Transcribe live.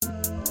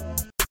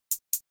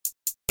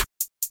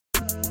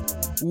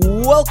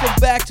Welcome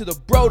back to the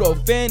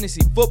Brodo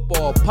Fantasy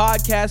Football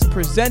Podcast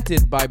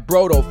presented by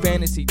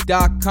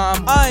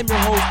BrodoFantasy.com. I'm your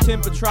host,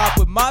 Tim Petrop,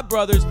 with my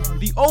brothers,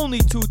 the only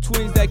two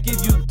twins that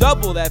give you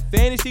double that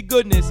fantasy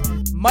goodness,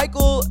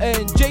 Michael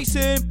and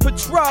Jason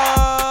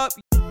Petrop.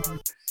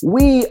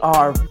 We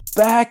are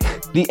back.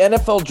 The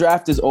NFL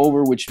draft is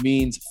over, which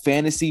means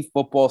fantasy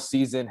football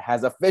season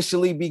has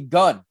officially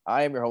begun.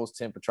 I am your host,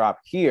 Tim Petrop,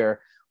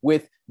 here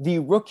with the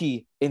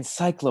Rookie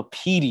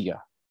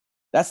Encyclopedia.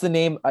 That's the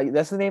name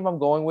I'm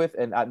going with,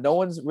 and no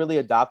one's really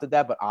adopted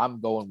that, but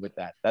I'm going with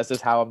that. That's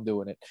just how I'm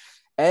doing it.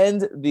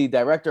 And the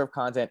director of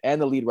content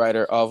and the lead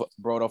writer of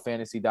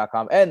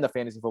BrodoFantasy.com and the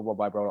Fantasy Football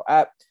by Brodo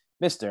app,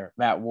 Mr.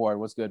 Matt Ward.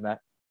 What's good,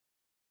 Matt?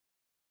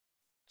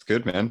 It's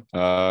good, man.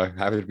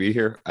 Happy to be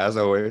here as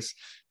always.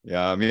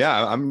 Yeah,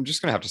 I'm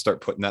just gonna have to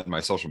start putting that in my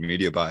social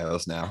media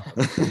bios now.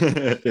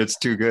 It's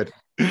too good.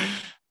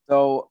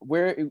 So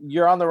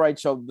you're on the right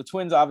show. The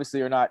twins obviously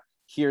are not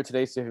here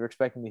today, so if you're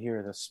expecting to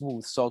hear the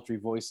smooth, sultry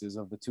voices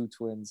of the two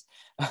twins,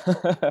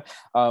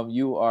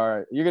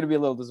 you're going to be a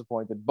little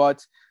disappointed,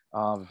 but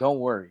don't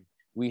worry.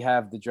 We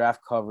have the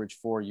draft coverage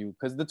for you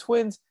because the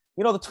twins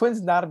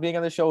not being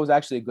on the show is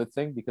actually a good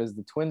thing because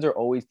the twins are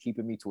always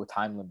keeping me to a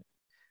time limit.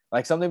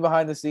 Like something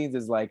behind the scenes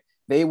is like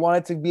they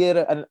wanted to be at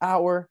an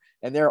hour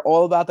and they're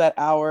all about that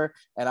hour,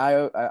 and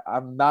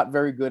I'm not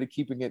very good at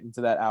keeping it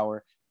into that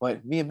hour,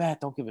 but me and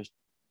Matt don't give a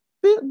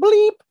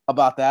bleep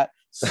about that.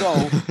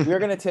 So we're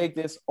going to take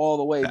this all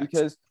the way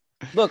because,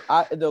 look,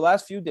 the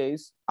last few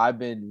days, I've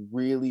been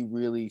really,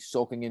 really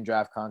soaking in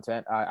draft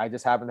content. I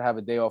just happened to have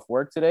a day off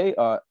work today.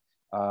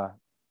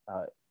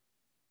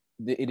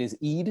 It is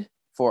Eid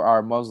for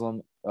our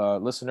Muslim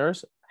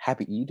listeners.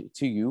 Happy Eid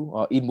to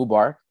you. Eid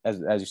Mubarak, as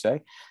you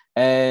say.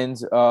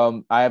 And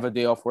I have a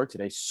day off work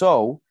today.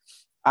 So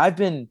I've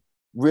been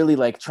really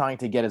like trying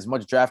to get as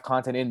much draft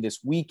content in this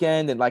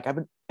weekend,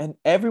 and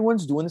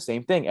everyone's doing the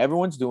same thing.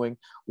 Everyone's doing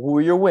who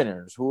are your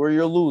winners, who are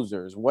your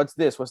losers, what's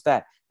this, what's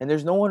that, and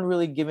there's no one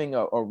really giving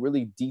a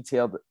really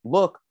detailed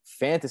look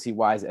fantasy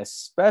wise,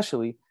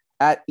 especially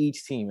at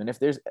each team. And if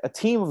there's a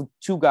team of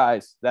two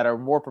guys that are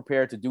more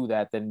prepared to do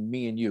that than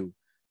me and you,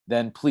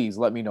 then please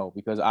let me know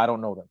because I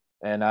don't know them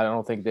and I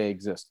don't think they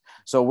exist.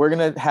 So we're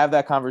gonna have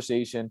that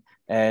conversation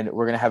and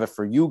we're gonna have it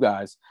for you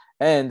guys.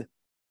 And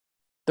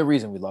the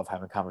reason we love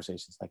having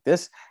conversations like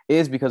this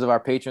is because of our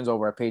patrons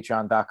over at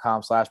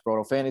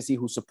patreon.com/BrodoFantasy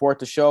who support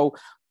the show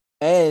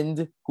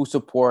and who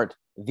support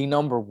the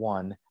number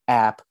one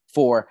app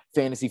for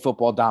fantasy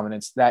football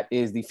dominance. That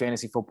is the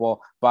Fantasy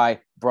Football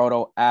by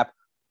Brodo app.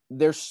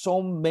 There's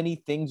so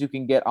many things you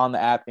can get on the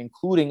app,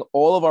 including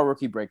all of our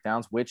rookie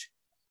breakdowns, which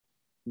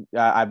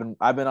I've been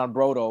on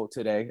Brodo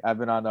today. I've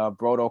been on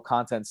Brodo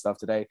content stuff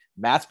today.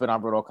 Matt's been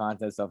on Brodo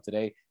content stuff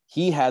today.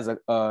 He has an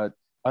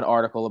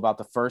article about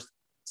the first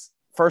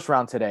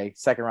round today,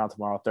 second round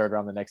tomorrow, third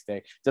round the next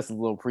day, just a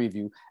little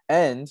preview.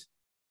 And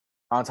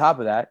on top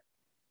of that,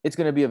 it's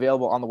going to be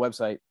available on the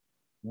website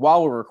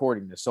while we're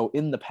recording this. So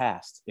in the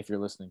past, if you're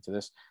listening to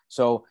this,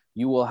 so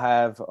you will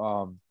have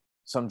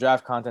some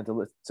draft content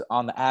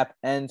on the app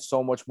and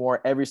so much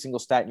more. Every single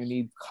stat you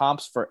need,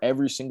 comps for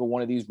every single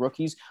one of these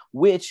rookies,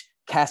 which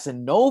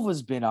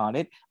Casanova's been on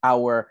it,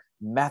 our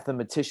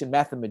mathematician,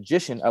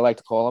 I like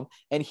to call him,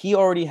 and he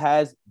already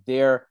has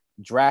their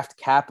draft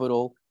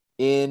capital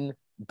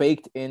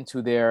baked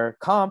into their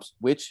comps,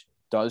 which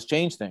does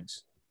change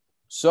things.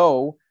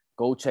 So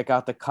go check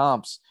out the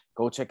comps,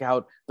 go check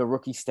out the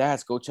rookie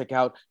stats, go check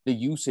out the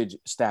usage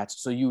stats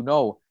so you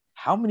know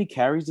how many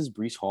carries is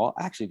Breece Hall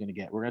actually going to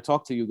get. We're going to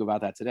talk to you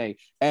about that today,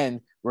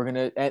 and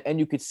and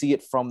you could see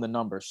it from the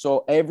numbers.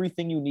 So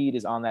everything you need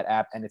is on that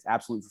app, and it's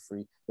absolutely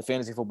free. The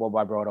Fantasy Football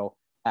by Brodo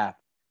app.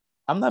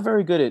 I'm not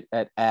very good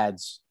at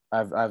ads.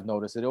 I've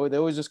noticed it. They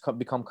always just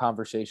become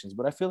conversations,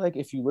 but I feel like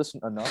if you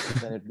listen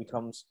enough, then it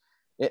becomes.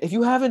 If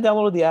you haven't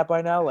downloaded the app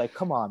by now, like,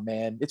 come on,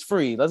 man, it's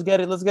free. Let's get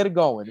it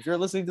going. If you're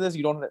listening to this,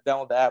 you don't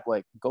download the app,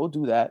 like, go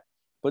do that.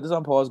 Put this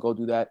on pause, go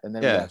do that, and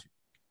then we got you.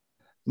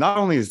 Not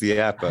only is the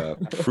app a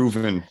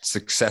proven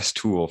success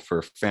tool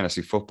for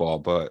fantasy football,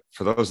 but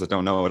for those that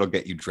don't know, it'll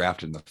get you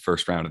drafted in the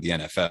first round of the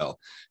NFL.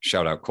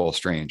 Shout out Cole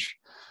Strange.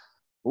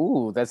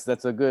 Ooh, that's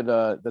a good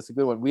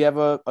one. We have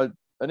an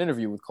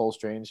interview with Cole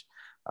Strange.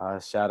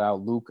 Shout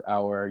out Luke,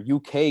 our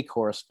UK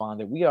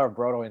correspondent. We are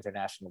Brodo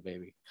International,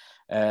 baby.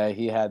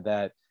 He had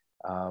that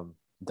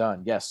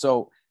done. Yes.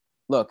 So,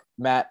 look,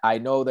 Matt, I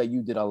know that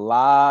you did a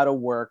lot of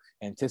work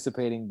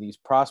anticipating these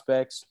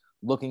prospects,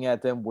 looking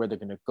at them, where they're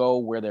going to go,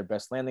 where their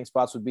best landing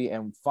spots would be.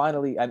 And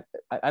finally,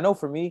 I know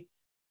for me,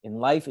 in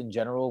life in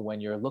general, when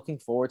you're looking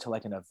forward to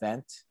like an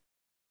event,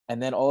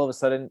 and then all of a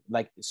sudden,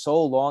 like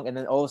so long, and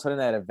then all of a sudden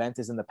that event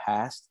is in the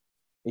past,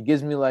 it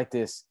gives me like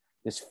this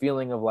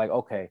feeling of like,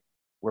 okay,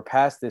 we're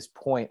past this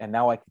point, and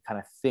now I can kind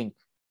of think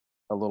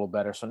a little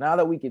better. So now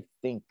that we could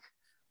think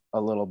a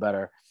little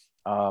better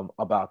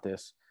about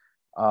this,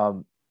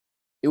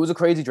 it was a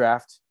crazy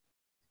draft.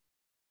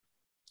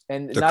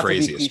 And the not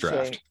craziest to be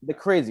cliche, draft. The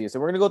craziest.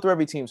 And we're going to go through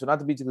every team, so not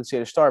to be too cliche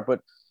to start,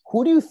 but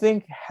who do you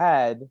think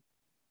had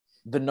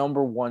the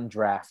number one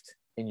draft,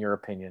 in your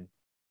opinion?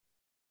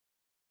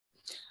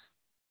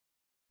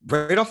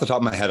 Right off the top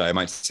of my head, I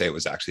might say it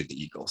was actually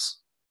the Eagles.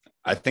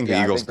 I think the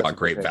Yeah, I Eagles think that's a got good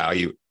great pick.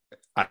 value.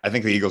 I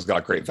think the Eagles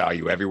got great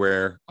value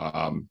everywhere.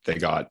 They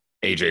got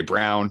AJ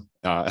Brown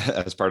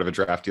as part of a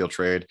draft deal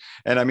trade,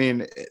 and I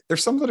mean,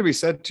 there's something to be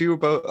said too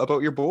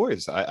about your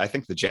boys. I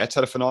think the Jets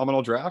had a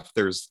phenomenal draft.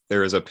 There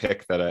is a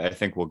pick that I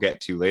think we'll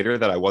get to later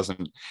that I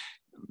wasn't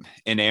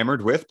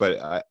enamored with,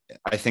 but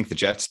I think the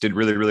Jets did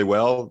really, really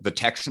well. The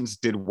Texans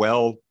did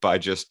well by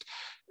just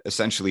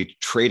essentially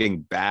trading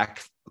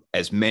back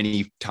as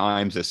many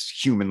times as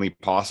humanly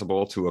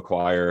possible to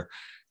acquire,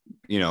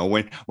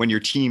 when your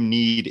team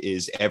need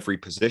is every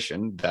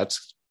position,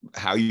 that's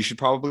how you should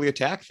probably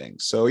attack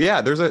things. So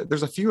yeah, there's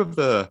a few of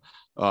the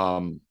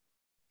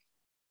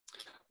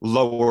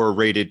lower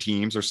rated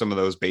teams or some of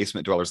those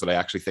basement dwellers that I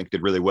actually think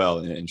did really well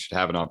and should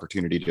have an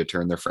opportunity to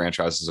turn their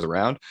franchises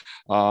around.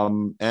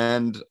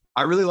 And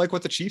I really like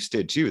what the Chiefs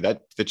did too.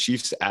 That the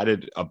Chiefs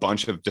added a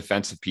bunch of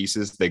defensive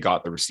pieces. They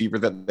got the receiver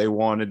that they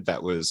wanted.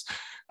 That was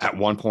at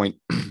one point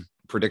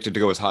predicted to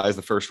go as high as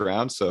the first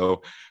round.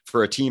 So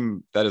for a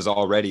team that is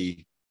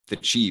already the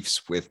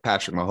Chiefs with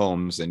Patrick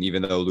Mahomes, and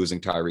even though losing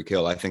Tyreek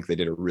Hill, I think they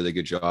did a really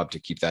good job to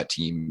keep that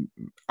team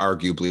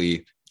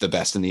arguably the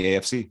best in the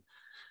AFC.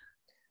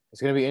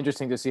 It's going to be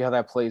interesting to see how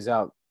that plays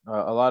out.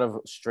 A lot of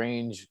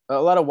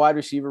wide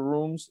receiver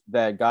rooms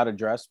that got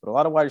addressed, but a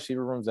lot of wide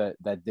receiver rooms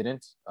that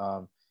didn't.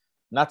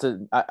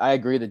 I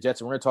agree. The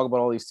Jets. We're going to talk about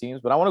all these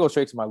teams, but I want to go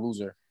straight to my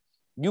loser.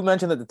 You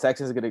mentioned that the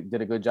Texans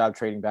did a good job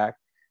trading back.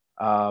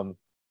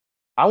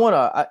 I want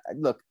to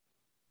look.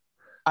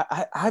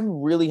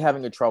 I'm really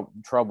having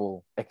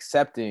trouble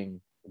accepting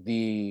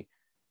the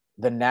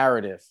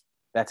narrative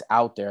that's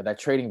out there that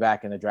trading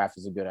back in the draft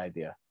is a good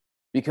idea,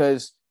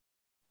 because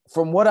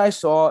from what I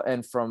saw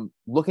and from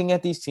looking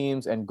at these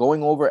teams and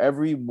going over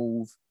every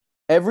move,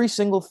 every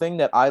single thing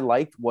that I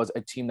liked was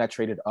a team that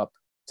traded up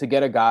to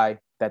get a guy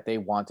that they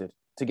wanted,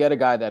 to get a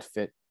guy that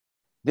fit.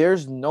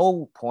 There's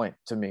no point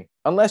to me,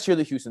 unless you're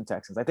the Houston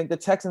Texans. I think the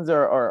Texans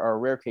are a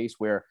rare case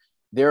where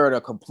they're in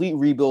a complete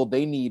rebuild.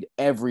 They need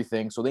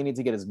everything, so they need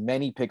to get as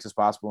many picks as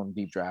possible in the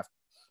deep draft.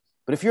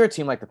 But if you're a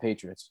team like the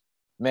Patriots,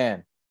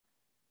 man,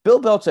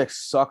 Bill Belichick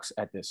sucks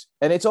at this.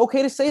 And it's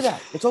okay to say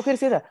that. It's okay to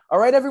say that. All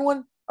right,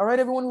 everyone? All right,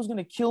 everyone who's going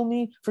to kill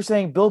me for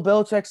saying Bill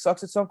Belichick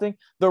sucks at something.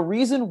 The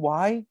reason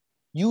why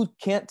you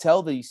can't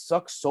tell that he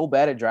sucks so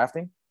bad at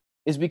drafting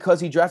is because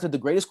he drafted the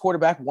greatest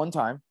quarterback one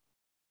time,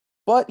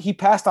 but he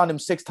passed on him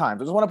 6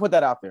 times. I just want to put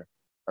that out there.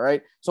 All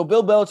right. So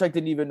Bill Belichick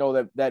didn't even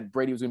know that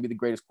Brady was going to be the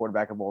greatest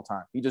quarterback of all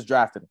time. He just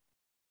drafted him.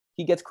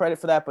 He gets credit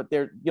for that, but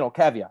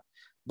caveat.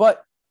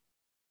 But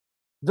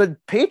the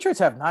Patriots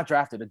have not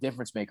drafted a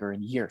difference maker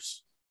in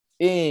years.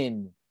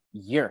 In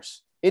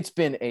years. It's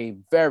been a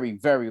very,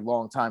 very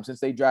long time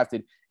since they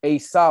drafted a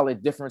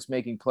solid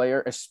difference-making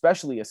player,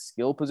 especially a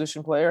skill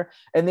position player,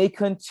 and they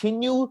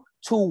continue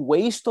to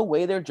waste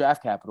away their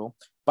draft capital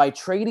by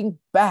trading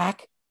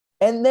back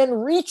and then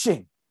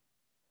reaching.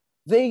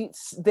 They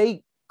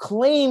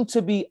claim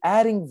to be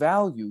adding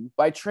value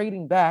by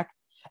trading back,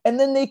 and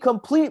then they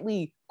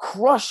completely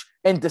crush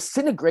and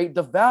disintegrate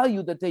the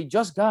value that they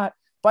just got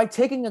by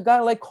taking a guy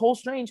like Cole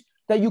Strange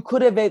that you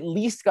could have at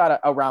least got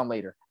around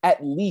later.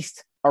 At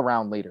least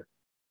around later.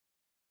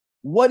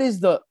 What is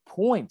the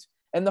point?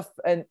 And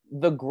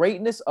the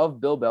greatness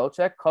of Bill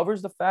Belichick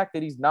covers the fact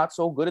that he's not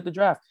so good at the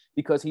draft,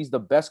 because he's the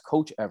best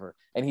coach ever,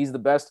 and he's the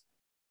best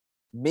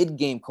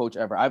mid-game coach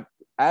ever.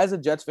 As a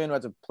Jets fan who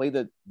had to play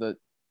the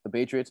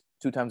Patriots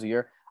 2 times a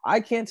year, I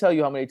can't tell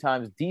you how many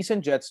times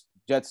decent Jets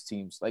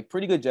teams, like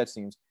pretty good Jets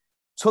teams,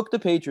 took the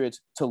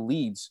Patriots to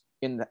leads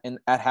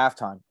at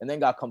halftime and then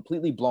got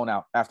completely blown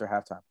out after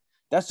halftime.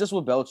 That's just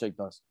what Belichick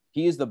does.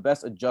 He is the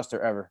best adjuster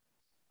ever.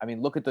 I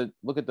mean, look at the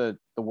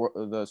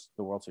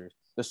World Series,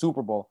 the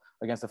Super Bowl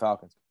against the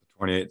Falcons.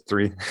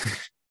 28-3.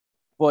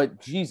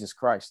 But Jesus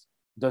Christ,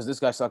 does this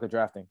guy suck at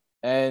drafting?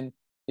 And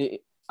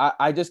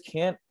I just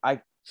can't.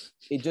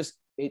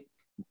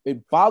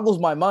 It boggles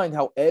my mind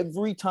how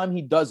every time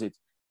he does it,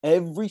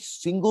 every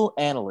single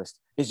analyst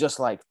is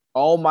just like,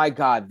 oh my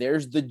God,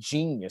 there's the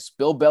genius,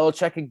 Bill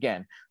Belichick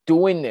again,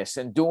 doing this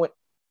and doing.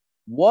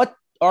 What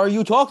are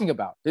you talking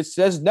about? This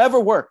has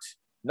never worked.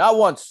 Not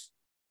once.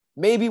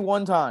 Maybe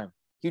one time.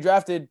 He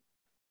drafted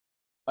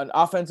an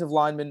offensive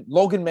lineman,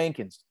 Logan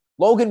Mankins.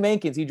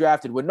 He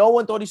drafted when no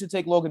one thought he should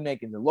take Logan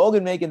Mankins. And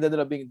Logan Mankins ended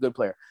up being a good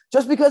player.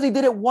 Just because he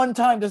did it one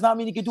time does not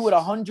mean he could do it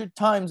 100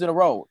 times in a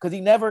row, because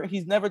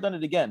he's never done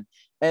it again.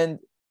 And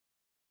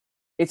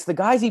it's the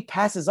guys he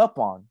passes up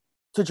on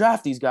to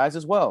draft these guys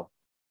as well.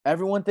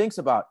 Everyone thinks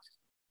about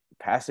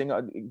passing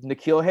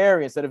N'Keal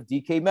Harry instead of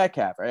DK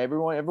Metcalf. Right?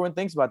 Everyone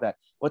thinks about that.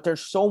 But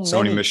there's so many.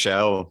 Sony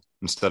Michel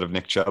instead of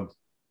Nick Chubb.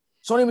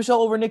 Sony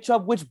Michel over Nick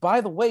Chubb, which,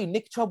 by the way,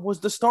 Nick Chubb was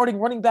the starting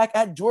running back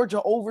at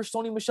Georgia over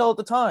Sony Michel at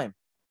the time.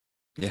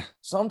 Yeah.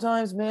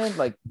 Sometimes, man,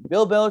 like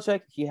Bill Belichick,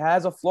 he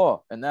has a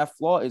flaw. And that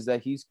flaw is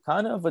that he's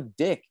kind of a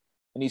dick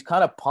and he's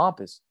kind of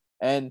pompous.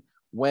 And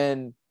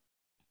when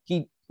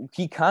he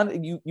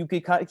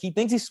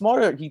thinks he's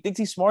smarter. He thinks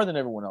he's smarter than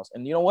everyone else.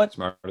 And you know what?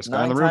 Smartest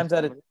guy in the room.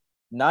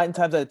 9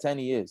 times out of 10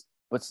 he is.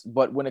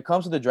 But when it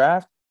comes to the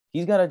draft,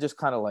 he's got to just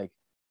kind of like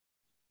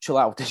chill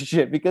out with this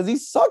shit because he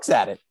sucks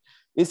at it.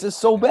 It's just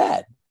so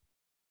bad.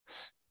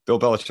 Bill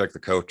Belichick, the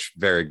coach,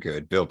 very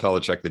good. Bill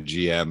Belichick, the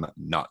GM,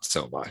 not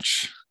so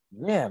much.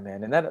 Yeah,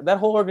 man. And that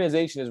whole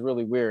organization is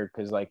really weird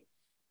because like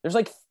there's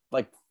like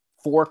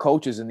 4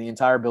 coaches in the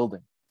entire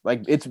building.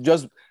 Like it's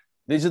just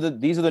these are the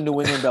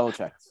New England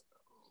Belichicks.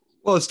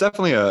 Well, it's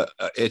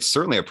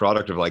certainly a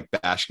product of like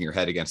bashing your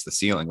head against the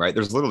ceiling, right?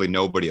 There's literally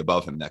nobody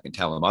above him that can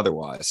tell him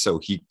otherwise. So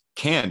he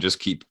can just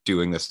keep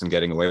doing this and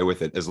getting away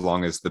with it as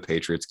long as the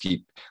Patriots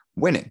keep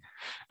winning.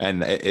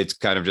 And it's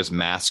kind of just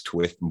masked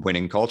with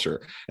winning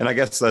culture. And I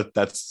guess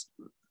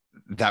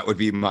that would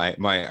be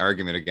my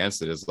argument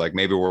against it, is like,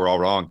 maybe we're all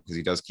wrong because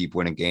he does keep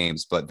winning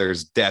games, but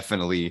there's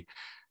definitely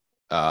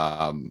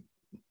no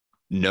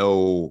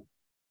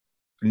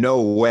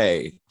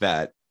way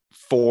that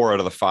 4 out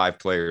of the 5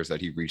 players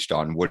that he reached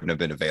on wouldn't have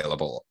been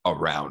available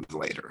around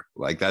later.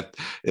 Like that,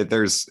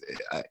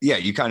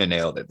 you kind of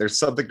nailed it. There's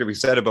something to be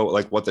said about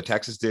like what the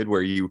Texans did,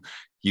 where you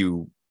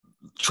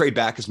trade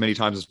back as many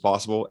times as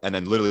possible and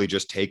then literally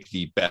just take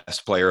the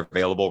best player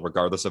available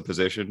regardless of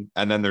position.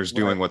 And then there's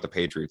doing what the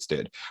Patriots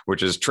did,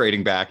 which is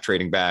trading back,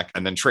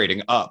 and then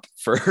trading up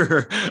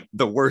for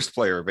the worst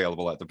player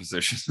available at the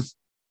position.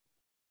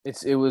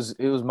 It was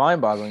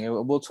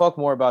mind-boggling. We'll talk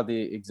more about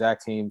the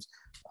exact teams.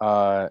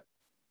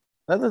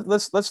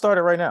 Let's start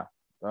it right now.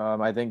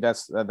 I think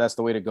that's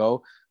the way to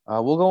go.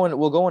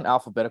 We'll go in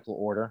alphabetical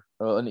order.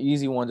 An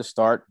easy one to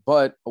start,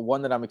 but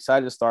one that I'm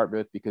excited to start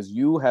with because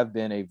you have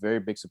been a very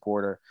big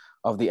supporter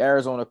of the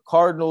Arizona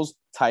Cardinals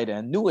tight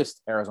end,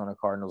 newest Arizona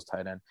Cardinals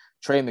tight end,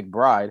 Trey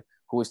McBride,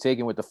 who was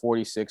taken with the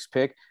 46th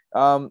pick.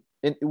 And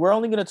we're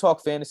only going to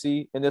talk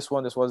fantasy in this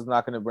one. We're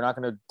not going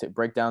to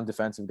break down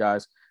defensive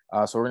guys.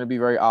 So we're going to be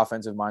very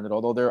offensive minded,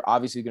 although there are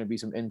obviously going to be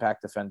some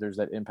impact defenders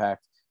that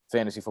impact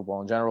fantasy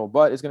football in general,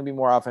 but it's going to be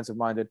more offensive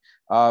minded.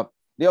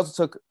 They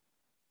also took,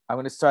 I'm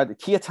going to start the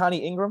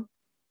Keatonnie Ingram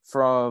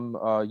from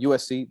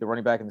USC, the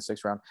running back in the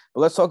 6th round.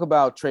 But let's talk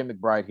about Trey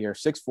McBride here,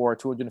 6'4",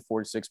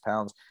 246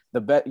 pounds.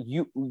 The bet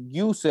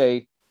you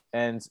say,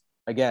 and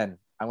again,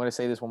 I'm going to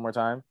say this one more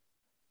time.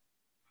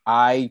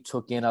 I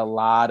took in a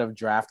lot of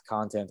draft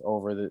content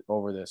over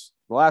this.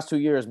 The last 2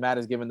 years, Matt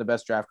has given the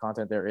best draft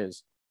content there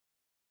is.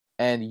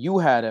 And you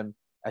had him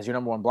as your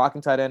number 1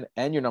 blocking tight end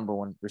and your number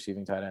 1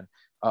 receiving tight end.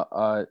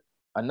 A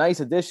nice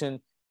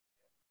addition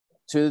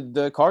to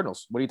the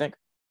Cardinals. What do you think?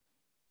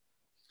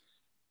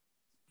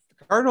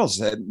 The Cardinals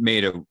had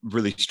made a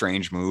really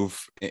strange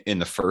move in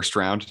the 1st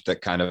round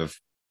that kind of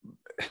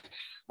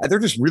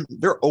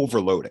they're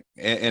overloading.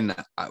 And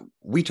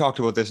we talked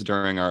about this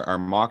during our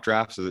mock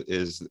drafts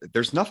is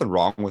there's nothing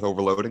wrong with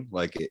overloading.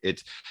 Like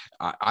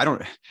I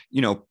don't,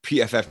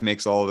 PFF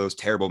makes all of those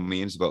terrible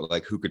memes about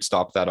like who could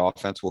stop that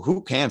offense. Well,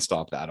 who can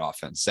stop that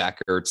offense? Zach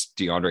Ertz,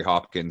 DeAndre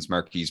Hopkins,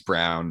 Marquise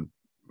Brown,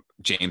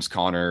 James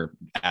Conner,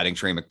 adding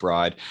Trey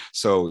McBride.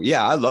 So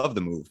yeah, I love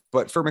the move,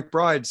 but for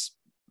McBride's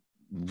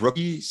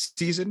rookie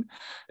season,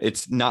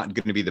 it's not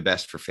going to be the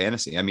best for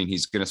fantasy. I mean,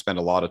 he's going to spend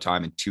a lot of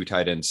time in 2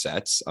 tight end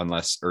sets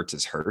unless Ertz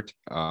is hurt.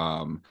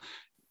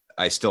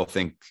 I still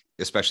think,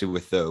 especially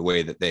with the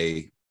way that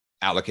they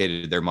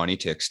allocated their money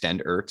to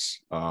extend Ertz,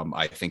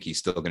 I think he's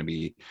still going to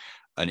be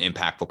an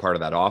impactful part of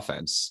that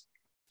offense,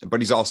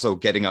 but he's also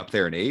getting up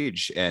there in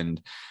age.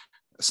 And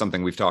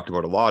something we've talked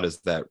about a lot is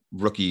that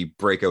rookie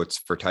breakouts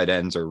for tight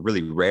ends are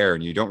really rare,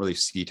 and you don't really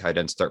see tight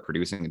ends start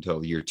producing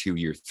until year 2,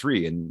 year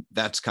 3. And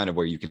that's kind of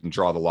where you can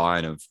draw the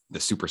line of the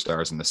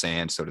superstars in the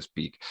sand, so to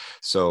speak.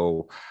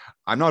 So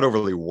I'm not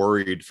overly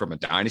worried from a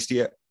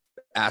dynasty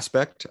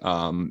aspect.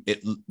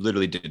 It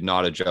literally did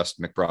not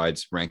adjust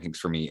McBride's rankings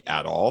for me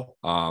at all.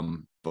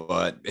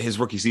 But his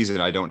rookie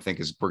season, I don't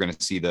think we're going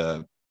to see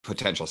the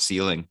potential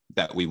ceiling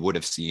that we would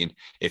have seen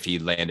if he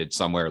landed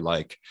somewhere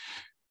like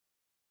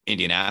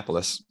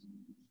Indianapolis,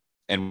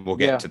 and we'll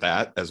get to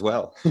that as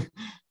well.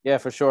 Yeah,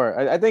 for sure.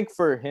 I think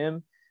for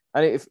him,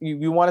 if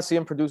you want to see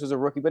him produce as a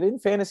rookie, but in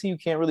fantasy you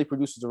can't really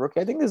produce as a rookie.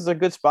 I think this is a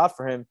good spot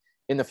for him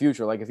in the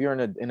future. Like if you're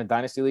in a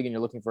dynasty league and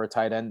you're looking for a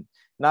tight end,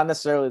 not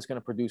necessarily it's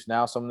going to produce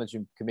now, someone that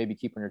you can maybe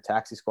keep in your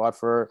taxi squad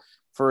for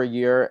a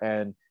year,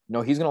 and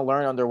he's going to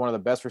learn under one of the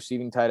best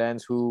receiving tight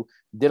ends who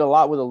did a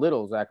lot with a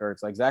little Zach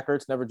Ertz. Like Zach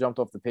Ertz never jumped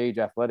off the page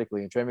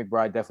athletically, and Trey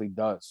McBride definitely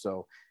does.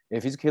 So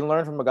if he can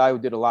learn from a guy who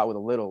did a lot with a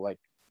little, like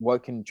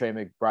what can Trey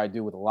McBride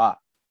do with a lot?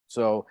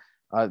 So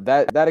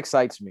that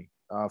excites me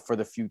for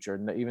the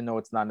future, even though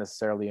it's not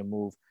necessarily a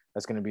move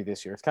that's going to be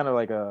this year. It's kind of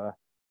like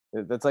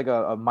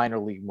a minor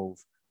league move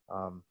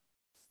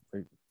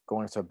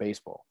going into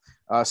baseball.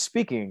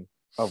 Speaking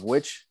of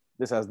which,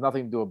 this has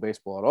nothing to do with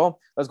baseball at all.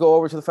 Let's go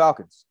over to the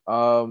Falcons.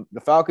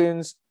 The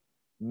Falcons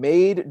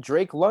made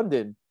Drake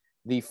London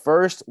the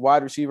first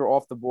wide receiver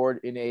off the board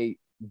in a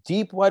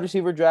deep wide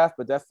receiver draft,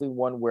 but definitely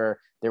one where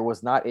there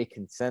was not a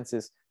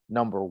consensus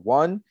number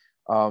 1.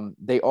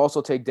 They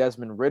also take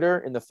Desmond Ridder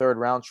in the 3rd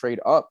round, trade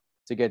up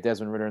to get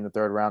Desmond Ridder in the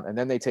 3rd round. And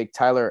then they take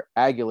Tyler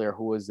Aguilar,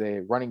 who was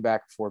a running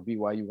back for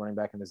BYU, running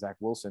back in the Zach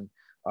Wilson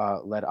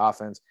led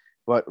offense.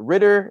 But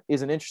Ridder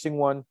is an interesting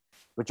one,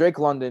 but Drake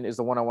London is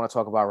the one I want to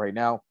talk about right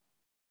now.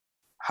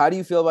 How do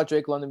you feel about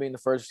Drake London being the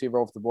first receiver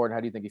off the board? And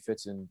how do you think he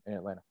fits in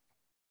Atlanta?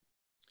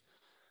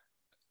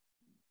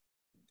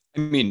 I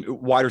mean,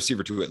 wide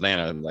receiver to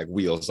Atlanta, like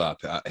wheels up.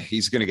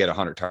 He's going to get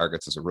 100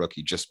 targets as a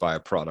rookie just by a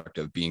product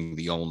of being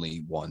the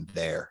only one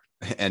there,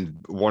 and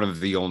one of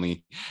the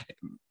only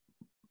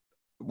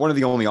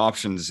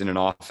options in an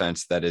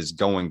offense that is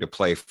going to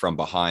play from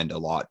behind a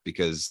lot,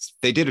 because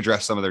they did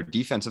address some of their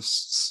defensive,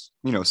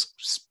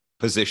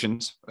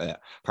 positions.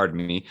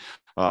 Pardon me.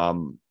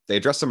 They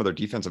addressed some of their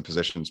defensive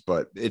positions,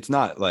 but it's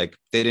not like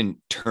they didn't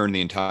turn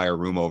the entire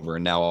room over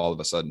and now all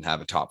of a sudden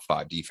have a top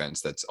 5 defense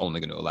that's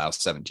only going to allow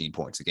 17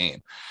 points a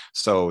game.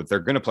 So they're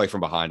going to play from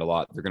behind a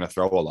lot. They're going to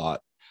throw a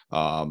lot.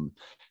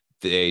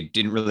 They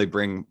didn't really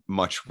bring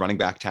much running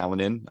back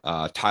talent in.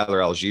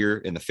 Tyler Algier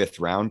in the 5th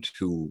round,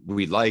 who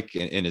we like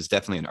and is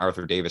definitely an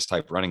Arthur Davis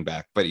type running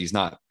back, but he's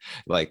not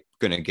like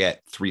going to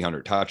get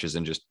 300 touches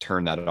and just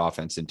turn that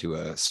offense into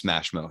a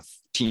smash mouth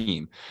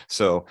team.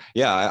 So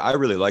yeah, I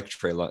really like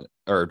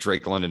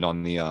Drake London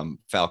on the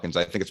Falcons.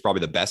 I think it's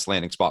probably the best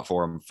landing spot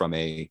for him from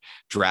a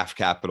draft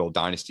capital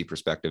dynasty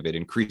perspective. It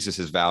increases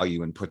his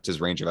value and puts his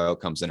range of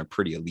outcomes in a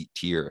pretty elite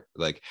tier.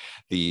 Like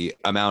the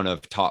amount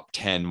of top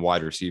 10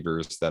 wide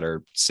receivers that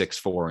are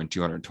 6'4" and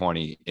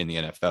 220 in the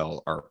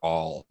NFL are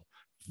all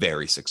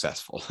very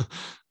successful.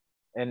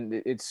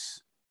 And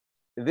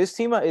this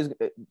team is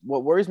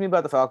what worries me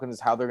about the Falcons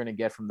is how they're going to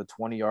get from the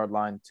 20-yard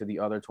line to the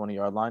other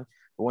 20-yard line.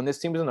 But when this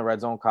team is in the red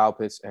zone, Kyle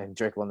Pitts and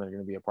Drake London are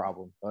going to be a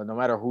problem, no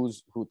matter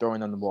who's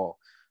throwing them the ball.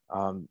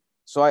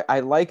 So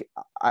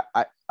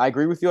I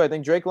agree with you. I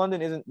think Drake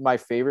London isn't my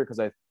favorite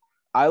because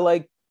I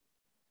like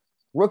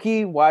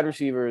rookie wide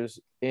receivers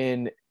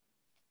in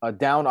a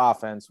down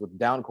offense with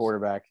down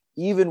quarterback,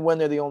 even when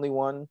they're the only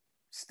one,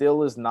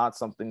 still is not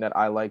something that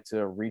I like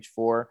to reach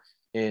for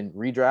in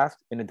redraft.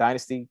 In a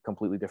dynasty,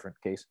 completely different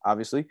case,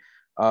 obviously,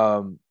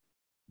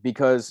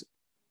 because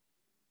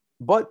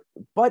but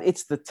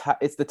it's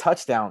the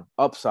touchdown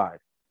upside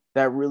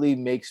that really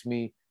makes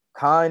me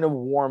kind of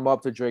warm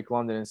up to Drake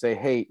London and say,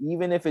 hey,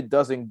 even if it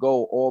doesn't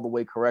go all the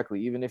way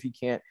correctly, even if he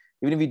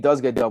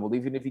does get doubled,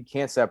 even if he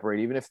can't separate,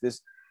 even if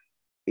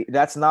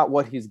that's not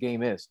what his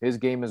game is. His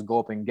game is go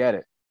up and get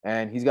it.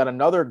 And he's got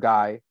another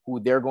guy who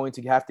they're going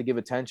to have to give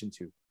attention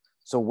to.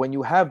 So when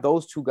you have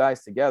those two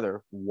guys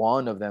together,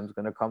 one of them is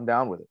going to come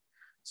down with it.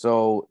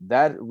 So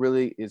that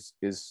really is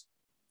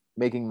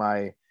making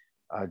my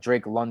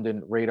Drake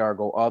London radar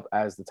go up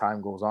as the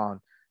time goes on.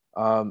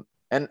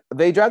 And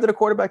they drafted a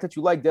quarterback that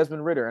you like,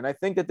 Desmond Ridder. And I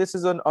think that this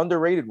is an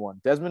underrated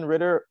one. Desmond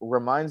Ridder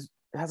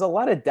has a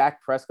lot of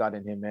Dak Prescott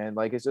in him, man.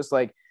 Like, it's just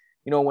like,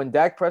 when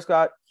Dak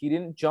Prescott, he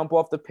didn't jump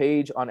off the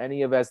page on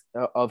any of his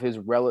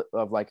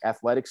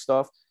athletic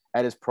stuff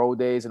at his pro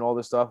days and all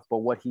this stuff. But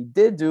what he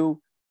did do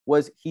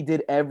was he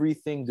did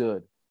everything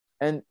good.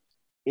 And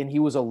he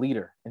was a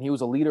leader, and he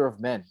was a leader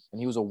of men,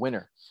 and he was a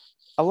winner.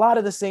 A lot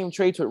of the same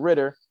traits with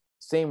Ridder,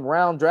 same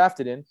round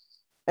drafted in,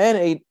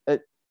 and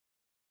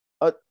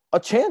a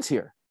chance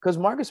here because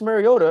Marcus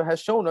Mariota has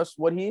shown us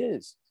what he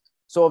is.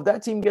 So if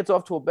that team gets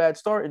off to a bad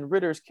start and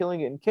Ridder's killing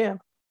it in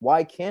camp,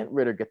 why can't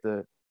Ridder get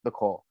the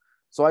call?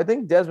 So I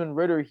think Desmond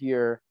Ridder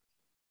here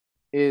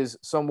is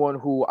someone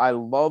who I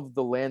love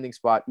the landing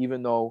spot,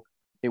 even though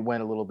it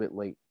went a little bit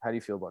late. How do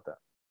you feel about that?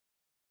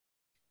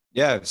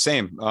 Yeah,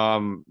 same.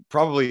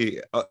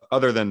 Probably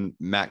other than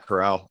Matt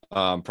Corral,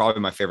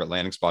 probably my favorite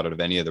landing spot out of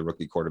any of the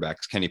rookie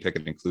quarterbacks, Kenny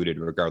Pickett included,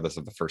 regardless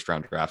of the first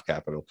round draft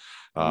capital.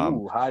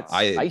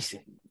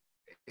 Spicy.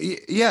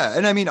 Yeah,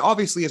 and I mean,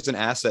 obviously, as an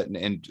asset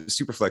and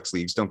super flex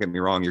leagues, don't get me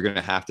wrong, you're going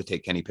to have to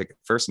take Kenny Pickett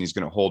first, and he's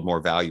going to hold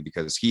more value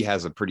because he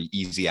has a pretty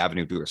easy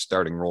avenue to a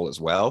starting role as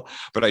well.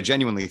 But I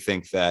genuinely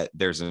think that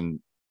there's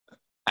an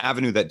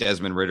avenue that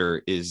Desmond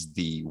Ridder is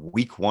the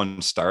week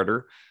 1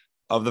 starter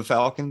of the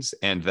Falcons,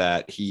 and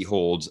that he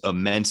holds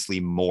immensely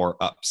more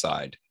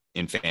upside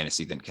in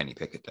fantasy than Kenny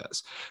Pickett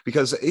does,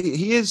 because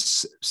he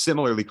is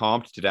similarly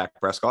comped to Dak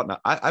Prescott. And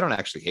I don't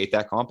actually hate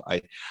that comp.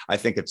 I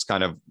think it's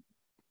kind of,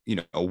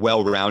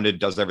 well-rounded,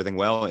 does everything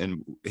well.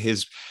 And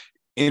his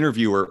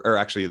interviewer, or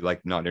actually like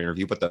not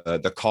interview, but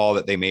the call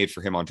that they made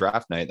for him on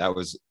draft night, that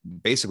was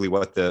basically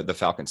what the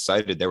Falcons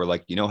cited. They were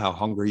like, how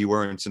hungry you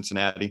were in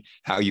Cincinnati,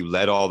 how you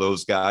led all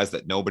those guys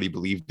that nobody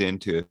believed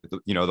into,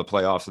 the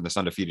playoffs and this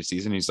undefeated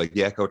season. He's like,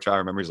 yeah, coach, I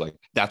remember. He's like,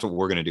 that's what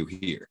we're going to do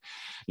here.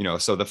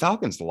 So the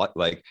Falcons,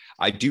 like,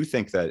 I do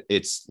think that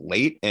it's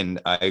late,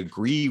 and I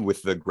agree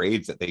with the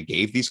grades that they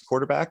gave these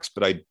quarterbacks,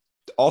 but I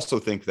also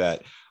think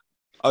that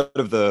out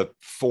of the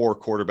 4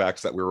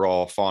 quarterbacks that we were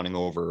all fawning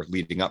over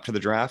leading up to the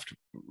draft,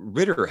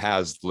 Ridder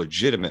has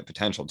legitimate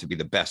potential to be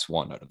the best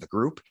one out of the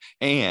group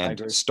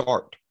and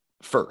start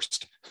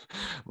first.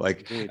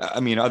 Like, I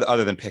mean,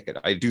 other than Pickett,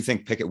 I do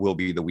think Pickett will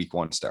be the week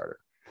 1 starter.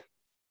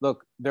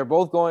 Look, they're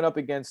both going up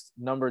against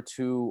number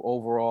 2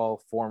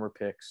 overall former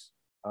picks,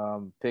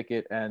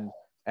 Pickett and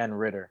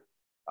Ridder.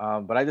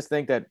 But I just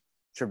think that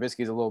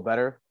Trubisky is a little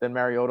better than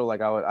Mariota.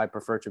 Like, I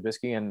prefer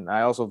Trubisky, and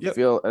I also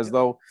feel as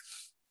though,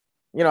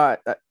 I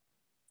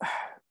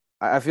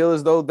feel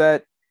as though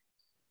that,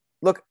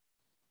 look,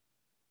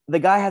 the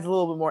guy has a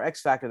little bit more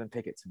X factor than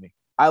Pickett to me.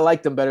 I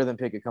liked him better than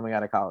Pickett coming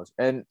out of college.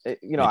 And Me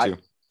too.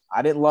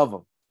 I didn't love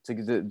him.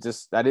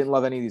 I didn't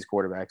love any of these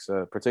quarterbacks,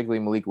 particularly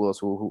Malik Willis,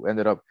 who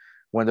ended up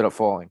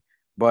falling.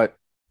 But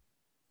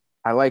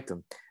I liked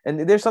him.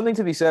 And there's something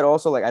to be said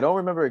also. Like, I don't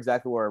remember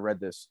exactly where I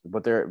read this,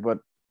 but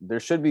there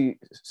should be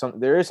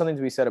there is something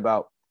to be said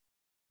about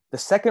the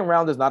second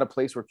round is not a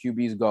place where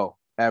QBs go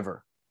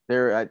ever.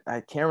 I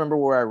can't remember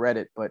where I read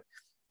it, but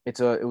it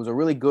was a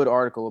really good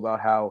article about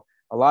how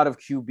a lot of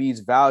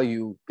QBs'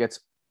 value gets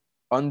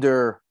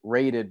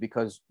underrated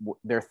because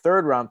their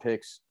third round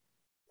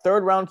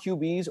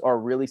QBs are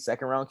really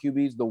second round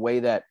QBs, the way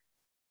that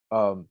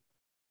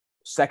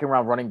second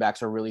round running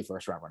backs are really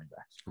first round running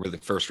backs. Really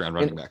first round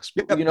running backs.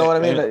 Yep. You know what I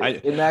mean?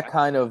 In that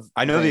kind of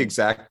I know thing. The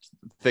exact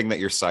thing that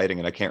you're citing,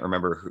 and I can't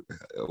remember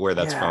where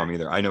that's from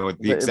either. I know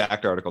the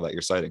exact article that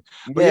you're citing.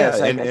 But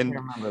I can't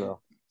remember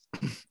though.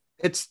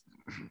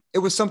 It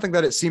was something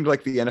that it seemed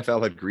like the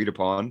NFL had agreed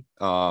upon,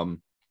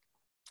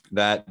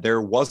 that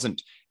there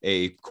wasn't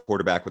a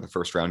quarterback with a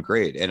first round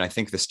grade. And I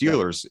think the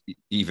Steelers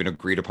even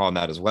agreed upon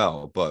that as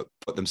well, but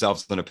put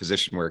themselves in a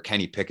position where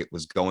Kenny Pickett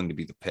was going to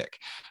be the pick.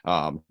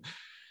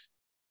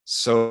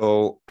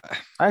 So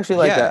I actually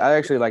like that. I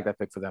actually like that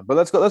pick for them. But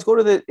let's go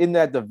to in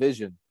that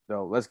division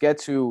though. Let's get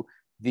to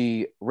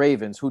the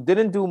Ravens, who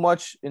didn't do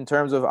much in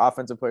terms of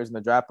offensive players in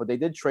the draft, but they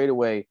did trade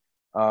away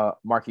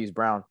Marquise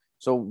Brown.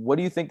 So what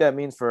do you think that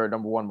means for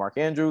number one, Mark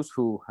Andrews,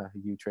 who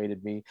you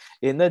traded me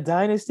in the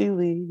Dynasty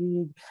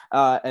League,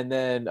 and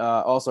then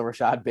also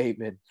Rashad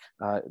Bateman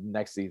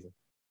next season?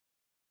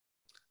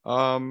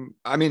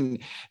 I mean,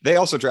 they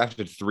also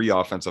drafted 3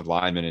 offensive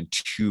linemen and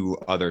 2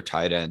 other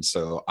tight ends.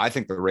 So I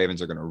think the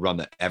Ravens are going to run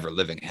the ever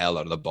living hell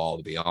out of the ball,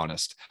 to be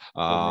honest.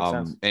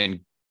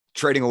 And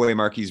trading away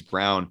Marquise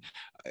Brown,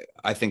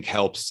 I think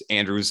helps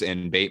Andrews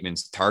and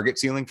Bateman's target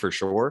ceiling for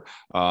sure.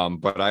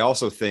 But I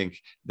also think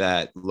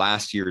that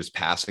last year's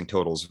passing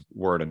totals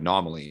were an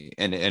anomaly.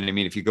 And I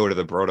mean, if you go to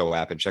the Brodo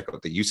app and check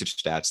out the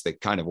usage stats, they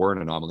kind of were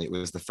an anomaly. It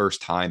was the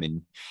first time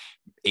in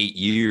 8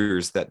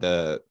 years that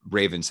the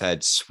Ravens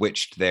had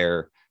switched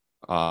their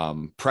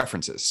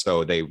preferences.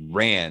 So they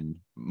ran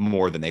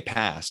more than they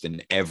passed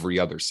in every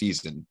other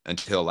season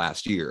until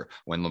last year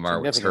when Lamar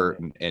was hurt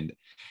and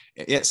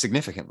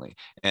significantly.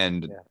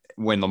 And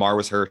when Lamar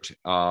was hurt,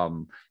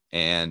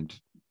 and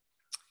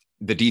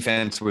the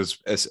defense was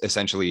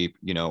essentially,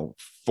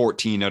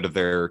 14 out of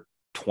their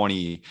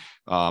 20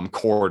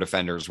 core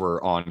defenders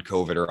were on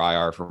COVID or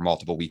IR for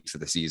multiple weeks of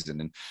the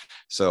season. And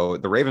so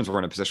the Ravens were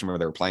in a position where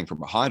they were playing from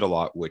behind a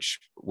lot, which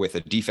with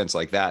a defense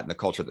like that and the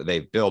culture that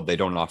they've built, they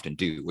don't often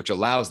do, which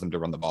allows them to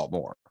run the ball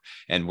more.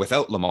 And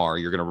without Lamar,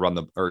 you're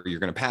going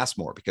to pass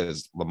more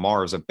because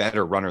Lamar is a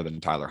better runner than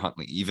Tyler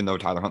Huntley. Even though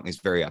Tyler Huntley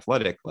is very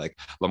athletic, like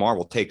Lamar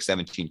will take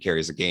 17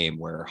 carries a game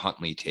where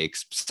Huntley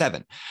takes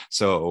 7.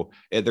 So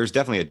there's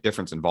definitely a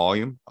difference in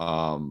volume.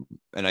 And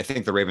I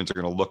think the Ravens are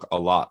going to look a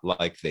lot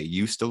like they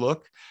used to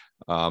look.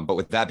 But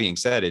with that being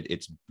said,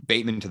 it's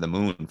Bateman to the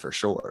moon for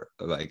sure.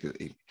 Like,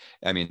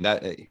 I mean,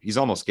 that he's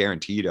almost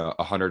guaranteed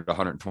 100 to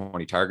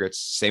 120 targets.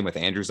 Same with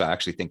Andrews. I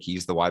actually think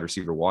he's the wide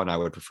receiver 1. I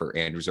would prefer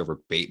Andrews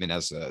over Bateman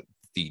as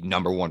the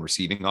number 1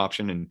 receiving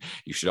option. And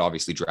you should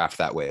obviously draft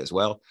that way as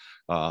well.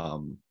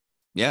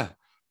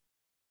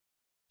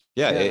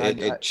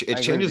 It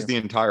changes the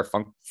entire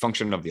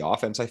function of the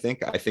offense. I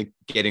think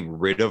getting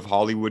rid of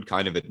Hollywood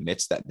kind of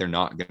admits that they're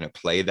not going to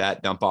play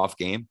that dump off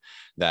game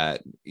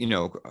that,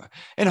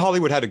 and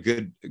Hollywood had a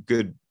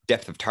good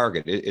depth of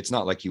target. It's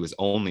not like he was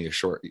only a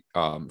short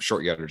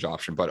yardage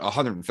option, but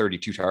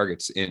 132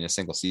 targets in a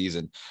single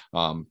season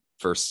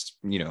for,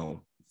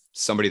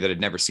 somebody that had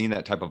never seen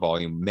that type of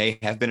volume may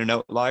have been an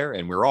outlier.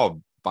 And we're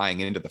all buying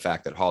into the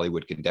fact that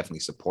Hollywood can definitely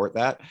support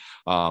that.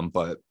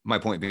 But my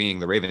point being,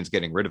 the Ravens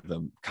getting rid of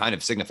them kind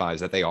of signifies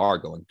that they are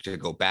going to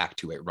go back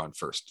to a run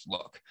first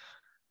look.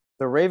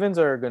 The Ravens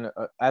are going to,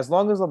 as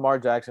long as Lamar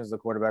Jackson is the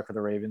quarterback for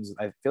the Ravens,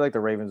 I feel like the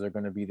Ravens are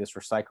going to be this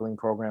recycling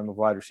program of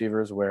wide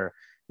receivers where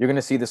you're going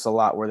to see this a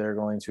lot, where they're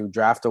going to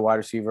draft a wide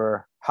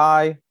receiver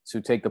high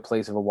to take the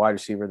place of a wide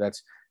receiver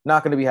that's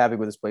not going to be happy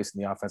with his place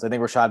in the offense. I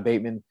think Rashad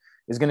Bateman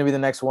is going to be the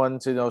next one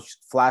to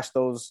flash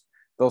those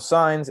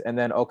signs, and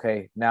then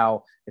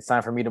now it's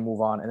time for me to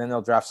move on, and then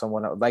they'll draft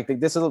someone else. Like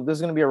this is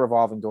going to be a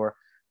revolving door,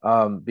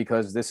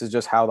 because this is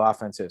just how the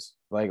offense is.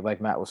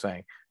 Like Matt was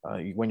saying,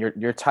 when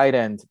your tight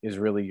end is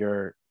really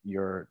your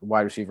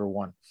wide receiver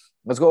 1.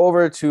 Let's go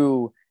over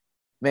to,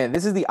 man,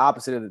 this is the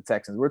opposite of the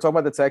Texans. We're talking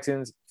about the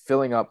Texans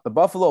filling up. The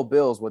Buffalo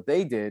Bills, what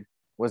they did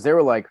was they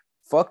were like,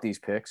 fuck these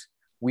picks.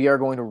 We are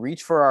going to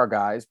reach for our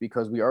guys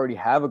because we already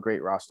have a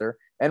great roster,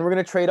 and we're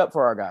going to trade up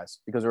for our guys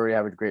because we already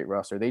have a great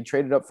roster. They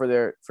traded up for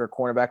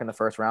cornerback in the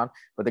first round,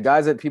 but the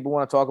guys that people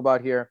want to talk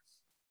about here,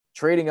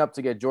 trading up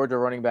to get Georgia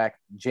running back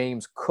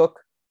James Cook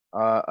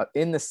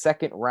in the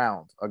second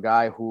round, a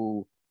guy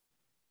who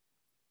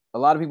a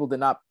lot of people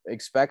did not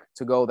expect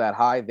to go that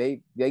high.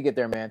 They get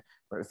there, man.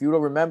 But if you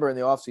don't remember, in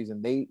the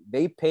offseason,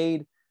 they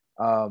paid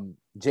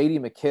J.D.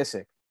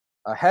 McKissick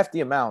a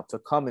hefty amount to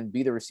come and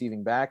be the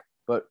receiving back,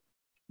 but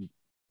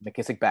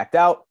McKissick backed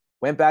out,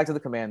 went back to the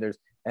Commanders,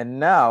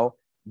 and now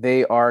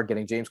they are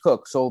getting James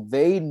Cook. So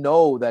they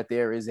know that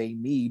there is a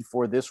need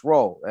for this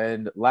role.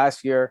 And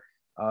last year,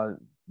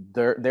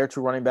 their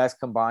two running backs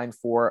combined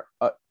for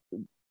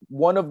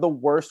one of the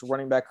worst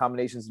running back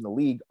combinations in the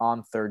league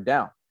on third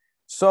down.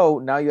 So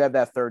now you have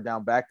that third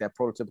down back, that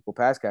prototypical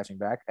pass catching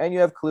back, and you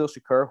have Khalil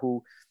Shakur,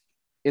 who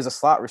is a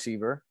slot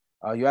receiver.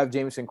 You have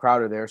Jamison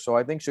Crowder there. So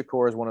I think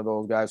Shakur is one of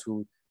those guys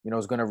who,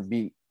 is going to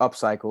be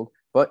upcycled.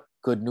 But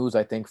good news,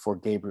 I think, for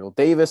Gabriel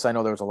Davis. I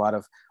know there was a lot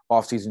of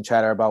offseason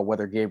chatter about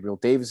whether Gabriel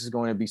Davis is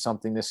going to be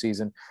something this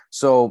season.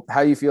 So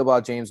how do you feel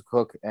about James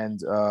Cook and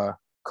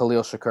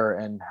Khalil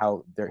Shakur and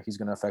how he's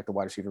going to affect the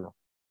wide receiver room?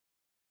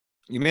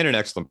 You made an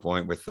excellent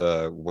point with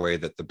the way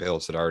that the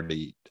Bills had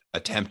already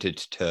attempted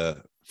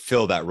to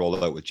fill that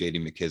role out with J.D.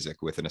 McKissic,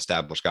 with an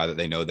established guy that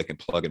they know they can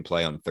plug and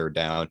play on third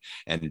down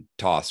and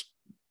toss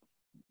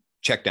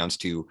checkdowns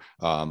to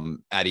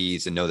at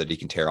ease and know that he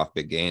can tear off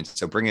big gains.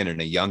 So bringing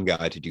in a young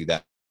guy to do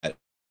that,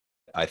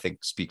 I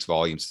think, speaks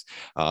volumes.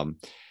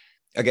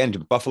 Again,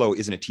 Buffalo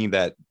isn't a team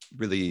that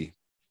really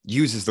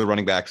uses the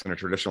running backs in a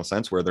traditional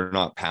sense, where they're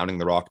not pounding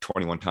the rock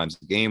 21 times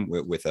a game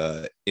with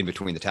a in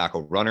between the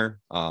tackle runner.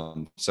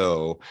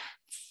 So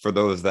for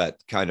those that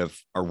kind of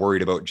are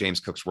worried about James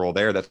Cook's role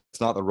there, that's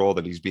not the role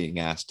that he's being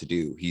asked to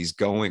do. He's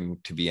going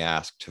to be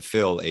asked to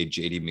fill a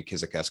JD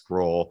McKissic-esque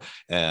role,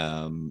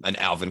 an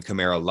Alvin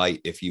Kamara light,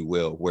 if you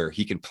will, where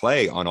he can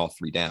play on all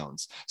three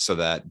downs so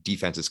that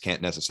defenses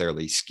can't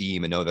necessarily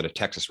scheme and know that a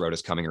Texas route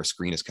is coming or a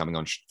screen is coming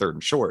on third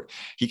and short.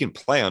 He can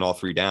play on all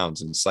three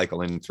downs and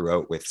cycle in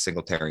throughout with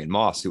Singletary and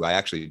Moss, who I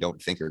actually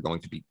don't think are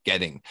going to be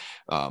getting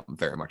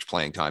very much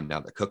playing time now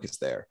that Cook is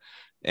there.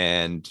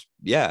 And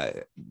yeah,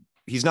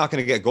 he's not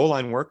going to get goal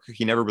line work.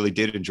 He never really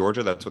did in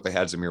Georgia. That's what they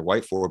had Zamir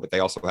White for, but they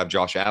also have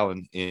Josh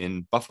Allen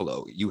in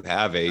Buffalo. You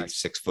have a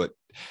 6 foot,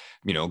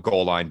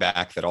 goal line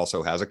back that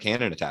also has a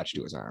cannon attached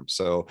to his arm.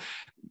 So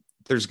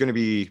there's going to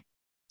be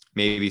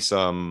maybe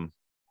some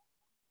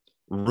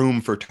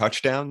room for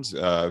touchdowns.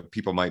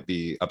 People might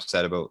be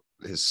upset about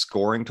his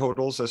scoring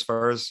totals as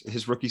far as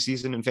his rookie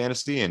season in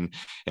fantasy and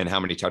how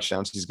many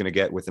touchdowns he's going to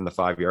get within the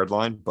 5-yard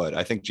line. But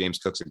I think James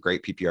Cook's a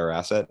great PPR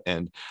asset,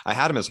 and I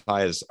had him as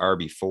high as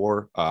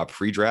RB4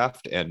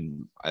 pre-draft,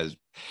 and I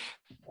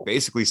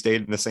basically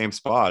stayed in the same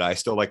spot. I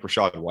still like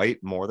Rachaad White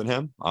more than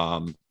him,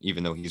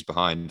 even though he's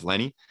behind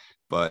Lenny.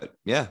 But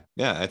yeah,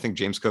 I think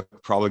James Cook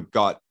probably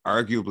got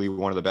arguably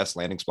one of the best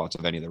landing spots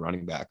of any of the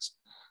running backs.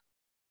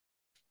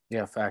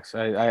 Yeah, facts.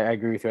 I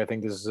agree with you. I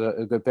think this is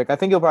a good pick. I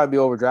think he'll probably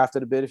be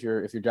overdrafted a bit if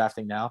you're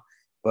drafting now,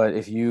 but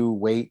if you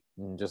wait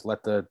and just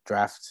let the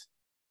draft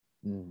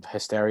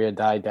hysteria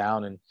die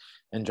down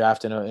and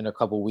draft in a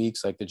couple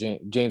weeks, like the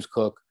James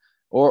Cook,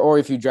 or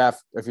if you're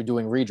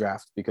doing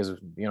redraft, because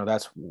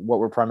that's what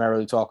we're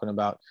primarily talking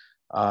about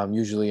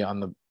usually on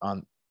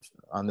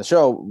the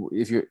show.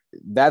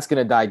 That's going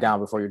to die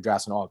down before your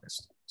draft's in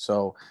August.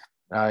 So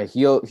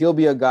he'll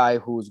be a guy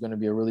who's going to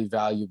be a really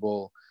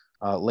valuable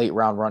late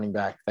round running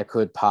back that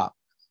could pop.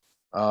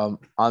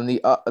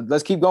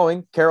 Let's keep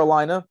going.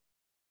 Carolina,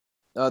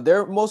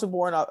 their most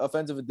important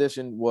offensive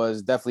addition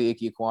was definitely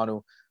Ike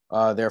Ekwonu,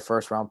 their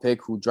first round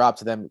pick, who dropped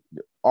to them.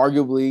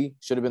 Arguably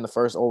should have been the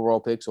first overall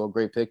pick, so a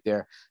great pick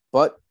there.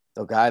 But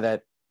the guy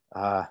that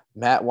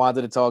Matt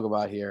wanted to talk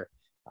about here,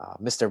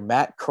 Mr.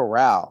 Matt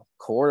Corral,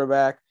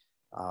 quarterback,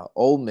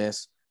 Ole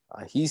Miss,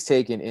 he's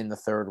taken in the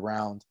third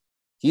round.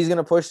 He's going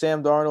to push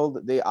Sam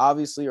Darnold. They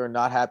obviously are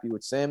not happy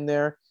with Sam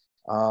there.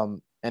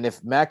 And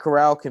if Matt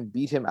Corral can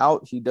beat him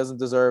out, he doesn't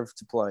deserve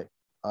to play.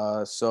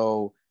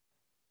 So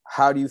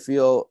how do you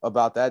feel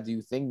about that? Do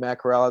you think Matt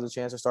Corral has a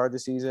chance to start the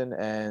season?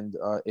 And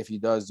if he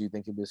does, do you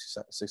think he'll be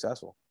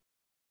successful?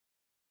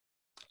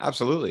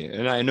 Absolutely.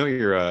 And I know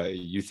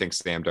you think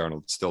Sam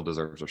Darnold still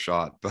deserves a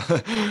shot,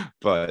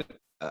 but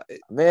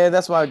man,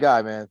 that's my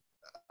guy, man.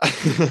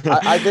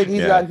 I think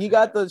he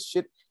got the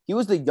shit. He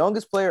was the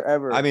youngest player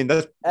ever. I mean,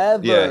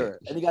 ever. Yeah.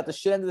 And he got the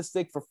shit end of the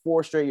stick for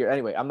 4 straight years.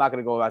 Anyway, I'm not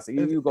going to go about it.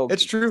 You go.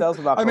 It's true. Tell us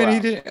about Corral. He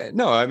didn't.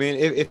 No, I mean,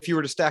 if you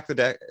were to stack the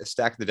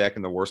deck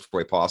in the worst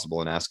way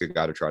possible and ask a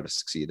guy to try to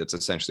succeed, that's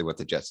essentially what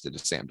the Jets did to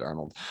Sam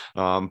Darnold.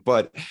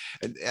 But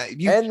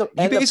the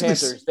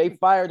Panthers, they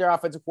fired their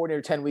offensive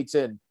coordinator 10 weeks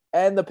in.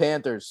 And the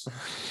Panthers,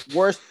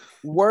 worst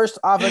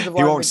offensive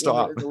line he won't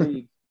stop. In the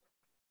league.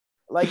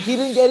 Like, he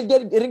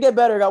didn't get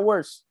better. It got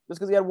worse just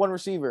because he had one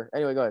receiver.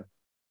 Anyway, go ahead.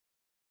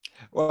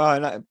 Well,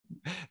 and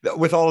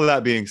with all of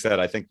that being said,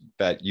 I think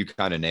that you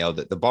kind of nailed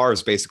it. The bar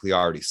is basically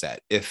already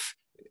set. If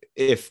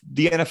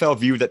the NFL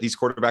viewed that these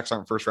quarterbacks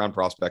aren't first round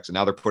prospects and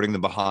now they're putting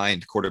them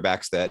behind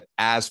quarterbacks that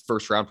as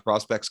first round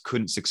prospects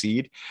couldn't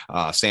succeed,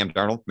 Sam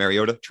Darnold,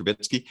 Mariota,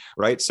 Trubisky,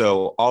 right?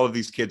 So all of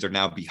these kids are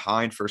now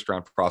behind first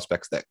round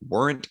prospects that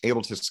weren't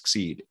able to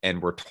succeed and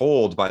were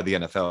told by the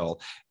NFL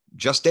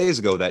just days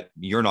ago that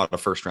you're not a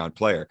first round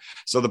player.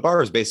 So the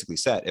bar is basically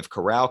set. If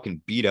Corral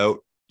can beat out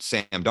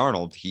Sam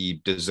Darnold,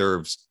 he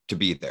deserves to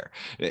be there.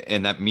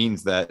 And that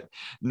means that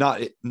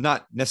not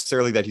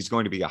necessarily that he's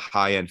going to be a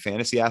high-end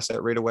fantasy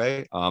asset right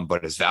away,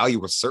 but his value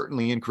will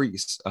certainly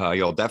increase.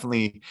 You'll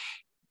definitely,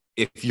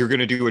 if you're going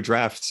to do a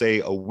draft, say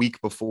a week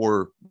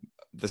before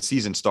the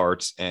season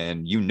starts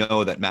and you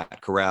know that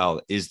Matt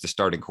Corral is the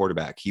starting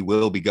quarterback, he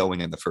will be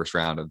going in the first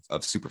round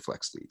of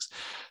Superflex leagues.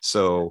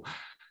 So,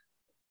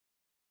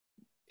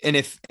 and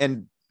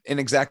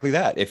exactly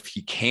that, if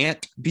he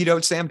can't beat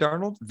out Sam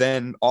Darnold,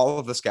 then all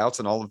of the scouts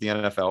and all of the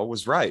NFL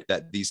was right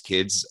that these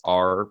kids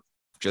are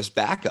just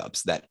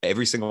backups, that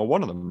every single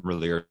one of them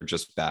really are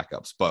just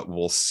backups, but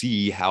we'll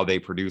see how they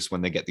produce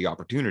when they get the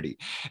opportunity.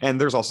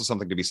 And there's also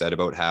something to be said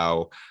about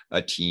how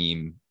a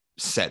team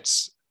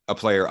sets a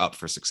player up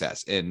for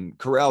success. And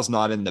Corral's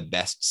not in the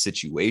best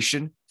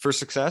situation for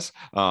success,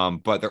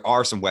 but there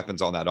are some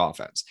weapons on that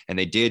offense, and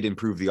they did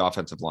improve the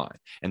offensive line.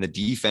 And the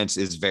defense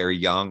is very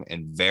young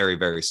and very,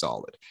 very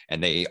solid.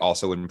 And they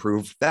also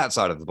improved that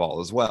side of the ball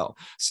as well.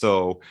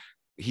 So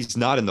he's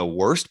not in the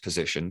worst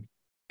position.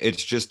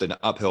 It's just an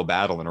uphill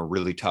battle in a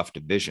really tough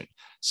division.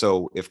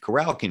 So if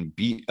Corral can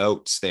beat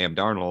out Sam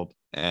Darnold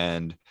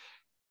and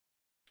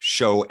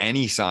show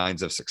any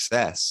signs of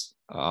success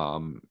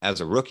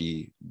as a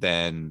rookie,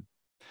 then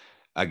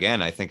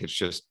again, I think it's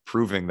just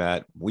proving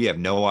that we have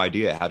no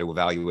idea how to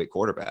evaluate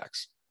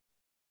quarterbacks.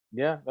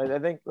 Yeah, I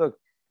think, look,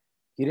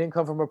 he didn't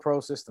come from a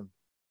pro system.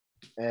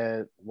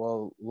 And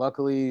well,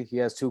 luckily he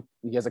has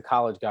a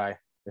college guy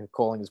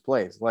calling his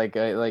plays. Like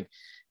it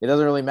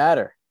doesn't really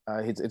matter.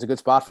 It's a good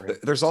spot for him.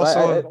 There's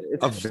also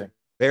a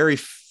very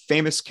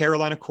famous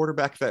Carolina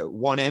quarterback that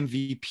won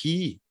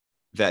MVP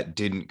that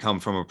didn't come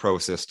from a pro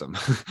system.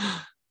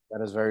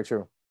 That is very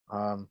true.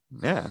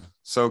 Yeah.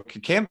 So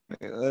Carolina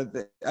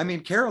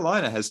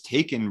has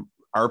taken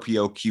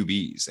RPO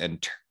QBs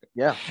and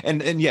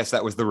yes,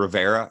 that was the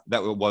Rivera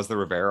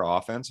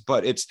offense,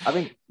 but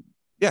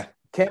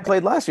Cam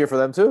played last year for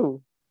them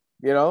too.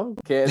 You know,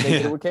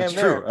 Cam with Cam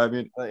there. True. I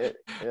mean,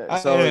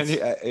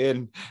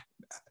 and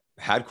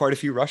had quite a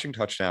few rushing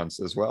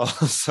touchdowns as well.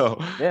 So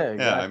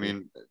exactly. I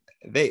mean,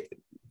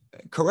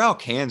 Corral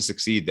can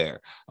succeed there.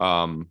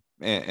 And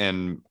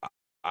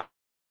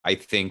I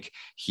think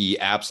he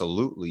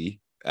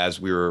absolutely,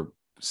 as we were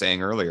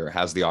saying earlier,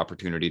 has the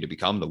opportunity to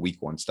become the week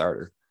 1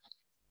 starter.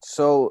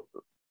 So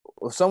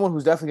someone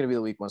who's definitely going to be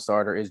the week 1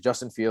 starter is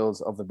Justin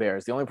Fields of the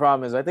Bears. The only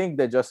problem is I think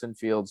that Justin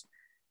Fields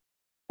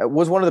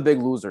was one of the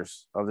big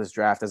losers of this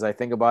draft. As I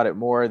think about it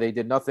more, they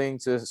did nothing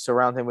to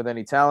surround him with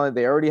any talent.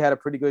 They already had a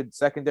pretty good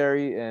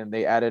secondary, and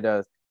they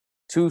added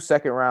 2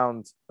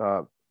 second-round,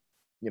 a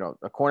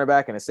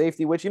cornerback and a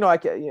safety, which, I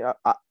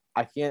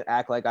can't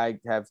act like I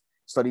have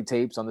studied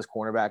tapes on this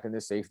cornerback and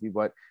this safety,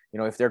 but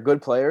if they're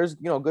good players,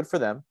 good for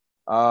them.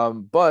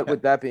 But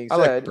with that being said,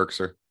 I like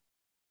Berkshire.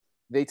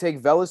 They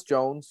take Velus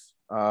Jones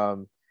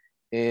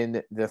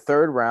in the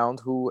 3rd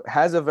round, who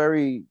has a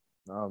very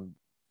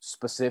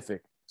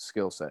specific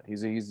skill set.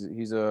 He's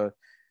a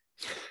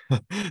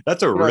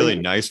that's a really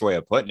nice way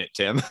of putting it,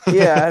 Tim.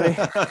 Yeah,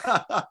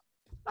 I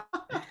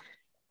mean,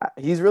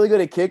 he's really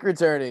good at kick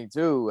returning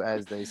too,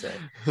 as they say.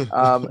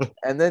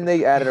 And then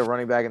they added a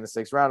running back in the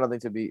 6th round. Nothing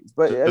to be,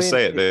 but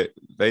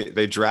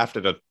they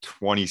drafted a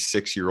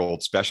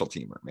 26-year-old special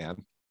teamer,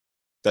 man.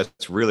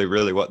 That's really,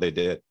 really what they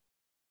did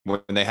when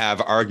they have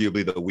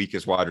arguably the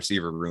weakest wide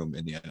receiver room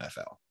in the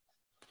NFL.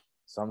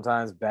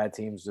 Sometimes bad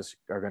teams just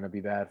are going to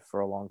be bad for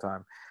a long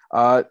time.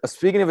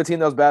 Speaking of a team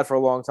that was bad for a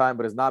long time,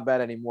 but is not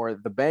bad anymore,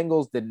 the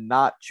Bengals did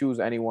not choose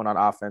anyone on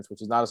offense,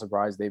 which is not a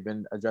surprise. They've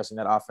been addressing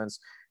that offense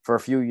for a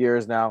few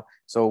years now,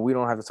 so we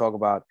don't have to talk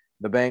about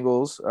the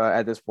Bengals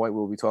at this point.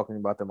 We'll be talking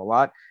about them a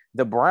lot.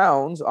 The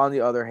Browns, on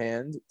the other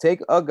hand, take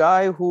a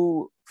guy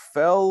who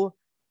fell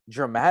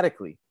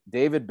dramatically,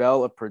 David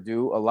Bell of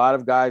Purdue. A lot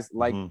of guys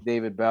like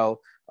David Bell.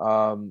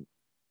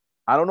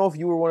 I don't know if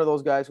you were one of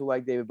those guys who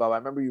liked David Bell. I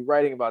remember you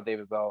writing about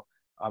David Bell.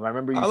 I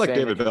remember you saying like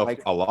David Bell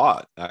a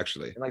lot,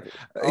 actually.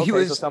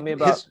 So tell me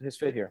about his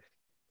fit here.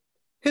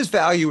 His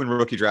value in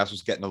rookie drafts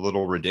was getting a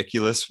little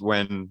ridiculous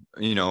when,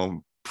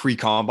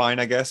 pre-combine,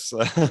 I guess,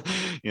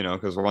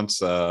 because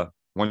once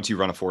you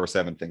run a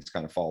 4.7, things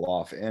kind of fall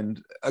off.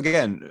 And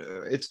again,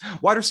 it's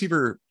wide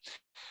receiver.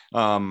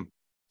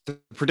 The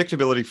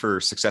predictability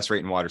for success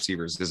rate in wide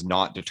receivers is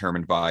not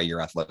determined by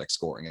your athletic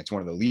scoring. It's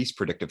one of the least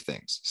predictive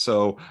things.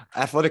 So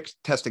athletic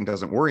testing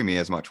doesn't worry me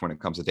as much when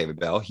it comes to David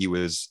Bell. He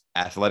was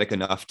athletic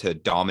enough to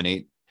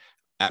dominate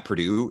at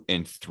Purdue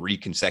in 3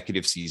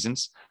 consecutive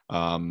seasons.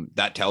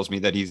 That tells me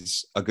that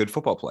he's a good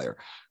football player.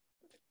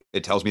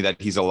 It tells me that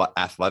he's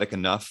athletic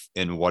enough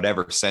in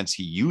whatever sense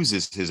he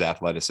uses his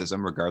athleticism,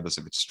 regardless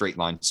if it's straight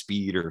line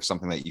speed or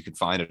something that you could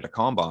find at a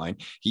combine.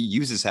 He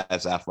uses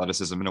his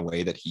athleticism in a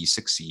way that he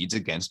succeeds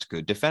against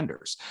good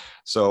defenders.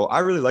 So I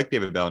really like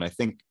David Bell, and I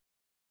think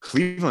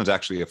Cleveland's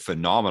actually a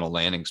phenomenal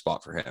landing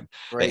spot for him.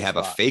 They have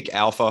a fake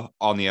alpha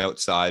on the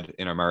outside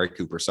in Amari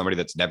Cooper, somebody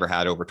that's never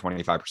had over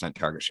 25%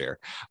 target share.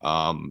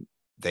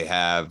 They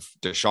have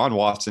Deshaun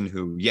Watson,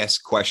 who, yes,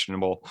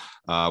 questionable.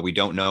 We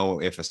don't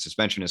know if a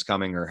suspension is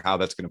coming or how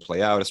that's going to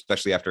play out,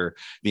 especially after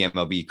the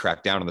MLB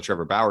cracked down on the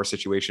Trevor Bauer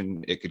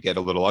situation. It could get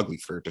a little ugly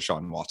for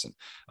Deshaun Watson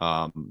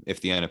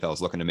if the NFL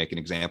is looking to make an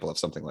example of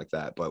something like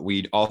that. But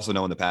we also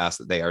know in the past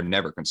that they are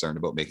never concerned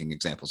about making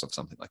examples of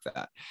something like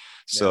that.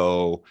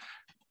 So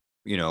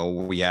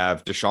We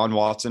have Deshaun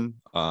Watson.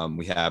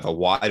 We have a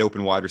wide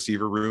open wide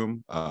receiver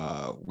room.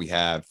 We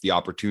have the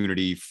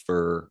opportunity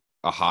for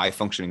a high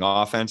functioning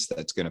offense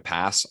that's going to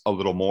pass a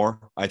little more,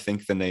 I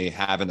think, than they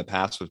have in the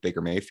past with Baker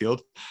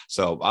Mayfield.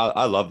 So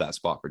I love that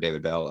spot for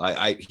David Bell.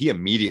 He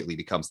immediately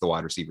becomes the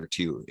wide receiver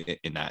two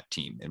in that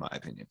team, in my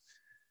opinion.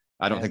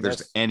 I don't think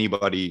there's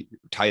anybody,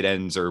 tight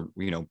ends or,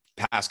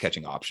 pass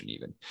catching option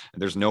even.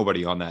 There's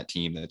nobody on that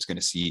team that's going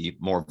to see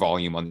more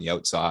volume on the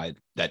outside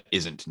that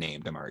isn't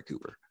named Amari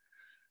Cooper.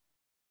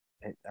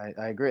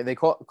 I agree. They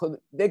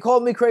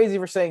called me crazy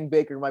for saying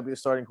Baker might be the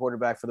starting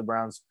quarterback for the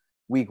Browns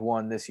week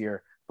 1 this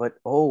year. But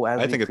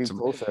as we creep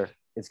closer,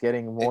 it's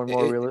getting more and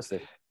more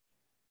realistic.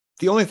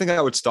 The only thing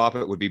that would stop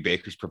it would be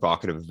Baker's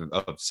provocative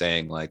of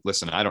saying, like,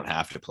 listen, I don't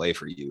have to play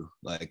for you.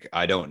 Like,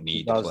 I don't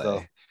need to play.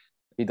 Though.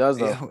 He does,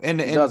 though. Yeah, and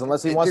he does.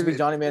 Unless he wants to be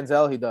Johnny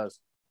Manziel, he does.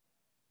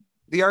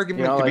 The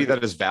argument could be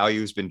that his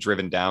value has been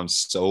driven down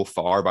so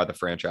far by the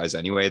franchise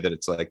anyway that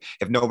it's like,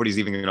 if nobody's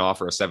even going to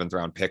offer a 7th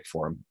round pick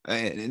for him,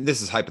 and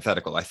this is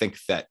hypothetical, I think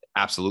that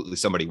absolutely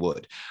somebody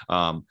would.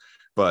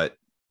 But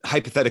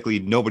hypothetically,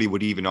 nobody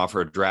would even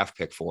offer a draft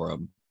pick for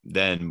him.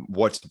 Then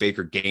what's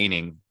Baker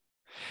gaining?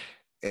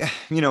 And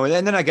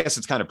then I guess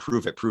it's kind of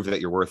prove that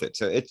you're worth it.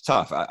 So it's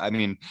tough. I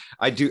mean,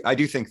 I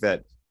do think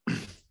that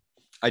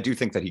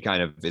he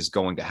kind of is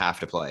going to have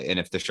to play. And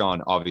if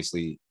Deshaun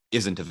obviously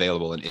isn't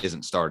available and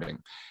isn't starting,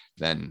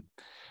 then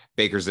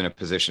Baker's in a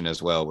position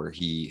as well where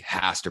he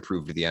has to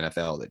prove to the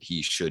NFL that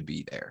he should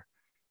be there.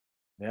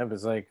 Yeah, but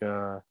it's like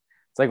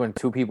when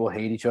two people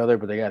hate each other,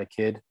 but they got a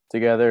kid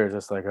together. It's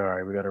just like, all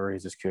right, we got to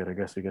raise this kid. I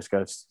guess you just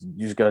got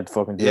to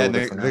fucking deal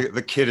with it.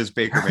 The kid is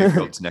Baker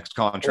Mayfield's next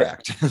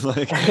contract.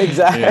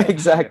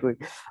 Exactly.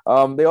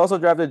 They also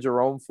drafted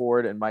Jerome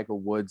Ford and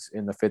Michael Woods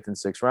in the 5th and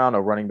 6th round, a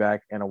running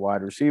back and a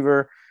wide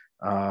receiver.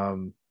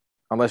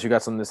 Unless you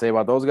got something to say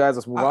about those guys,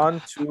 let's move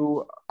on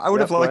to. I would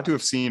have liked to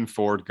have seen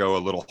Ford go a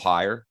little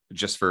higher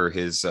just for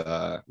his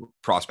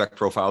prospect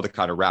profile to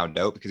kind of round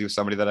out, because he was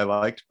somebody that I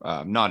liked.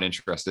 I'm not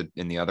interested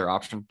in the other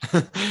option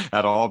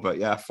at all, but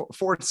yeah,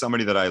 Ford's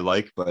somebody that I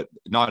like, but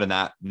not in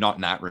that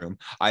room.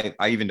 I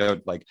even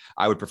don't like.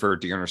 I would prefer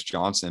Dearness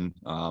Johnson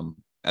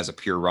as a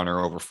pure runner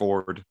over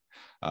Ford.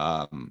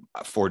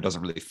 Ford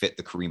doesn't really fit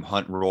the Kareem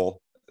Hunt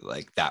role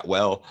like that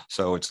well,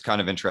 so it's kind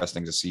of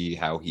interesting to see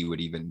how he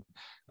would even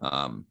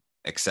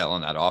excel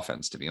in that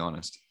offense, to be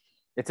honest.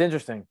 It's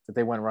interesting that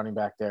they went running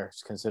back there,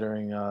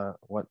 considering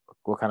what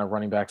kind of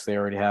running backs they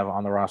already have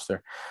on the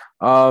roster.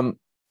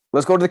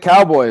 Let's go to the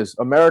Cowboys,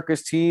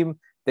 America's team.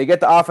 They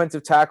get the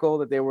offensive tackle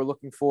that they were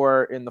looking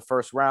for in the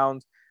 1st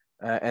round,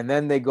 and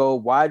then they go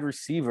wide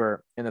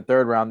receiver in the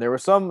 3rd round. There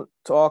was some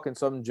talk and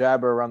some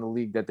jabber around the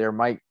league that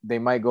they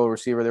might go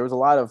receiver. There was a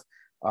lot of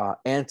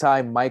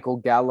anti-Michael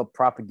Gallup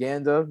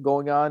propaganda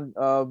going on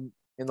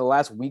in the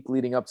last week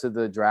leading up to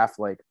the draft.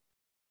 Like,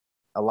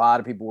 a lot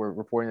of people were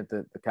reporting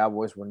that the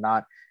Cowboys were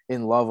not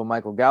in love with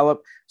Michael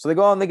Gallup. So they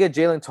go out and they get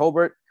Jalen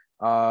Tolbert.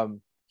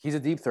 He's a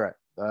deep threat.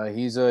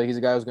 He's a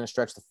guy who's going to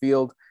stretch the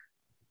field.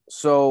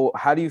 So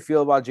how do you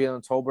feel about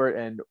Jalen Tolbert,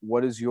 and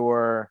what is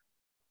your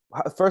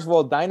 – first of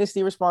all,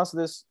 dynasty response to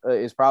this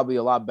is probably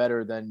a lot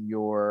better than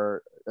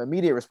your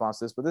immediate response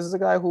to this. But this is a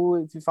guy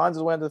who, if he finds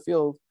his way onto the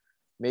field,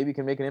 maybe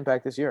can make an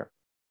impact this year.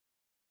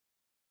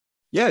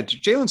 Yeah,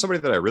 Jalen's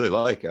somebody that I really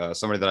like,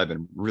 somebody that I've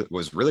been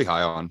was really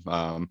high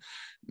on.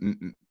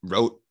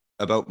 Wrote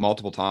about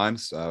multiple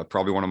times,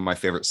 probably one of my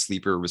favorite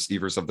sleeper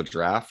receivers of the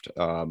draft.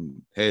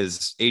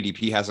 His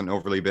ADP hasn't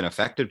overly been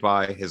affected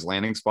by his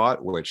landing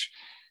spot, which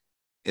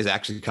is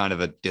actually kind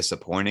of a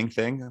disappointing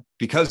thing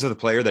because of the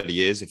player that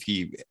he is. If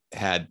he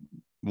had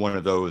one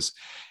of those,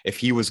 if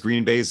he was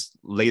Green Bay's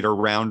later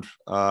round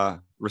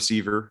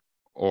receiver,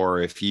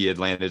 or if he had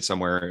landed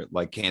somewhere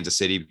like Kansas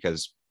City,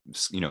 because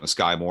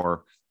Sky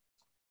Moore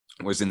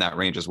was in that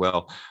range as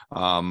well,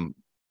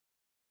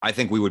 I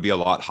think we would be a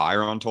lot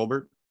higher on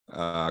Tolbert.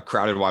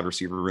 Crowded wide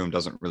receiver room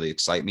doesn't really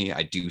excite me.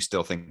 I do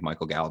still think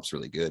Michael Gallup's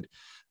really good.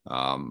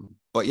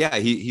 But yeah,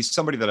 he's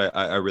somebody that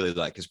I really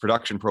like. His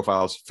production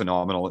profile is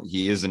phenomenal.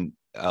 He isn't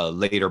a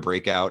later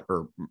breakout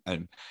or a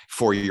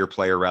 4-year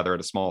player rather at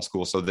a small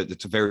school, so that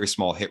it's a very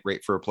small hit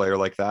rate for a player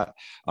like that.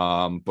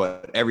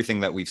 But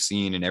everything that we've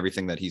seen and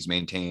everything that he's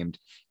maintained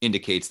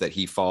indicates that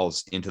he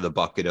falls into the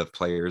bucket of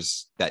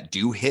players that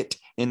do hit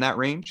in that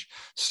range.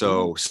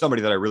 So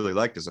somebody that I really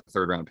liked is a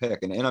 3rd round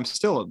pick, and I'm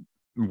still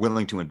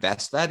willing to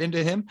invest that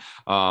into him.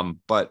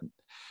 But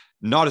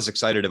not as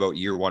excited about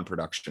year 1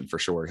 production for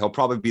sure. He'll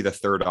probably be the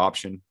 3rd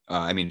option.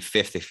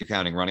 5th if you're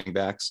counting running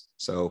backs.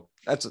 So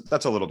that's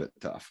a little bit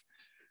tough.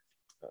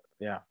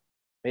 Yeah,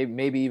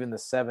 maybe even the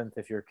 7th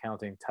if you're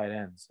counting tight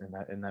ends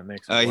in that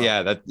mix.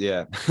 Yeah,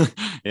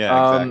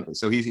 exactly.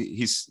 So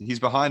he's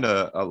behind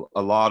a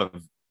lot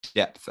of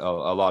depth, a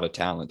lot of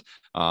talent,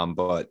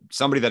 but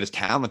somebody that is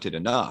talented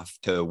enough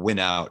to win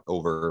out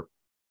over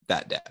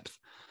that depth.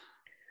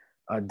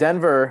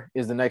 Denver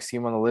is the next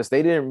team on the list.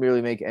 They didn't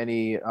really make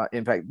any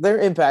impact. Their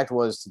impact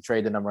was to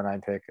trade the number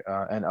 9 pick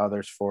and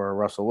others for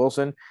Russell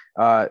Wilson.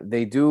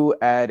 They do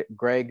add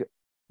Greg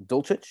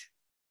Dulcich.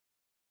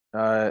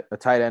 a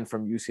tight end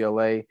from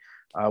UCLA,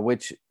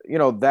 which,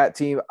 that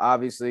team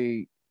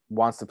obviously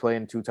wants to play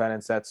in two tight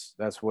end sets.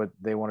 That's what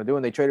they want to do.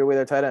 And they traded away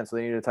their tight end. So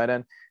they need a tight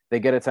end. They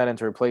get a tight end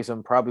to replace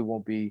him. Probably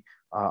won't be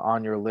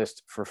on your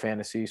list for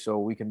fantasy. So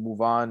we can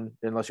move on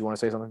unless you want to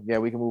say something. Yeah,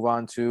 we can move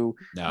on to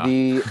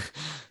the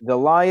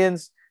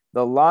Lions.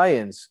 The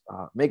Lions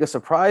make a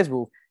surprise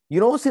move. You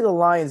don't see the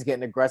Lions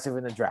getting aggressive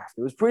in the draft.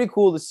 It was pretty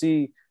cool to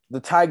see the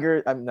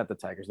Tigers. I mean, not the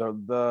Tigers.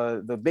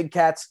 The Big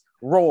Cats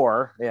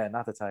roar. Yeah,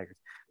 not the Tigers.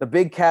 The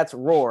Big Cats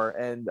roar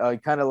and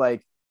kind of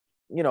like,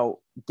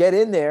 get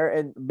in there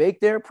and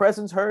make their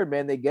presence heard,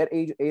 man. They get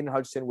Aiden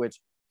Hutchinson, which,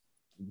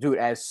 dude,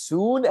 as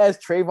soon as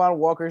Trayvon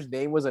Walker's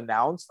name was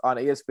announced on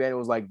ESPN, it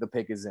was like the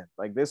pick is in.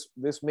 Like this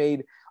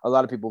made a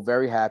lot of people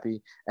very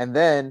happy. And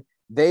then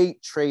they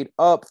trade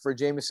up for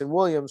Jameson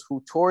Williams,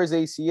 who tore his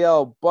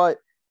ACL, but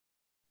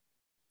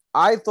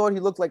I thought he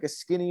looked like a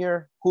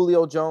skinnier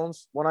Julio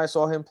Jones when I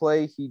saw him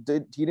play. He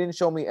didn't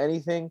show me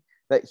anything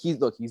that he's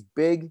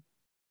big.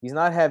 He's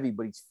not heavy,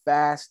 but he's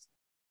fast.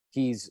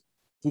 He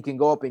can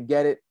go up and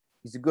get it.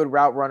 He's a good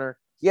route runner.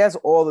 He has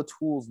all the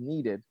tools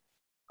needed.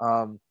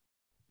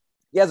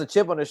 He has a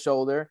chip on his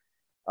shoulder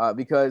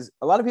because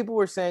a lot of people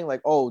were saying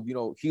like, oh,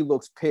 he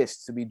looks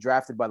pissed to be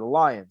drafted by the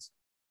Lions.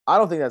 I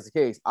don't think that's the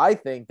case. I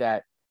think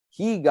that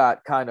he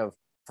got kind of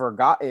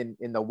forgotten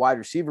in the wide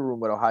receiver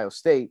room at Ohio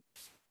State.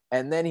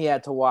 And then he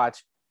had to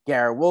watch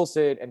Garrett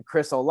Wilson and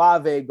Chris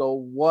Olave go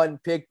one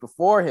pick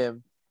before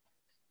him.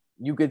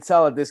 You could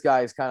tell that this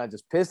guy is kind of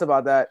just pissed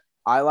about that.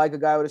 I like a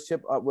guy with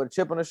a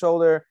chip on his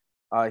shoulder.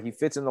 He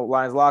fits in the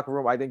Lions locker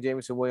room. I think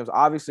Jameson Williams,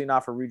 obviously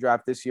not for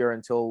redraft this year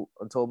until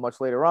much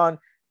later on,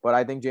 but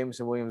I think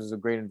Jameson Williams is a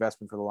great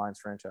investment for the Lions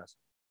franchise.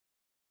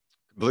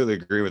 Completely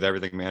agree with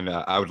everything, man.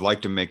 I would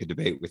like to make a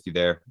debate with you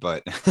there,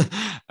 but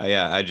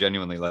yeah, I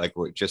genuinely like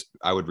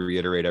I would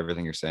reiterate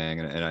everything you're saying.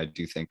 And I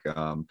do think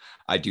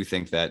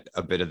that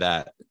a bit of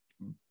that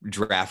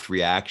draft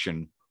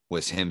reaction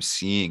was him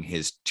seeing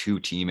his two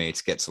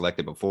teammates get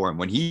selected before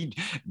him.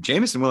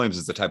 Jameson Williams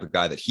is the type of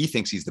guy that he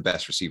thinks he's the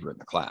best receiver in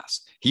the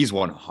class. He's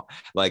one,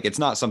 like, it's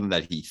not something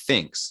that he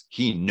thinks,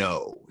 he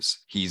knows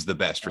he's the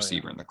best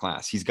receiver in the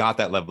class. He's got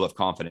that level of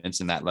confidence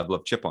and that level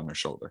of chip on their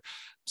shoulder.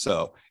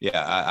 So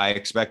yeah, I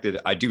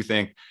do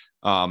think,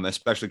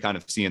 especially kind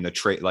of seeing the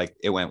trade, like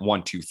it went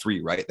 1, 2,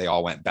 3, right? They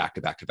all went back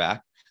to back to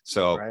back.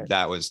 So I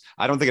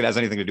don't think it has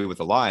anything to do with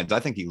the Lions. I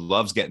think he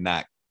loves getting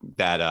that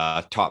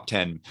top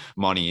 10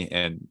 money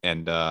and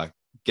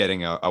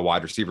getting a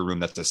wide receiver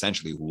room that's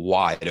essentially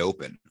wide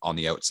open on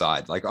the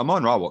outside. Like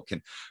Amon-Ra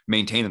can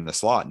maintain in the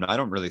slot, and I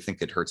don't really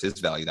think it hurts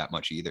his value that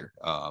much either.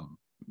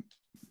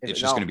 It's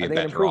just going to be a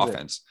better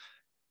offense.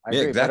 I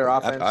agree, exactly. Better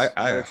offense. I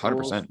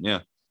 100%. Yeah.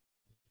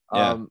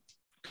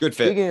 Good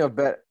fit.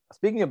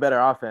 Speaking of better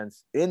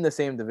offense, in the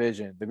same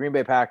division, the Green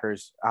Bay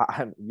Packers,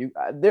 I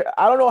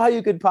don't know how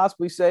you could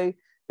possibly say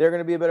they're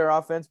going to be a better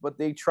offense, but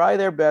they try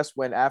their best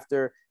when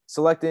after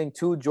selecting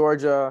two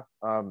Georgia,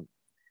 an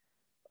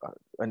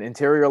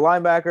interior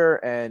linebacker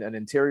and an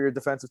interior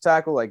defensive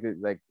tackle, like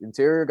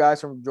interior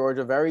guys from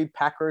Georgia, very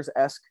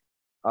Packers-esque.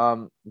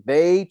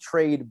 They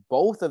trade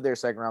both of their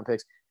second-round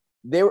picks.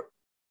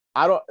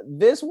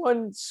 This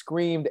one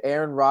screamed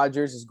Aaron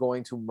Rodgers is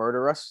going to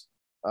murder us,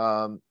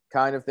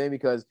 kind of thing,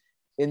 because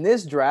in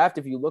this draft,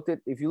 if you look at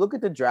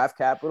the draft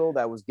capital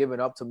that was given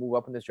up to move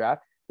up in this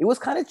draft, it was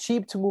kind of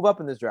cheap to move up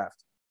in this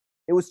draft.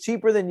 It was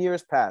cheaper than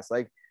years past.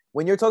 Like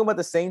when you're talking about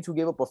the Saints who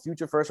gave up a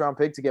future first-round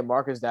pick to get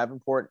Marcus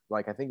Davenport,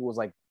 like I think it was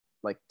like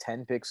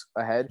 10 picks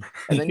ahead,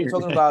 and then you're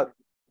talking about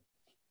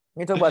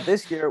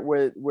this year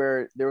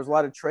where there was a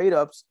lot of trade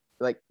ups,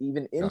 like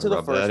even into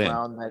the first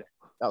round. Hey,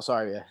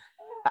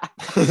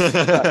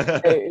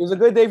 it was a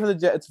good day for the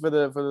Jets for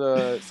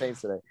the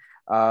Saints today.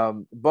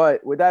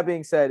 But with that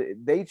being said,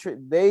 they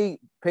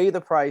pay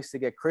the price to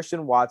get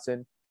Christian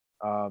Watson,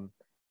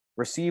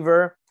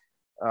 receiver.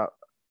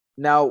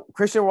 Now,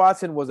 Christian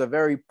Watson was a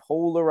very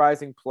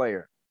polarizing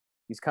player.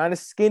 He's kind of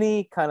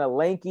skinny, kind of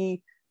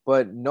lanky,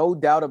 but no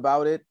doubt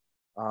about it,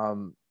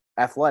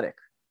 athletic.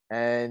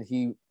 And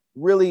he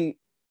really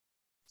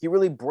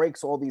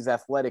breaks all these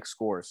athletic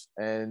scores.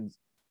 And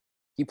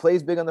he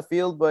plays big on the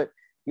field, but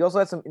he also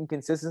has some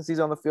inconsistencies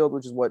on the field,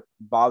 which is what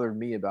bothered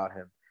me about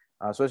him.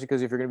 Especially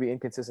because if you're going to be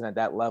inconsistent at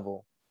that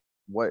level,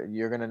 what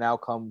you're going to now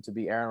come to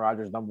be Aaron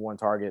Rodgers' number one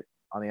target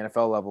on the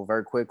NFL level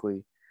very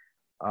quickly.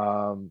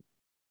 How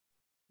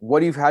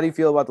do you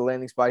feel about the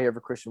landing spot here for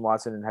Christian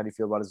Watson, and how do you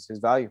feel about his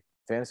value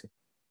fantasy?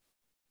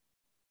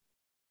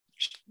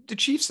 The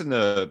Chiefs and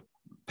the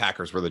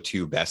Packers were the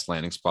two best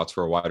landing spots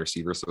for a wide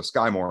receiver. So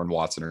Sky Moore and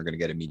Watson are going to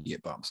get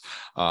immediate bumps.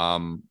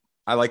 I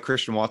like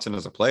Christian Watson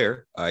as a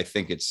player. I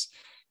think it's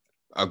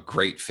a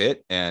great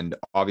fit, and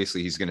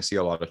obviously he's going to see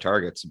a lot of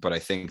targets, but I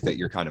think that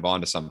you're kind of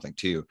onto something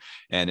too.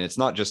 And it's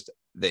not just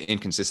the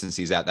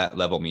inconsistencies at that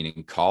level,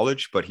 meaning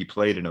college, but he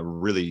played in a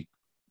really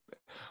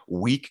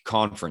weak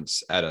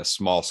conference at a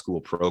small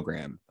school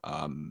program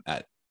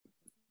at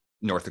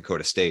North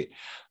Dakota State.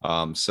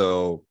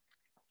 So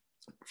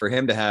for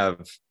him to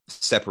have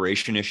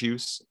separation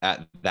issues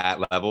at that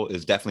level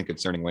is definitely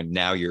concerning when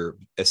now you're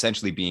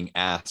essentially being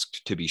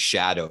asked to be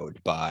shadowed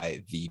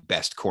by the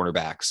best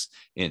cornerbacks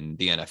in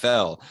the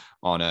NFL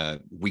on a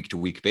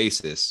week-to-week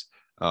basis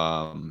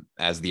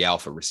as the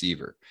alpha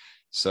receiver.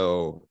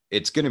 So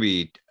it's going to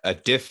be a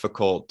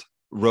difficult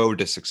road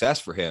to success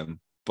for him,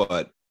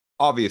 but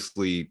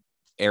obviously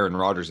Aaron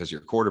Rodgers as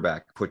your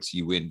quarterback puts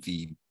you in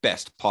the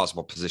best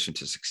possible position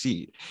to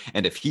succeed.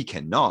 And if he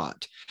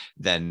cannot,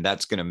 then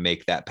that's going to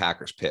make that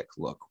Packers pick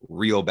look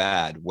real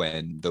bad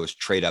when those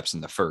trade ups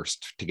in the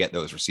first to get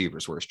those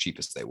receivers were as cheap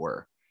as they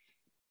were.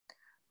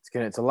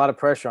 It's a lot of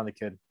pressure on the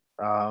kid.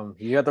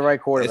 You got the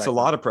right quarterback. It's a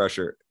lot of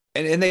pressure.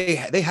 And they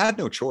had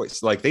no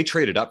choice. Like, they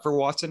traded up for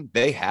Watson.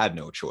 They had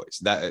no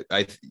choice.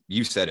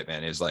 You said it,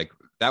 man. Is like,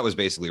 that was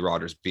basically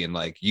Rodgers being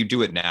like, you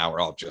do it now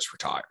or I'll just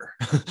retire.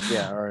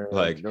 Yeah.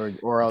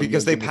 Or I'll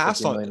because they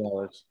passed on and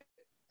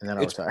then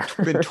I'll retire. It's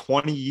been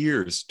 20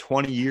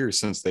 years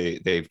since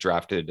they've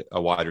drafted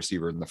a wide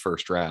receiver in the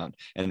first round,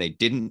 and they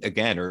didn't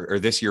again, or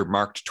this year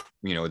marked,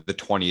 the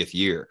 20th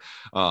year.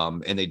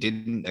 And they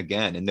didn't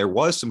again. And there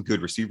was some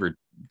good receiver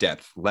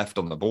depth left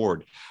on the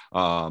board.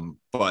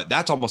 But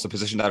that's almost a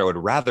position that I would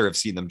rather have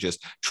seen them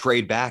just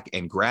trade back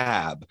and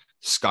grab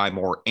Sky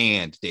Moore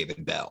and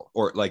David Bell,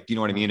 or like, you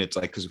know what I mean? It's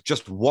like, because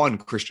just one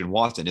Christian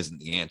Watson isn't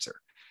the answer.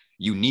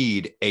 You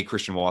need a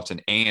Christian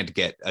Watson and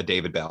get a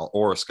David Bell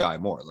or a Sky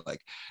Moore.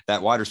 Like,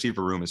 that wide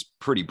receiver room is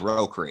pretty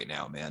broke right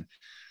now, man.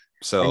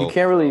 So and you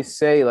can't really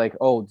say like,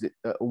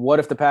 what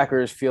if the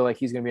Packers feel like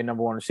he's going to be a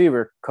number one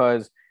receiver?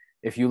 Because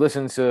if you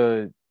listen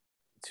to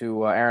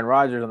Aaron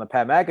Rodgers on the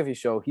Pat McAfee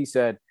show, he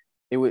said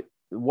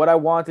what I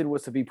wanted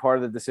was to be part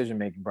of the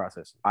decision-making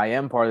process. I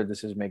am part of the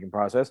decision-making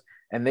process.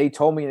 And they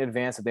told me in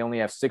advance that they only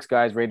have 6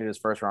 guys rated as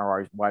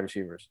first-round wide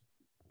receivers.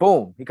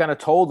 Boom. He kind of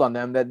told on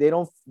them that they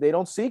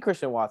don't see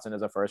Christian Watson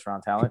as a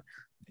first-round talent.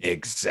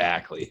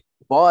 Exactly.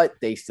 But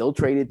they still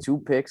traded 2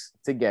 picks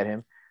to get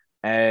him.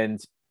 And,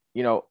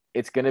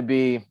 it's going to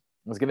be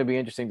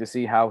interesting to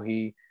see how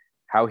he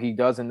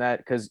does in that.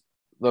 Because,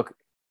 look,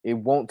 it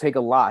won't take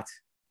a lot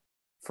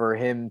for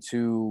him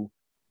to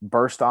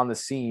burst on the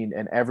scene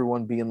and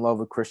everyone be in love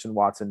with Christian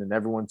Watson and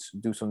everyone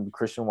do some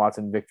Christian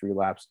Watson victory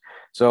laps.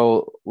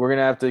 So we're going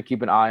to have to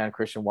keep an eye on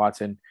Christian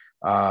Watson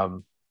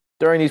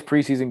during these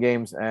preseason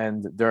games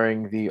and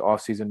during the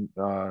offseason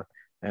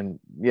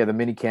the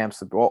mini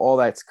camps, all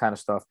that kind of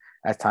stuff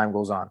as time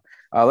goes on.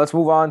 Let's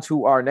move on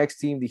to our next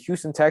team, the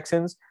Houston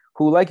Texans,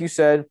 who, like you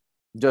said,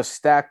 just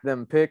stacked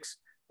them picks.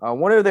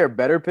 One of their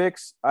better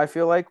picks, I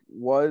feel like,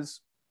 was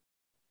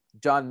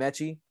John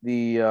Mechie,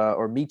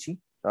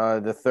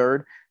 the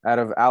third out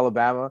of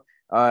Alabama.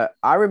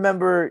 I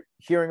remember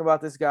hearing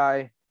about this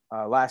guy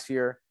last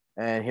year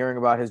and hearing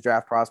about his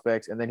draft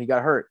prospects, and then he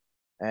got hurt.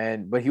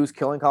 But he was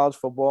killing college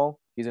football.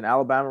 He's an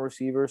Alabama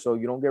receiver, so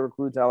you don't get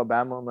recruited to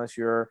Alabama unless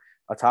you're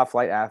a top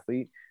flight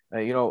athlete.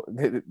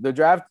 The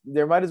draft,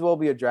 there might as well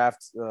be a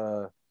draft.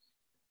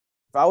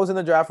 If I was in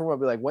the draft room, I'd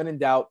be like, when in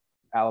doubt,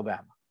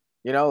 Alabama.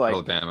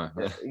 Alabama.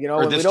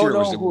 Or this year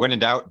was when in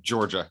doubt,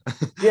 Georgia.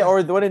 Yeah,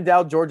 or when in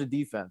doubt, Georgia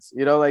defense.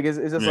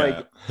 It's just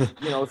like,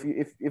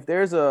 if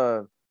there's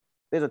a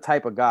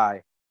type of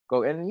guy,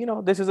 go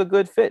and this is a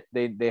good fit.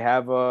 They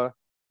have a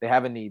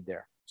need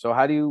there. So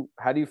how do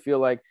you feel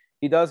like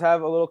he does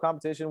have a little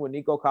competition with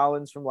Nico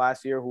Collins from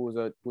last year, who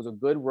was a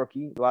good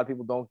rookie. A lot of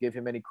people don't give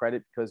him any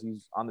credit because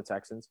he's on the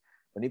Texans.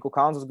 But Nico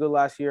Collins was good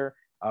last year.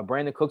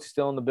 Brandon Cooks is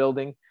still in the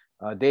building.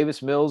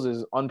 Davis Mills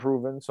is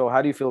unproven. So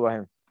how do you feel about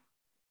him?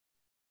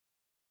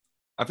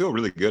 I feel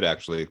really good,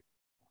 actually.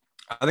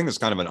 I think it's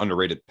kind of an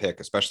underrated pick,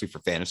 especially for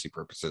fantasy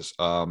purposes.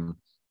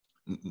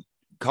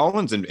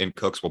 Collins and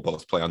Cooks will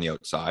both play on the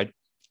outside.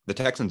 The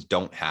Texans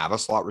don't have a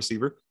slot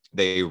receiver.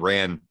 They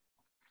ran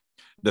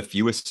the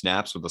fewest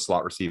snaps with the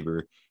slot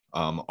receiver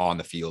on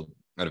the field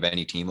out of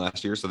any team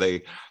last year. So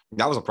that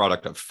was a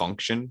product of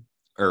function,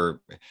 a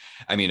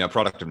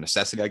product of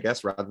necessity, I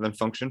guess, rather than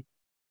function.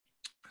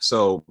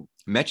 So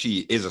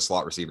Mechie is a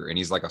slot receiver, and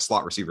he's like a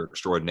slot receiver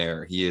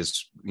extraordinaire. He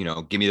is,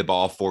 give me the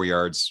ball 4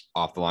 yards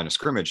off the line of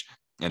scrimmage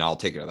and I'll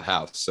take it to the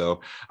house.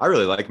 So I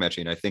really like Mechie,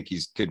 and I think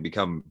could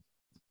become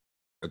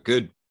a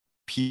good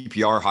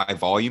PPR high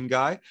volume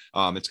guy.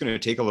 It's going to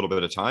take a little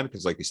bit of time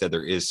because, like you said,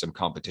 there is some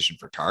competition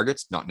for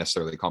targets, not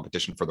necessarily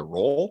competition for the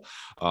role.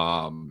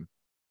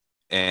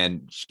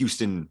 And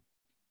Houston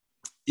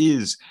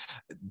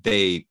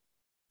they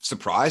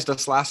surprised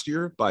us last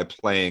year by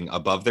playing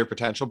above their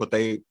potential, but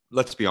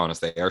let's be honest,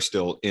 they are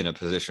still in a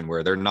position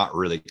where they're not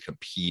really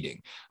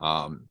competing.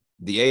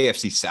 The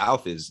AFC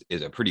South is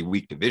a pretty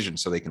weak division,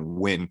 so they can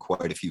win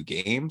quite a few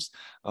games,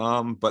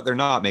 but they're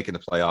not making the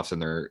playoffs,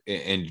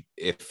 and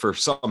if for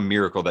some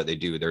miracle that they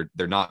do,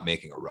 they're not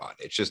making a run.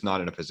 It's just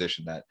not in a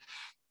position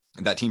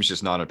that team's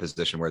just not in a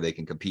position where they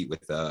can compete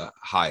with the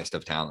highest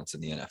of talents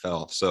in the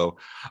NFL. So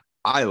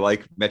I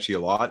like Mechie a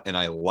lot, and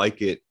I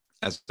like it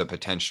as the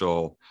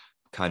potential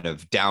kind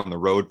of down the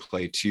road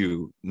play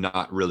too,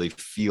 not really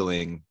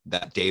feeling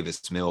that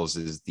Davis Mills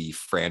is the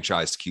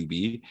franchise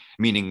QB,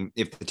 meaning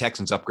if the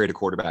Texans upgrade a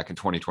quarterback in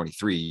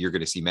 2023, you're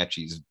going to see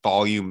Mechie's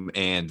volume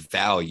and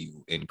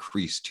value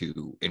increase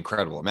to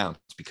incredible amounts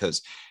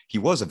because he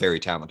was a very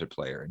talented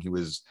player and he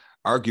was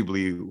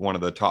arguably one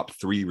of the top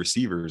 3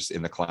 receivers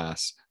in the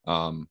class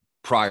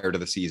prior to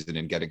the season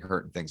and getting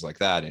hurt and things like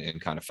that, and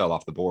kind of fell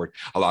off the board.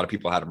 A lot of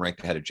people had him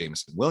ranked ahead of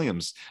Jameson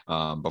Williams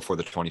before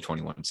the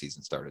 2021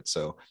 season started.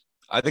 So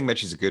I think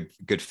Mechie's a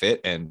good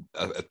fit and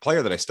a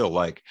player that I still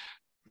like.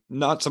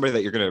 Not somebody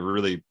that you're going to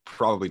really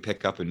probably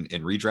pick up in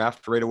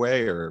redraft right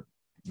away or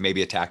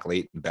maybe attack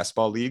late in best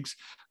ball leagues,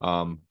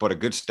 but a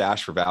good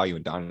stash for value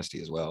in dynasty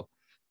as well.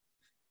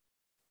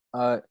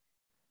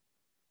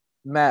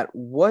 Matt,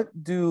 what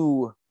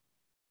do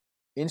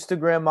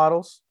Instagram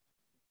models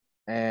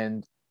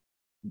and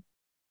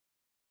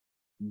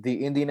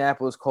the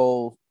Indianapolis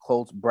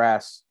Colts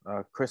brass,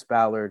 Chris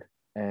Ballard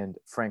and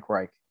Frank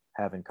Reich,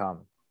 have in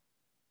common?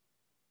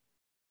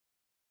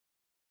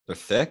 They're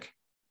thick.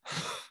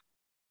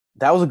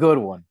 That was a good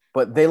one,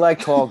 but they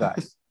like tall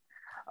guys.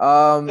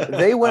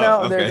 They went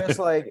out and they're just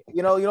like,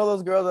 you know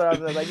those girls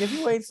that are like, if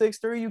you ain't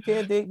 6'3", you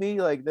can't date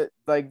me. Like that,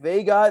 like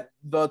they got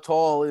the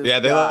tallest. Yeah,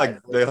 they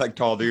like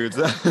tall dudes.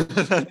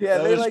 Yeah,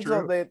 they like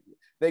tall.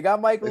 They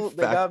got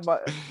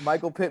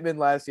Michael Pittman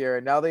last year,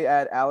 and now they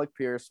add Alec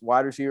Pierce,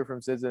 wide receiver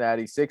from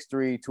Cincinnati,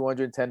 6'3",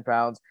 210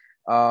 pounds.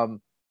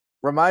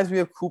 Reminds me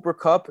of Cooper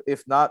Kupp,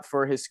 if not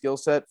for his skill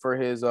set, for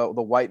his the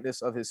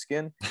whiteness of his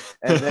skin.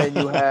 And then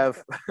you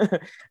have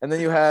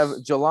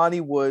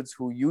Jelani Woods,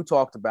 who you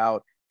talked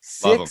about,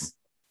 6'7",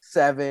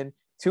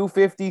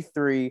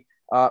 253,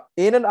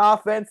 in an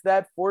offense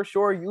that for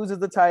sure uses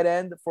the tight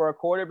end, for a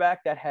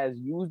quarterback that has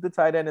used the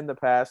tight end in the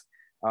past.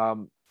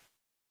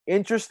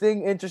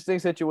 Interesting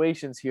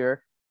situations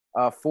here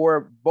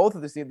for both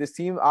of this team. This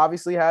team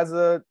obviously has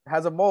a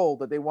mold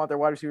that they want their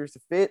wide receivers to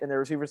fit and their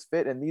receivers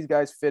fit, and these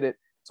guys fit it.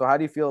 So how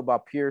do you feel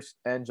about Pierce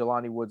and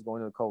Jelani Woods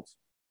going to the Colts?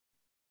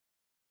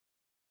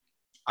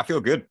 I feel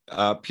good.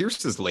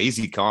 Pierce's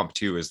lazy comp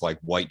too is like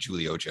white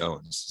Julio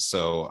Jones.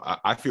 So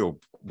I feel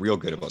real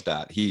good about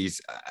that.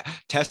 He's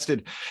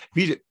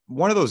he's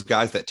one of those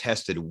guys that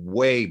tested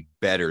way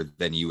better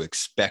than you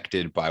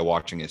expected by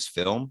watching his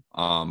film.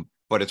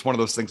 But it's one of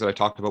those things that I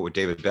talked about with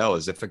David Bell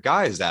is if a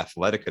guy is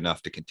athletic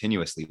enough to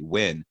continuously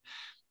win,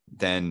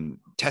 then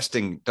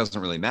testing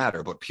doesn't really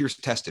matter. But Pierce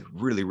tested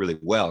really, really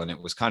well. And it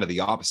was kind of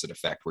the opposite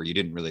effect where you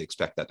didn't really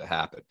expect that to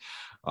happen.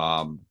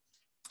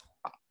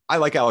 I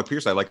like Alec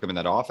Pierce. I like him in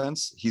that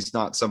offense. He's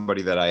not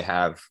somebody that I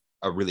have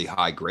a really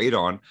high grade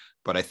on,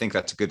 but I think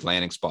that's a good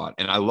landing spot.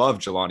 And I love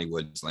Jelani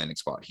Woods' landing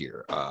spot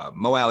here.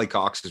 Mo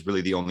Alley-Cox is really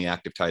the only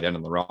active tight end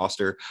on the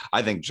roster.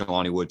 I think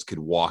Jelani Woods could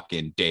walk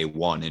in day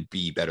one and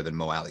be better than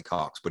Mo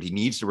Alley-Cox, but he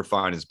needs to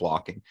refine his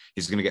blocking.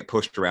 He's going to get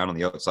pushed around on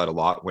the outside a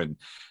lot when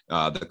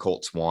the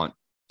Colts want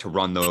to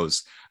run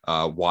those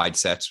wide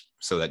sets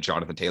so that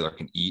Jonathan Taylor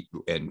can eat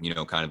and,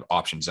 kind of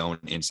option zone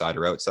inside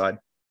or outside.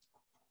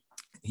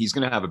 He's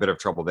going to have a bit of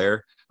trouble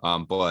there.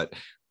 But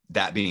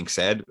that being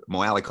said,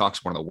 Mo Alley-Cox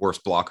is one of the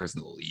worst blockers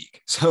in the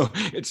league. So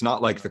it's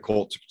not like the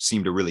Colts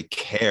seem to really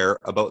care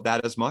about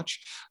that as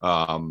much.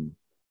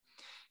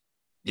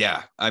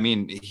 Yeah, I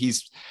mean,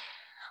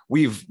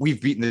 we've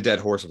beaten the dead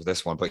horse with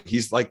this one, but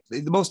he's like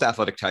the most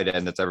athletic tight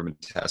end that's ever been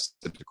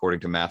tested, according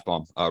to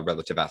MathBomb,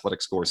 relative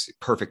athletic scores,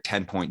 perfect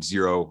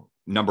 10.0,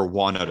 number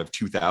one out of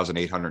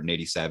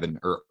 2,887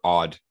 or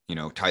odd,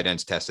 tight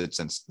ends tested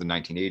since the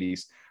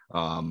 1980s.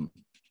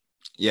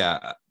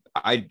 Yeah,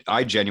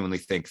 I genuinely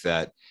think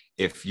that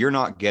if you're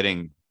not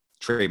getting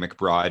Trey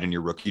McBride in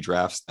your rookie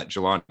drafts, that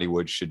Jelani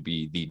Woods should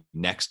be the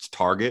next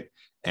target.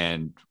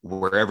 And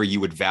wherever you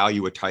would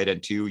value a tight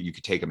end to, you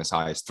could take him as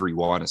high as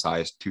 3-1, as high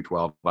as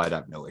 212. I'd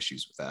have no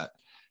issues with that.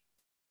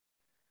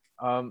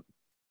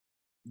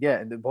 Yeah,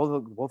 and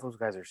both those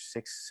guys are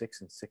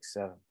 6'6" and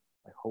 6'7".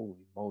 Like, holy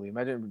moly!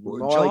 Imagine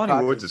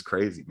Jelani Woods is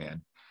crazy,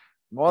 man.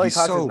 Mo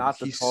Alley-Cox is not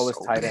the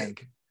tallest tight end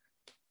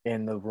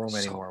in the room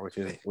anymore,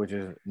 which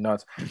is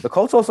nuts. The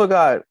Colts also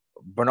got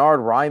Bernard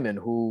Ryman,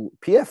 who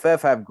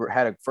PFF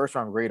had a first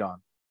round grade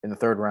on in the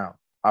third round,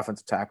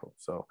 offensive tackle.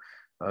 So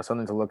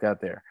something to look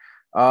at there.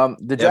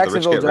 The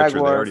Jacksonville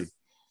Jaguars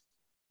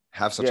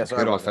have such a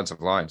good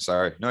offensive line.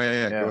 Sorry. No,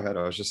 yeah. Go ahead.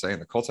 I was just saying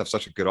the Colts have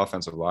such a good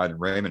offensive line,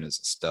 and Raymond is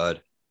a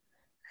stud.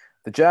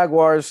 The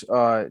Jaguars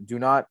do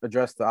not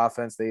address the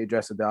offense. They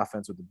addressed the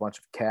offense with a bunch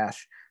of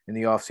cash in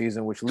the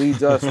offseason, which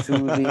leads us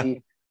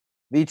to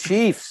the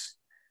Chiefs.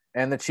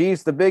 And the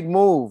Chiefs, the big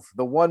move,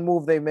 the one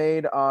move they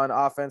made on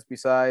offense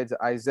besides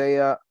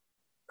Isaiah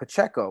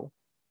Pacheco,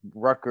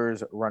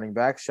 Rutgers running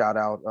back, shout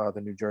out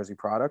the New Jersey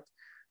product,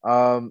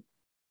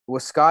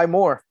 was Sky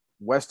Moore,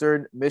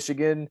 Western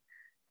Michigan,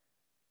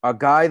 a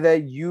guy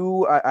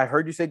that I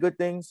heard you say good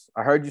things.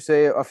 I heard you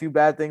say a few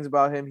bad things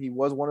about him. He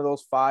was one of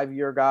those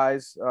 5-year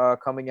guys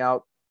coming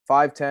out,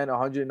 5'10",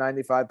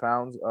 195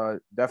 pounds,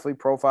 definitely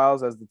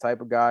profiles as the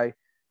type of guy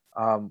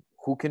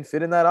who can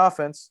fit in that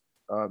offense.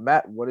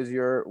 Matt, what is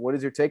your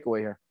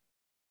takeaway here?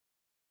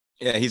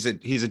 Yeah, he's a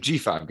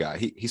G5 guy.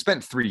 He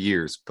spent 3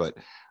 years, but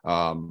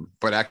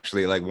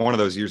actually like one of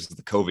those years is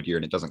the COVID year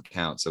and it doesn't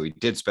count. So he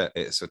did spend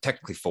so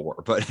technically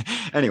four. But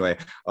anyway,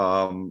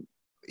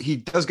 he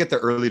does get the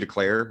early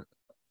declare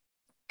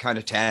kind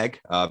of tag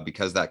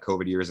because that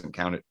COVID year isn't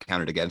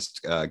counted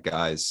against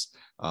guys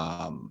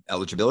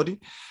eligibility.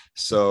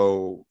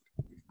 So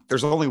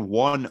there's only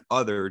one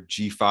other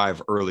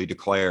G5 early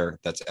declare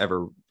that's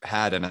ever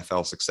had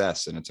NFL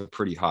success, and it's a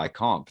pretty high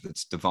comp.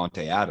 That's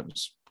Devontae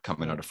Adams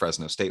coming out of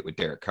Fresno State with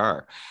Derek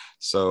Carr.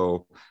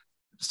 So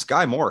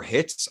Sky Moore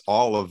hits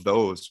all of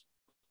those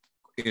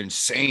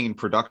insane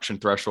production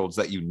thresholds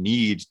that you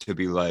need to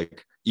be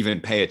like even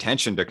pay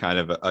attention to kind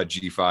of a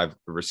G5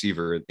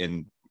 receiver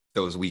in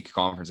those weak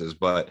conferences.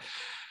 But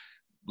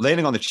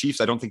landing on the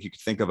Chiefs, I don't think you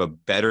could think of a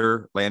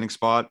better landing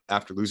spot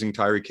after losing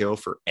Tyreek Hill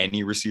for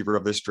any receiver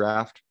of this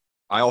draft.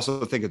 I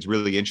also think it's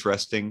really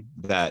interesting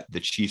that the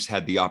Chiefs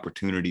had the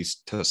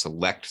opportunities to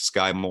select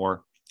Sky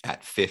Moore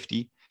at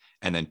 50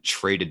 and then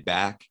traded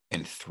back,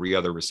 and 3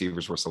 other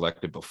receivers were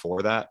selected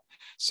before that.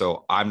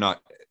 So I'm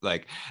not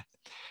like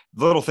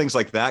little things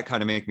like that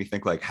kind of make me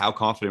think like, how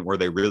confident were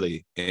they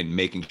really in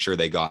making sure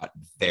they got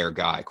their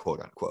guy, quote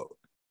unquote?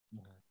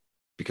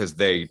 Because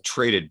they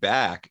traded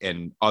back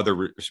and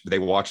they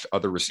watched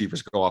other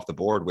receivers go off the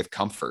board with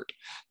comfort,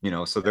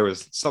 so there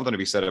was something to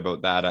be said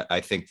about that.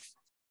 I think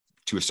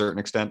to a certain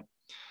extent.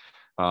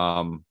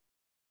 But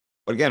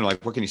again,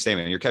 like, what can you say,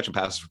 man? You're catching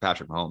passes for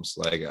Patrick Mahomes.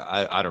 Like,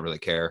 I don't really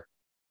care.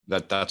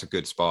 That's a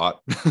good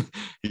spot.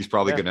 He's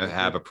probably going to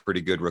have a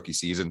pretty good rookie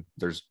season.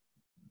 There's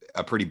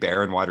a pretty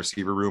barren wide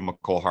receiver room.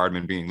 McCole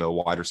Hardman being the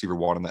wide receiver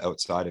one on the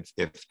outside.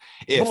 If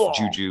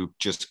Juju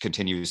just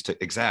continues to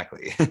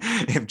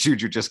if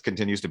Juju just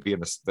continues to be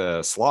in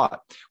the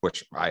slot,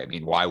 which I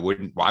mean, why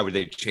would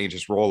they change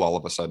his role all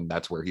of a sudden?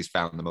 That's where he's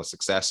found the most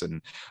success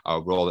and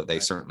a role that they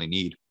certainly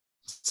need.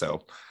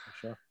 So,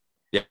 sure.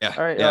 Yeah.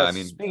 All right. Yeah. I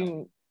mean,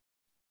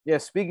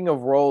 speaking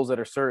of roles that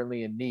are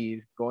certainly in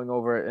need, going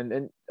over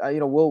and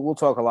we'll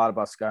talk a lot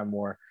about Sky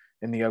Moore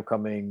in the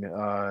upcoming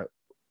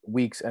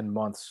weeks and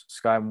months.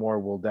 Sky Moore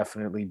will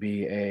definitely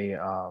be a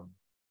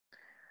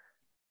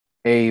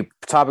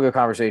topic of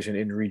conversation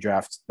in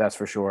redraft, that's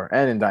for sure,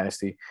 and in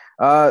Dynasty.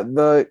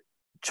 The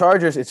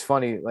Chargers, it's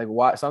funny, like,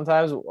 why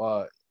sometimes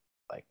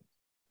like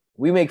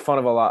we make fun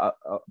of a lot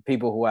of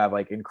people who have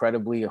like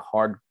incredibly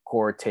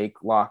hardcore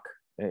take lock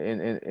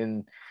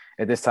in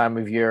at this time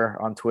of year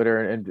on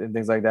Twitter and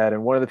things like that.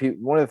 And one of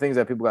the things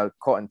that people got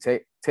caught in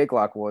take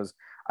lock was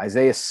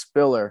Isaiah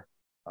Spiller,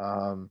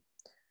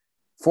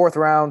 4th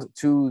round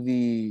to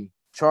the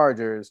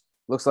Chargers.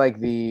 Looks like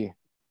the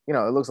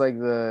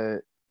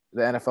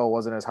NFL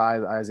wasn't as high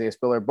as Isaiah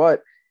Spiller,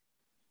 but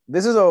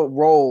this is a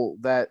role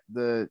that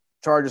the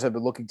Chargers have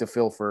been looking to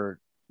fill for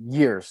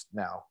years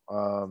now.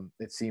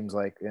 It seems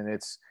like, and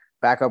it's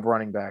backup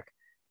running back.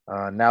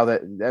 Now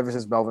that ever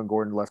since Melvin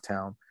Gordon left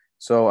town,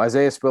 so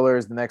Isaiah Spiller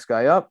is the next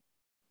guy up.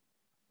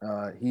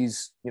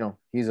 He's a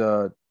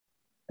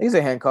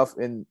handcuff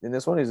in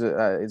this one. He's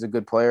a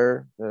good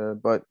player,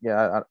 but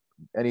yeah,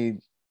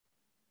 anything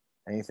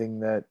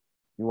that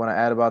you want to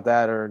add about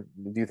that, or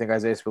do you think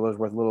Isaiah Spiller is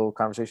worth a little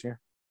conversation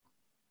here?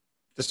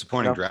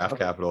 Disappointing draft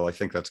capital. I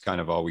think that's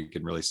kind of all we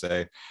can really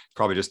say.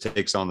 Probably just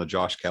takes on the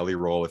Josh Kelly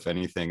role, if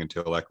anything,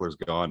 until Eckler's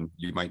gone.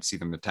 You might see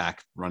them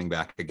attack running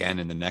back again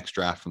in the next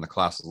draft when the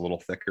class is a little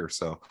thicker.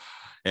 So,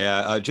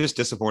 yeah, just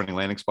disappointing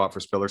landing spot for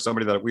Spiller.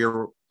 Somebody that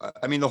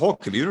the whole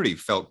community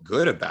felt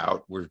good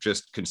about. We're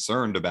just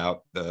concerned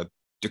about the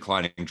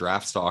declining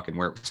draft stock and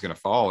where it was going to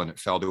fall. And it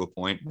fell to a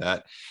point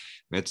that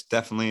it's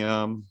definitely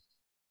a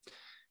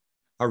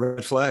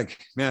red flag.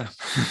 Yeah.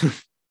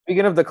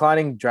 Speaking of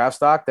declining draft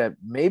stock that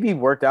maybe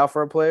worked out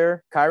for a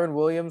player, Kyren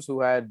Williams,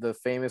 who had the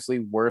famously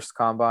worst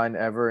combine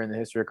ever in the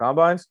history of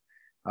combines,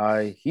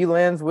 he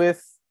lands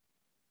with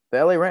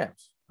the LA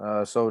Rams.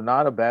 So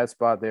not a bad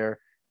spot there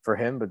for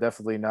him, but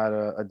definitely not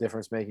a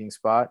difference-making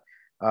spot.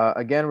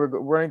 Again, we're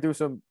running through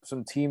some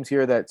teams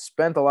here that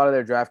spent a lot of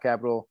their draft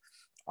capital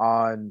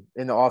in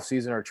the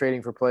offseason or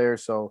trading for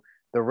players. So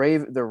the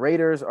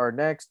Raiders are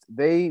next.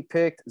 They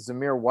picked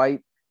Zamir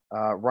White,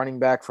 running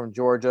back from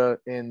Georgia,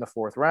 in the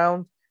 4th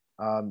round.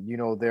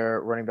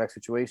 Their running back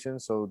situation.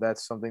 So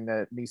that's something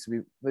that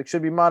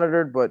should be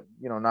monitored, but,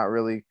 not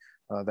really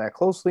that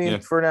closely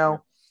for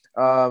now.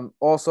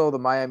 Also, the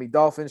Miami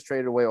Dolphins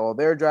traded away all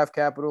their draft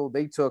capital.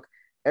 They took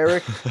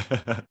Eric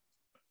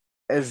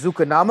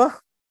Ezukanama,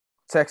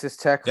 Texas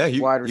Tech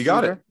wide receiver. You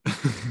got it.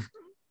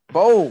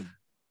 Boom.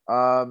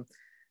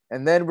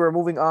 And then we're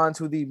moving on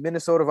to the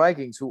Minnesota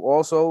Vikings, who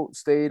also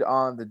stayed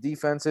on the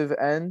defensive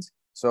end.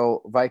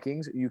 So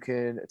Vikings, you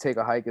can take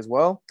a hike as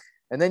well.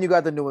 And then you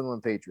got the New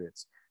England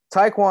Patriots.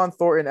 Tyquan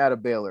Thornton out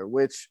of Baylor,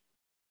 which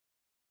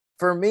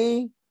for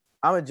me,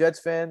 I'm a Jets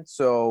fan.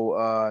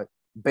 So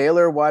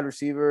Baylor wide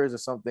receiver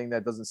is something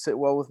that doesn't sit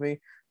well with me.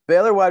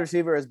 Baylor wide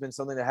receiver has been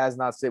something that has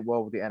not sit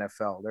well with the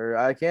NFL.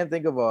 I can't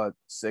think of a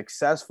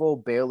successful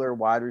Baylor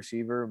wide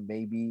receiver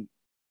maybe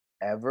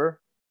ever.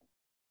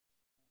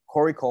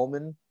 Corey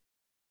Coleman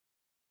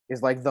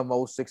is like the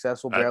most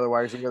successful Baylor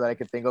wide receiver that I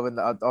could think of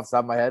off the top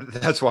of my head.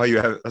 That's why you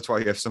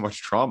have so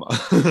much trauma.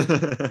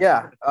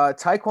 Yeah,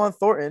 Tyquan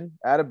Thornton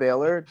out of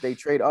Baylor. They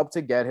trade up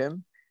to get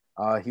him.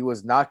 He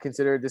was not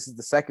considered. This is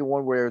the second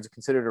one where it was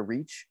considered a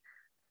reach.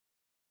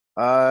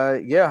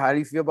 Yeah, how do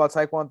you feel about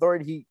Tyquan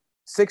Thornton? He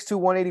 6'2",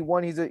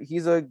 181.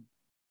 He's a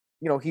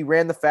he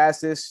ran the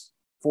fastest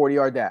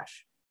 40-yard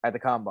dash at the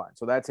combine.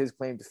 So that's his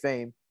claim to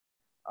fame.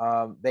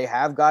 They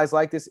have guys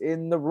like this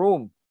in the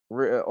room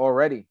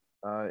already.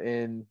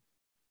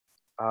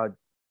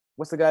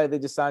 What's the guy they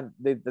just signed?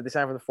 They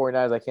signed from the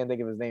 49ers. I can't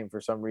think of his name for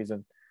some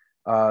reason.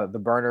 The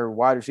burner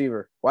wide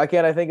receiver. Why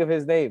can't I think of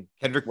his name?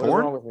 Kendrick Bourne? What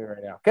is wrong with me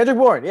right now? Kendrick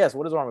Bourne. Yes.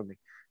 What is wrong with me?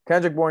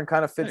 Kendrick Bourne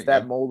kind of fits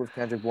that mold of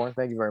Kendrick Bourne.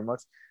 Thank you very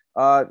much.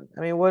 I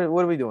mean, what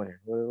are we doing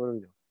here? What are we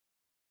doing?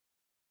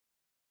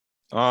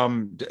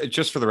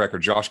 Just for the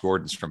record, Josh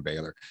Gordon's from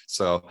Baylor,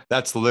 so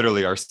that's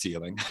literally our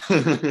ceiling.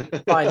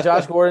 Fine,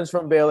 Josh Gordon's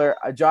from Baylor.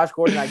 Josh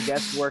Gordon, I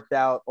guess, worked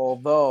out.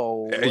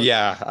 Although,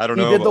 yeah, I don't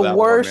know. He did the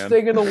worst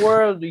thing in the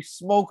world. He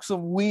smoked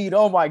some weed.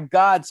 Oh my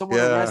God! Someone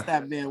arrest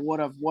that man. What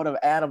an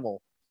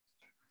animal.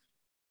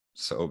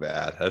 So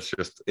bad. That's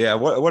just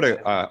what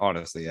a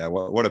honestly,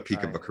 what a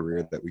peak of a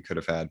career that we could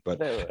have had. But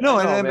no,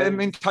 I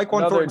mean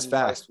Tyquan Thornton's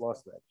fast.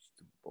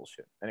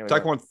 Bullshit. Anyway,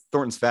 Tyquan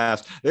Thornton's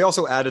fast. They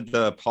also added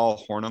the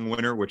Paul Hornung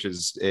winner, which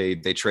is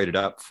they traded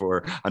up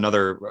for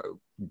another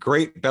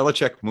great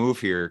Belichick move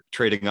here,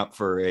 trading up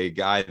for a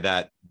guy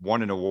that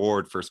won an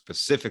award for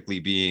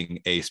specifically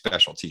being a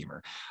special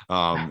teamer.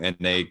 And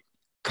they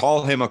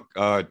call him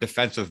a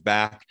defensive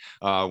back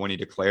when he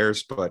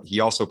declares, but he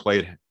also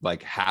played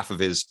like half of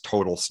his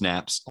total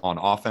snaps on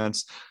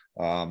offense.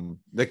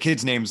 The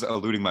kid's name's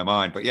eluding my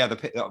mind, but yeah,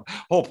 the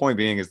whole point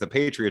being is the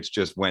Patriots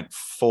just went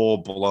full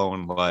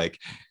blown like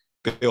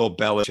Bill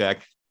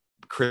Belichick,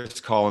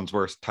 Chris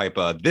Collinsworth type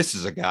of this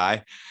is a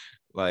guy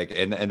like,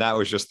 and that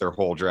was just their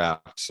whole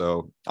draft.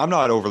 So I'm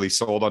not overly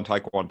sold on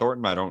Tyquan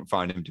Thornton. I don't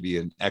find him to be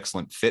an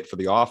excellent fit for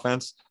the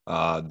offense.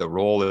 The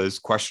role is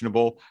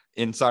questionable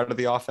inside of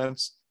the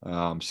offense.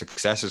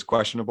 Success is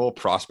questionable.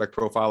 Prospect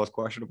profile is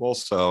questionable.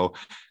 So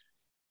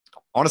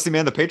honestly,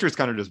 man, the Patriots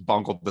kind of just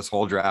bungled this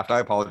whole draft. I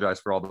apologize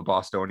for all the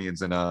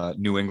Bostonians and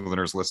New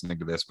Englanders listening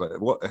to this, but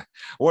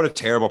what a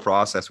terrible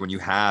process when you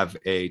have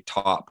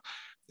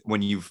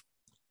when you've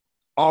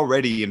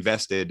already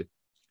invested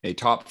a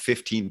top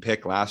 15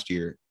 pick last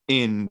year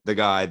in the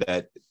guy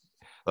that,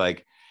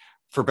 like,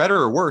 for better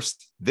or worse,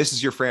 this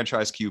is your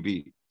franchise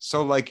QB.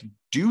 So, like,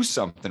 do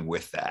something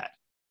with that.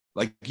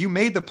 Like, you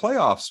made the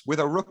playoffs with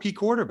a rookie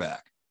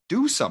quarterback.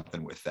 Do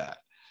something with that.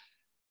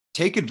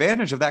 Take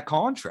advantage of that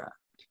contract.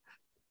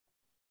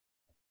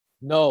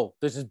 No,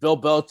 this is Bill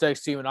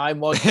Belichick's team, and I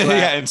must.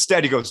 Yeah,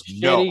 instead he goes,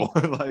 no.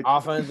 Like,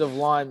 offensive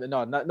line.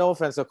 No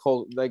offense to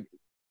Cole. Like,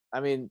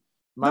 I mean,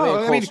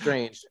 Cole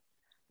Strange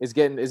is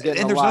getting. And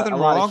there's nothing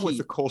wrong with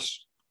the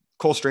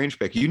Cole Strange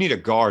pick. You need a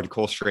guard.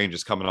 Cole Strange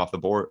is coming off the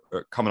board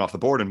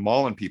and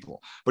mauling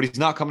people, but he's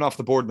not coming off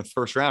the board in the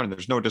first round. And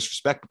there's no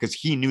disrespect because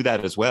he knew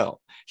that as well.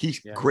 He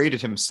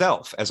graded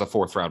himself as a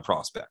 4th round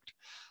prospect.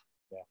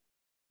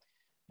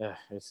 Yeah,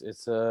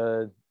 it's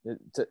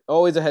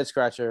always a head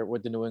scratcher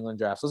with the New England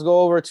drafts. Let's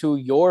go over to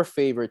your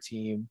favorite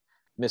team,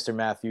 Mr.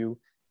 Matthew,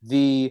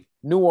 the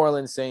New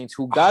Orleans Saints,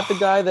 who got the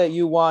guy that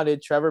you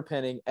wanted, Trevor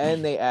Penning,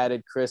 and they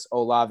added Chris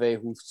Olave,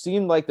 who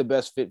seemed like the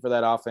best fit for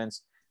that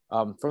offense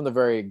from the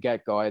very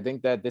get-go. I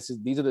think that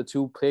these are the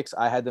 2 picks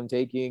I had them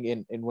taking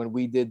in when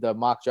we did the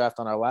mock draft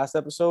on our last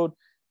episode,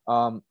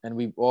 and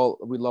we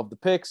love the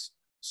picks.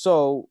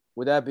 So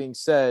with that being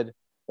said,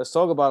 let's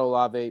talk about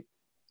Olave.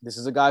 This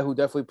is a guy who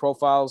definitely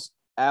profiles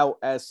out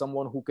as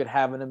someone who could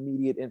have an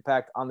immediate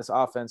impact on this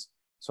offense.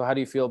 So how do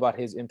you feel about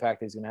his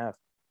impact he's going to have?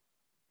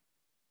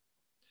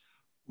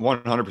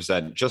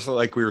 100%. Just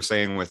like we were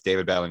saying with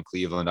David Bell in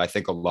Cleveland, I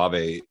think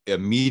Olave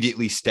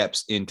immediately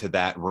steps into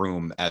that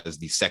room as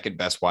the second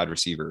best wide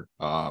receiver.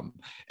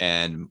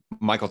 And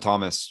Michael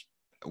Thomas,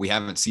 we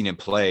haven't seen him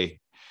play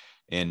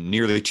in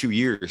nearly 2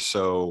 years.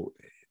 So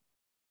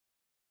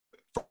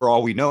for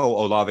all we know,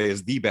 Olave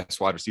is the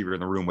best wide receiver in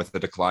the room with the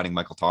declining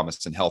Michael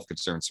Thomas and health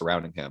concerns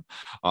surrounding him.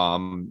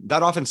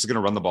 That offense is going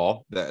to run the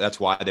ball. That's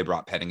why they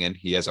brought Penning in.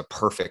 He has a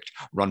perfect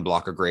run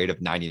blocker grade of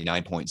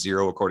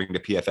 99.0, according to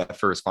PFF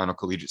for his final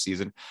collegiate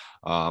season.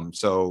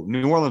 So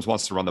New Orleans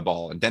wants to run the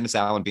ball. And Dennis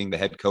Allen being the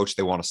head coach,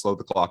 they want to slow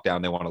the clock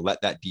down. They want to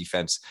let that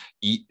defense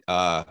eat.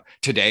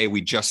 Today,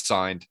 we just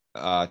signed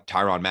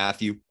Tyrann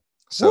Mathieu.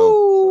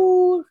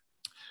 So,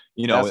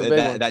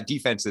 that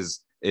defense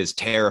is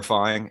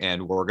terrifying,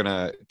 and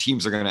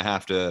teams are gonna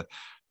have to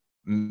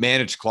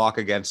manage clock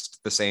against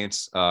the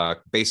Saints.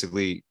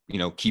 Basically,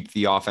 keep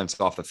the offense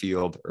off the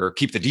field, or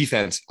keep the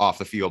defense off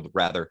the field,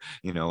 rather.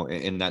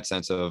 In that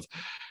sense of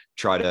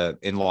try to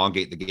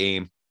elongate the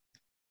game.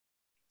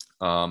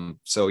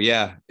 So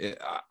yeah,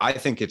 I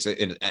think it's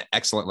an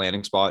excellent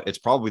landing spot. It's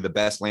probably the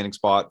best landing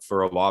spot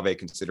for Olave,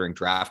 considering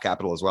draft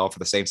capital as well, for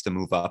the Saints to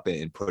move up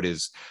and put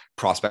his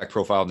prospect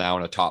profile now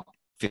in a top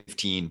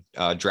 15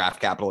 draft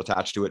capital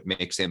attached to it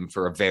makes him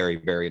for a very,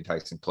 very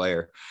enticing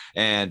player.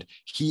 And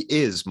he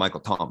is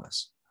Michael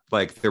Thomas.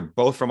 Like they're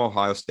both from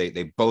Ohio State.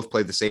 They both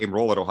played the same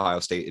role at Ohio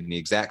State in the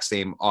exact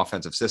same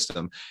offensive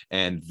system,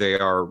 and they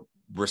are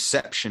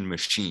reception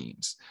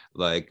machines.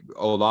 Like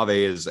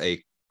Olave is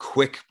a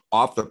quick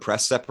off the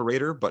press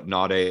separator, but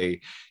not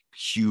a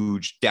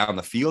huge down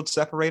the field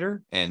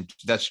separator. And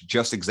that's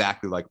just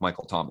exactly like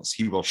Michael Thomas.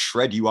 He will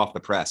shred you off the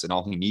press, and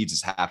all he needs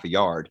is half a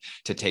yard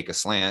to take a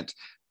slant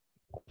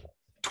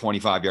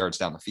 25 yards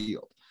down the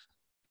field.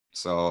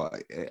 So,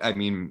 I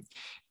mean,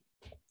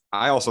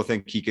 I also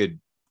think he could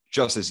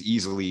just as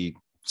easily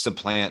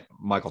supplant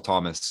Michael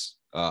Thomas,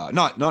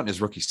 not in his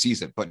rookie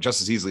season, but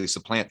just as easily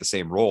supplant the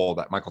same role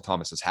that Michael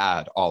Thomas has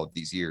had all of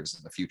these years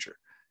in the future.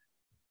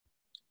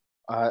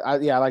 I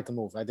like the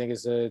move. I think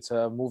it's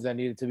a move that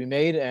needed to be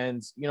made,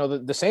 and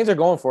the Saints are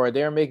going for it.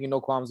 They are making no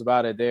qualms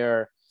about it.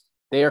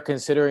 They are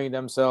considering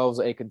themselves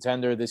a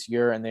contender this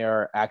year, and they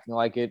are acting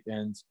like it.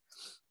 And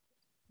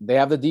they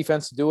have the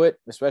defense to do it,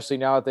 especially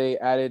now that they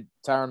added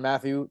Tyrann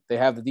Mathieu. They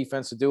have the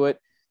defense to do it,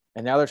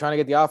 and now they're trying to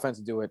get the offense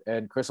to do it.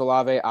 And Chris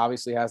Olave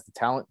obviously has the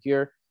talent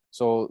here,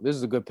 so this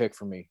is a good pick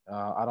for me.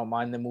 I don't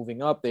mind them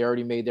moving up. They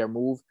already made their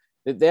move.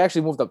 They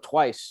actually moved up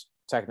twice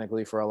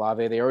technically for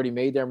Olave. They already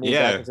made their move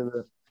back into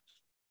the.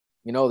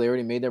 They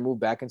already made their move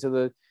back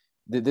into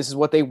this is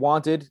what they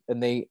wanted,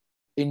 and they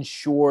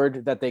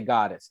ensured that they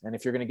got it. And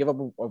if you're going to give up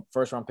a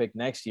first-round pick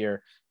next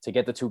year to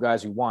get the two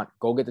guys you want,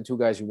 go get the two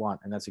guys you want,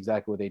 and that's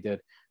exactly what they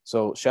did.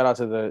 So shout out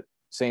to the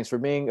Saints for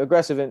being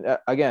aggressive. And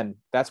again,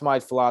 that's my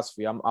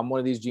philosophy. I'm one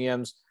of these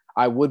GMs.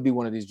 I would be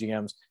one of these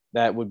GMs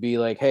that would be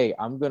like, hey,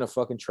 I'm going to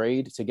fucking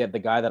trade to get the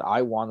guy that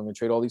I want. I'm going to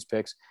trade all these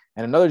picks.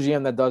 And another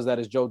GM that does that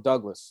is Joe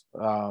Douglas.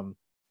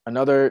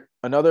 Another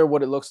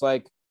what it looks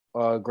like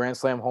Grand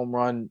Slam home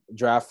run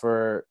draft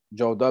for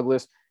Joe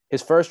Douglas.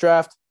 His first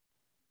draft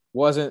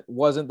wasn't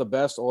the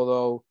best,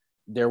 although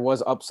there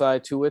was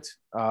upside to it.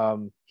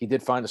 He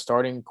did find a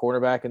starting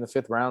quarterback in the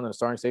 5th round and a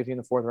starting safety in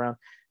the 4th round.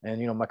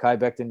 And, Mekhi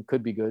Becton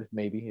could be good,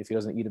 maybe, if he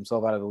doesn't eat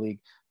himself out of the league.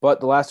 But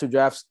the last 2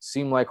 drafts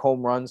seem like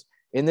home runs.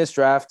 In this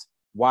draft,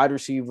 wide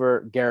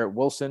receiver Garrett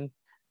Wilson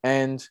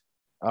and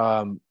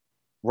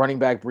running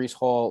back Breece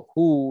Hall,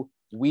 who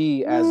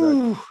we as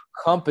a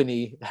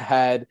company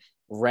had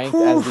ranked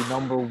as the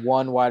number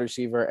 1 wide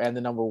receiver and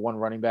the number 1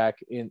 running back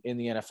in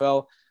the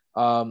NFL.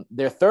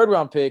 Their 3rd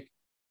round pick,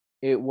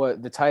 it was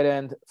the tight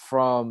end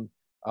from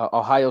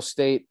Ohio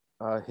State.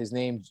 His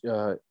name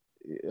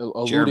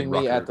eluding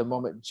me at the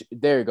moment.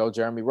 There you go,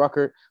 Jeremy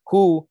Ruckert,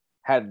 who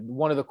had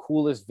one of the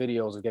coolest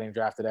videos of getting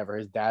drafted ever.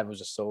 His dad was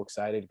just so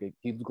excited.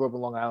 He grew up in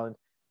Long Island,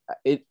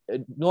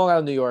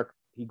 New York.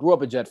 He grew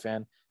up a Jet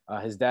fan.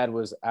 His dad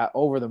was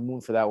over the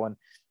moon for that one.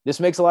 This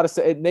makes a lot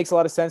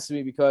of sense to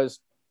me because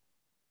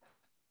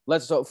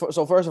so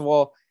first of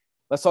all,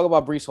 let's talk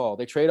about Breece Hall.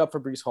 They trade up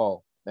for Breece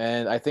Hall.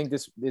 And I think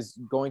this is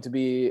going to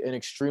be an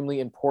extremely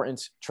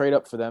important trade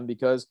up for them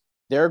because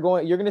you're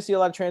going to see a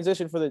lot of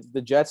transition for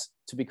the Jets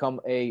to become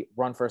a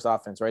run first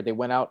offense, right? They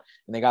went out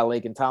and they got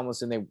Laken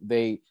Tomlinson.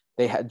 They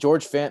had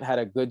George Fant had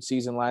a good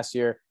season last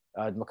year.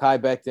 Mekhi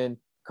Becton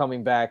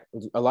coming back,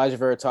 Elijah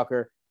Vera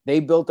Tucker. They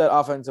built that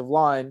offensive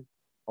line,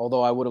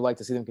 although I would have liked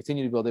to see them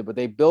continue to build it, but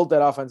they built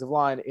that offensive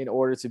line in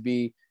order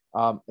to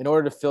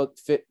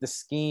fit the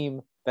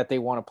scheme that they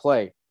want to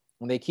play.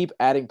 And they keep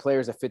adding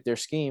players that fit their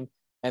scheme.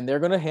 And they're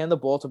going to hand the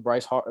ball to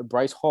Bryce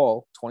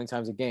Hall 20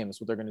 times a game.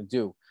 That's what they're going to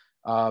do.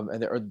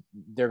 And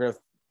they're going to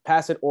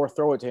pass it or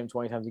throw it to him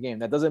 20 times a game.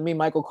 That doesn't mean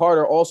Michael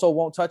Carter also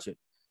won't touch it.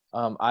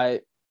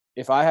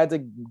 If I had to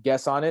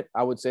guess on it,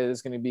 I would say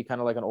it's going to be kind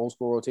of like an old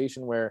school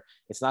rotation where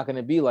it's not going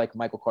to be like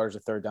Michael Carter's a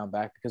 3rd down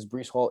back because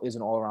Breece Hall is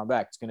an all-around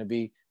back. It's going to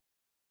be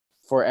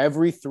for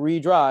every 3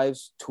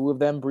 drives, 2 of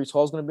them Breece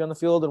Hall is going to be on the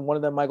field and 1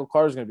 of them Michael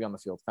Carter is going to be on the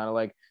field. Kind of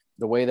like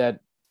the way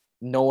that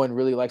no one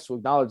really likes to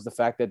acknowledge the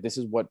fact that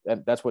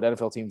that's what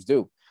NFL teams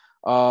do.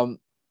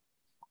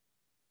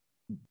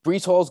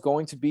 Breece Hall is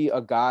going to be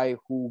a guy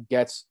who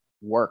gets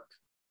work,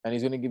 and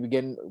he's going to be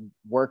getting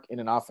work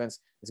in an offense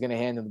that's going to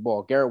hand him the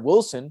ball. Garrett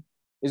Wilson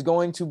is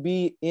going to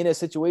be in a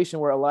situation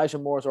where Elijah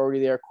Moore is already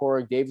there,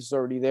 Corey Davis is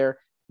already there.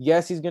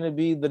 Yes, he's going to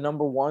be the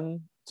number 1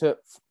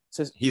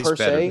 he's per better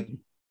se. Than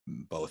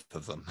both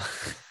of them.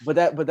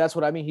 but that's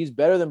what I mean. He's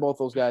better than both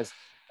those guys.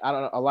 I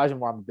don't know, Elijah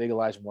Moore. I'm a big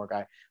Elijah Moore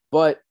guy,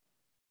 but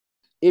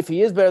if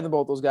he is better than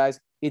both those guys,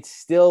 it's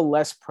still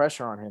less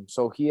pressure on him.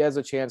 So he has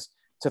a chance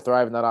to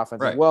thrive in that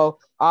offense as well.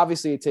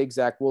 Obviously, it takes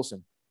Zach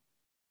Wilson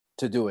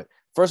to do it.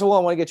 First of all, I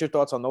want to get your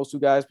thoughts on those 2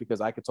 guys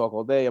because I could talk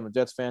all day. I'm a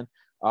Jets fan.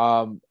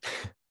 But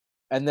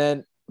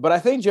I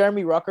think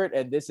Jeremy Ruckert,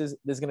 and this is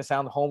going to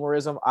sound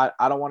homerism.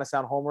 I don't want to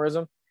sound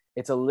homerism.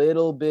 It's a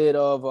little bit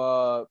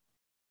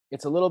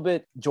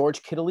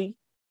George Kittle-y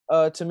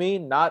to me.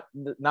 Not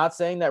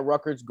saying that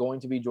Ruckert's going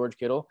to be George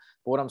Kittle,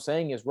 but what I'm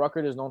saying is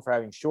Ruckert is known for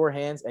having sure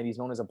hands and he's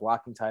known as a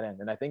blocking tight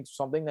end. And I think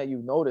something that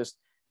you've noticed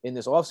in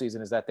this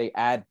offseason is that they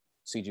add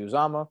C.J.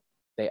 Uzomah,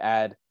 they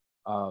add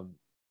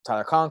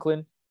Tyler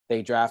Conklin,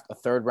 they draft a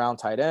 3rd round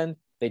tight end,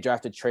 they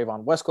drafted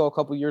Trayvon Wesco a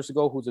couple years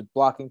ago, who's a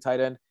blocking tight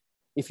end.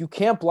 If you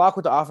can't block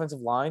with the offensive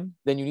line,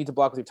 then you need to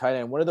block with your tight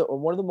end. One of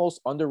the most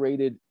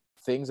underrated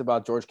things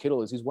about George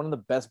Kittle is he's one of the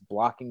best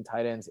blocking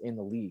tight ends in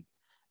the league.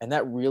 And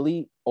that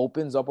really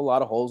opens up a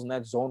lot of holes in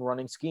that zone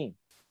running scheme.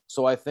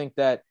 So I think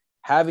that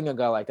having a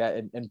guy like that,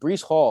 and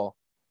Breece Hall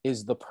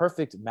is the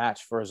perfect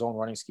match for a zone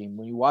running scheme.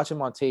 When you watch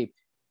him on tape,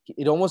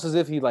 it almost as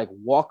if he like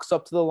walks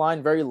up to the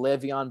line, very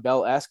Le'Veon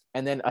Bell-esque,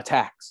 and then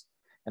attacks.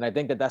 And I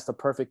think that that's the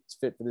perfect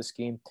fit for this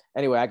scheme.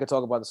 Anyway, I could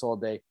talk about this all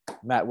day.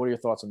 Matt, what are your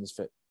thoughts on this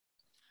fit?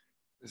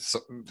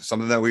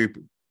 Something that we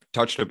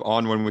touched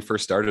on when we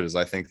first started is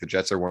I think the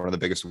Jets are one of the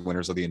biggest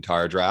winners of the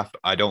entire draft.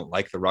 I don't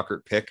like the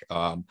Ruckert pick,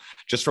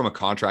 just from a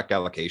contract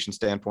allocation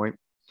standpoint.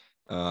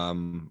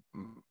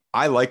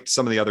 I liked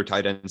some of the other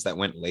tight ends that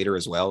went later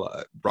as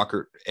well.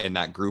 Ruckert in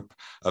that group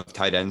of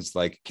tight ends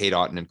like Cade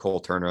Otton and Cole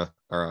Turner,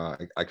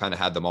 I kind of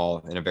had them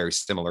all in a very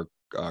similar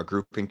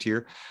grouping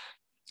tier.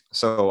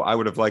 So I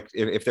would have liked,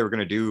 if they were going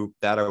to do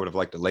that, I would have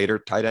liked a later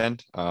tight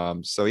end.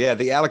 So yeah,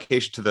 the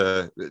allocation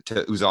to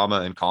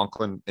Uzomah and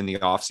Conklin in the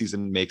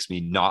offseason makes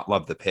me not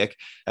love the pick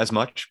as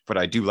much, but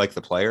I do like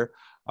the player.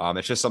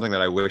 It's just something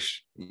that I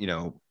wish,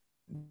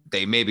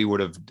 they maybe would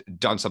have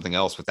done something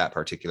else with that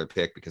particular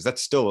pick, because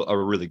that's still a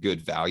really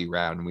good value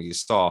round. And we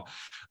saw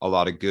a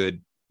lot of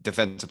good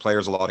defensive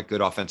players, a lot of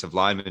good offensive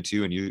linemen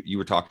too. And you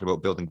were talking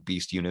about building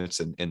beast units,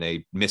 and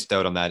they missed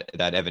out on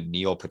that Evan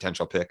Neal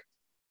potential pick.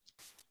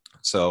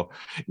 So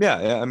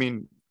yeah, I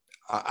mean,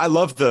 I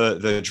love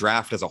the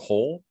draft as a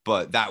whole,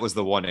 but that was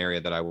the one area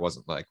that I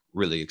wasn't like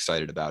really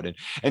excited about.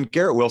 And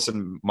Garrett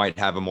Wilson might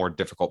have a more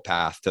difficult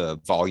path to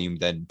volume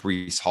than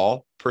Breece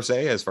Hall per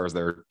se, as far as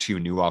their two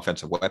new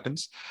offensive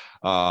weapons.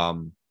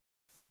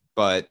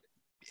 But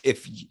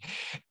if,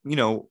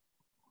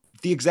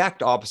 the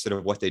exact opposite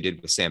of what they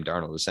did with Sam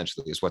Darnold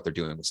essentially is what they're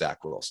doing with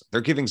Zach Wilson.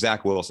 They're giving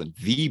Zach Wilson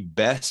the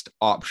best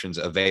options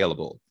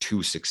available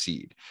to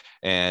succeed.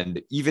 And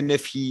even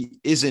if he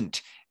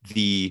isn't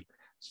the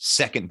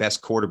second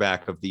best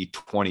quarterback of the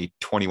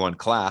 2021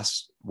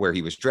 class where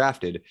he was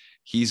drafted,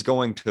 he's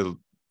going to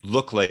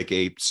look like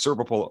a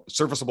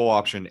serviceable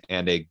option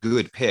and a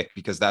good pick,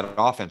 because that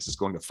offense is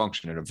going to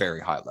function at a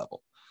very high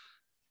level.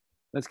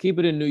 Let's keep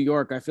it in New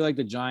York. I feel like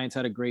the Giants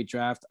had a great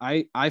draft.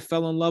 I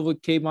fell in love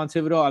with Kayvon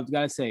Thibodeaux. I've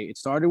got to say, it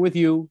started with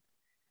you,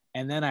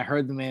 and then I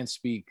heard the man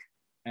speak.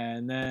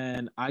 And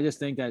then I just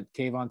think that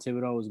Kayvon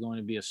Thibodeaux is going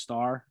to be a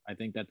star. I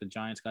think that the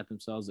Giants got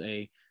themselves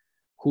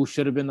who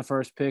should have been the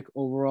first pick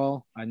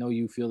overall. I know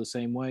you feel the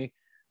same way.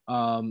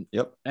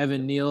 Yep.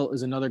 Evan Neal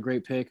is another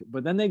great pick.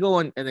 But then they go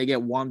and they get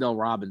Wan'Dale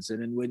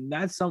Robinson. And when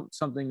that's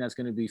something that's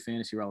going to be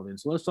fantasy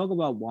relevant. So let's talk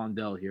about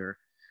Wan'Dale here.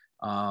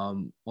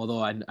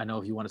 Although I know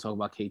if you want to talk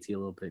about KT a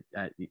little bit,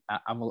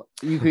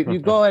 you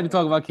go ahead and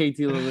talk about KT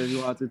a little bit if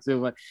you want to too.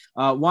 But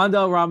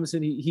Wan'Dale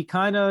Robinson, he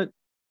kind of,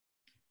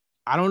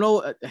 I don't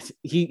know,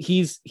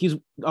 he's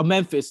a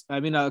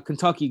a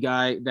Kentucky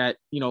guy that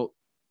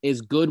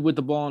is good with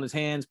the ball in his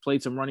hands.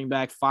 Played some running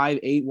back,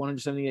 5'8",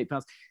 178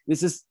 pounds.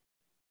 This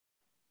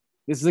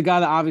is a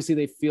guy that obviously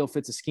they feel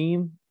fits a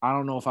scheme. I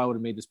don't know if I would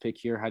have made this pick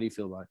here. How do you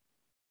feel about it?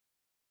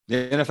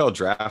 The NFL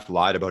draft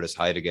lied about his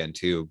height again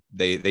too.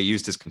 They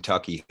used his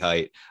Kentucky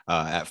height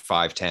at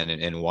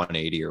 5'10" and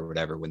 180 or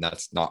whatever, when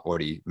that's not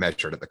what he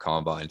measured at the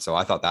combine. So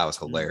I thought that was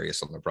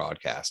hilarious on the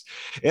broadcast.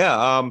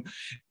 Yeah.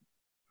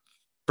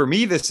 For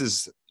me,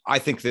 I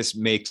think this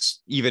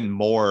makes even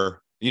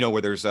more,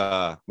 where there's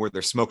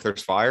smoke,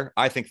 there's fire.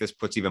 I think this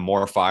puts even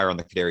more fire on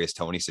the Kadarius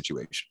Toney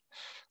situation.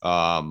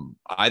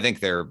 I think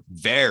they're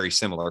very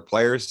similar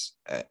players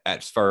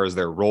as far as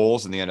their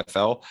roles in the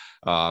NFL.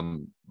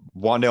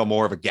 Wan'Dale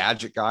more of a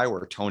gadget guy,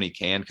 where Toney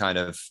can kind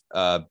of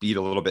beat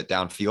a little bit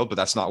downfield, but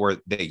that's not where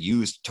they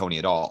used Toney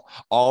at all.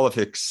 All of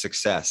his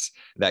success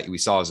that we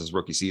saw as his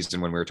rookie season,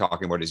 when we were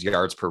talking about his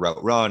yards per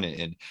route run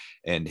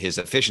and his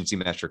efficiency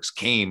metrics,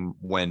 came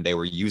when they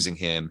were using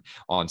him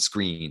on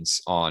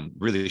screens, on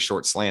really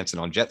short slants, and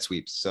on jet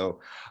sweeps. So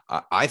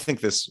I think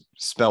this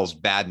spells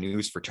bad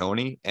news for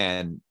Toney,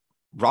 and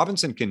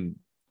Robinson can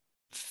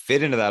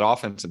fit into that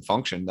offense and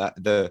function.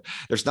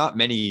 There's not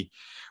many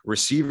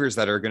receivers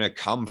that are going to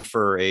come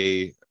for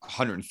a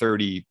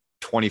 130,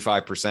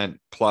 25%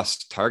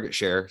 plus target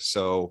share.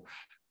 So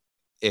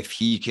if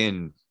he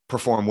can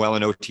perform well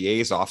in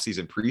OTAs,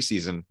 offseason,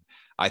 preseason,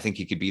 I think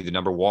he could be the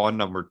number one,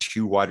 number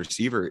two wide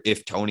receiver.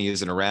 If Toney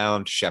isn't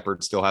around,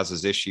 Shepard still has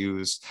his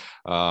issues.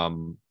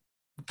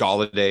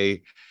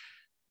 Golladay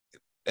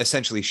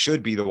essentially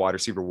should be the wide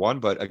receiver one,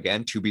 but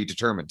again, to be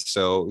determined.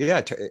 So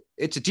yeah,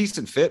 it's a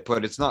decent fit,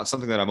 but it's not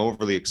something that I'm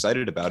overly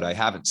excited about. I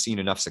haven't seen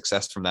enough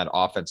success from that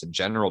offense in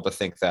general to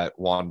think that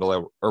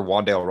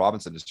Wan'Dale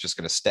Robinson is just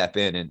going to step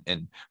in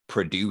and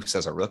produce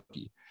as a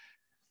rookie.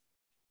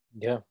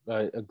 Yeah,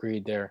 I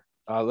agreed there.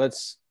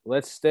 Let's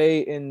stay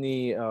in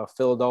the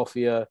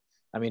Philadelphia.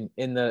 I mean,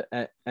 in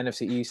the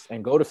NFC East,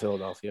 and go to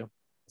Philadelphia.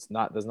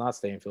 Does not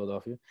stay in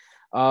Philadelphia.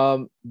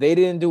 They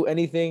didn't do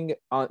anything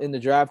in the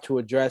draft to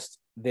address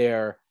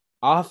their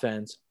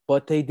offense,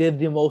 but they did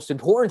the most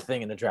important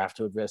thing in the draft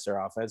to address their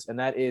offense, and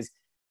that is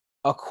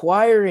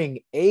acquiring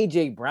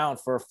AJ Brown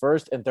for a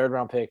first and third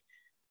round pick.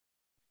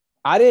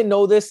 I didn't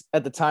know this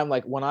at the time.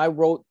 Like when I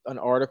wrote an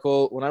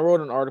article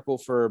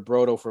for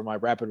Brodo for my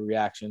rapid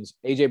reactions,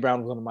 AJ Brown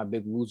was one of my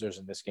big losers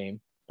in this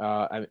game.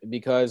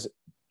 Because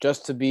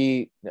just to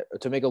make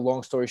a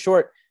long story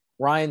short,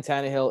 Ryan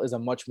Tannehill is a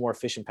much more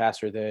efficient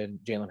passer than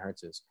Jalen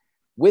Hurts is.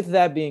 With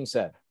that being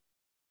said,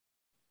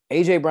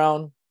 AJ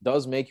Brown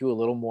does make you a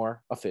little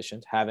more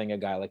efficient having a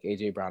guy like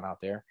AJ Brown out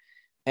there.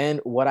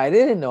 And what I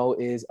didn't know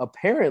is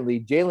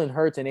apparently Jalen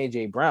Hurts and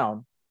AJ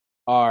Brown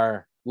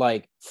are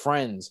like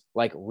friends,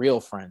 like real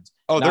friends.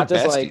 Oh, Not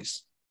they're just besties. like,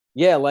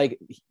 yeah, like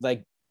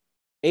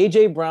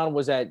AJ Brown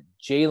was at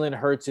Jalen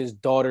Hurts'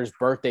 daughter's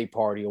birthday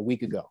party a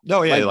week ago.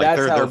 No, yeah, like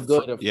that's how they're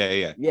good of, yeah.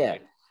 yeah. No,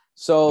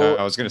 So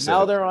I was gonna say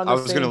now they're on I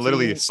the was gonna same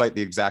literally team. cite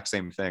the exact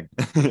same thing.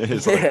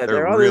 It's like Yeah, they're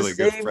they're on the really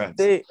good same friends.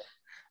 thing,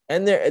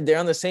 and they're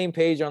on the same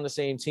page, on the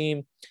same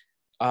team.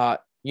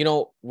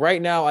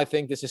 Right now I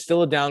think this is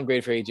still a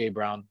downgrade for AJ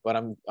Brown, but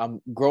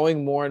I'm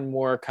growing more and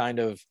more kind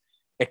of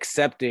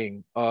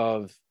accepting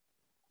of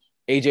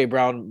AJ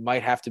Brown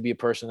might have to be a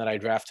person that I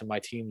draft to my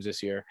teams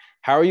this year.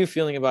 How are you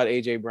feeling about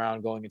AJ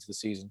Brown going into the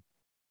season?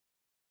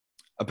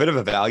 A bit of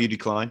a value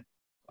decline.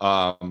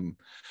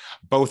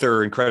 Both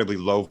are incredibly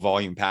low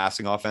volume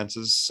passing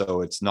offenses.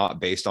 So it's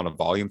not based on a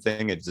volume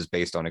thing. It's just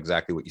based on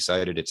exactly what you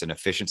cited. It's an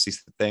efficiency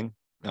thing.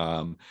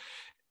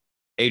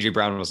 AJ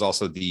Brown was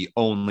also the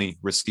only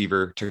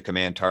receiver to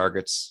command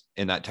targets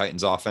in that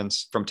Titans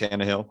offense from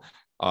Tannehill.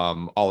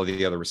 All of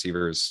the other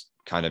receivers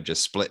kind of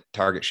just split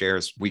target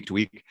shares week to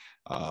week,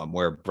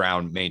 where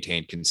Brown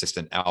maintained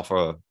consistent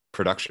alpha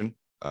production.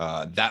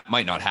 That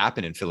might not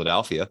happen in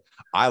Philadelphia.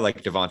 I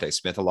like Devontae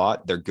Smith a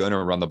lot. They're going to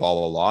run the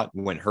ball a lot.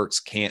 When Hurts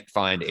can't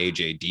find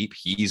AJ deep,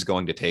 he's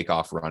going to take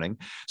off running.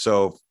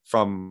 So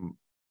from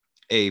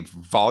a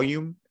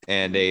volume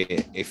and a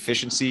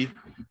efficiency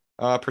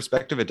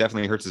perspective, it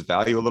definitely hurts his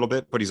value a little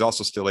bit, but he's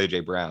also still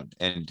AJ Brown,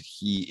 and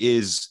he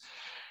is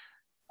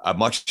a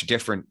much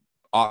different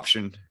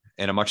option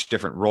and a much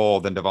different role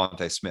than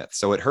Devontae Smith.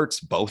 So it hurts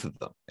both of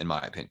them, in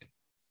my opinion.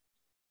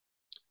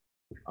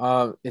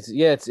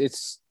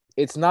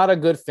 It's not a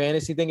good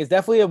fantasy thing. It's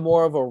definitely a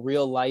more of a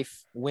real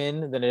life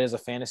win than it is a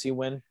fantasy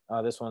win.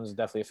 This one's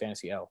definitely a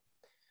fantasy L.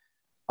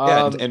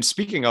 Yeah, and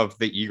speaking of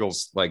the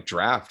Eagles like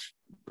draft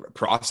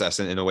process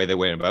and in the way they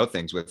went about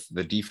things with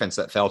the defense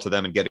that fell to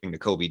them and getting to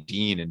Kobe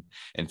Dean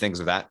and things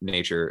of that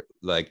nature,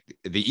 like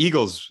the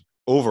Eagles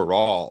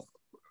overall,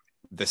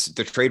 the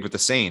trade with the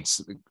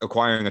Saints,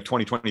 acquiring a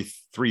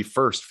 2023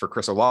 first for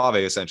Chris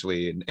Olave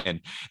essentially,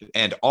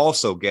 and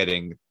also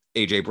getting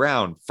AJ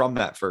Brown from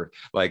that first,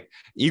 like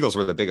Eagles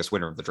were the biggest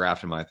winner of the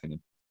draft in my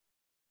opinion.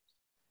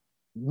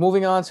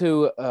 Moving on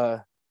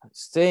to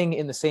staying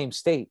in the same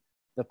state,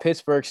 the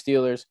Pittsburgh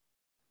Steelers.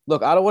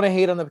 Look, I don't want to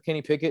hate on the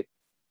Kenny Pickett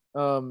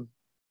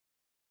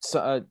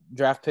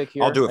draft pick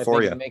here. I'll do it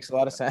for you. It makes a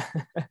lot of sense.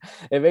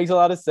 It makes a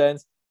lot of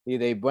sense.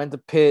 They went to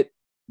Pitt,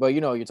 but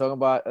you're talking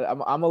about. I'm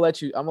gonna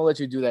let you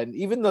do that. And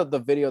even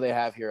the video they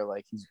have here,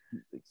 like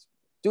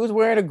dude's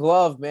wearing a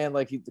glove, man.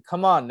 Like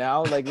come on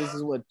now. Like this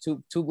is what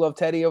two glove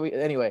Teddy over.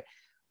 Anyway,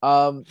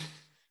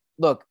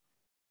 look,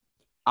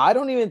 I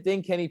don't even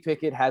think Kenny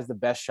Pickett has the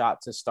best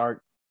shot to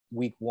start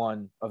week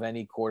one of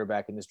any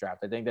quarterback in this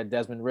draft. I think that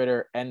Desmond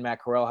Ridder and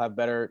Matt Corral have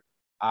better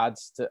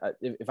odds to.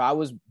 If I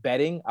was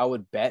betting, I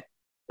would bet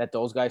that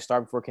those guys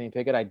start before Kenny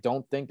Pickett. I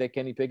don't think that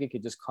Kenny Pickett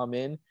could just come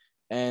in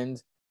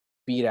and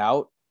beat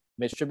out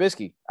Mitch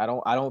Trubisky. I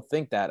don't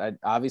think that.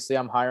 Obviously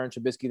I'm higher on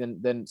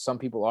Trubisky than some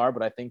people are,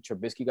 but I think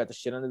Trubisky got the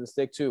shit under the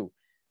stick too.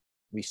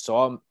 We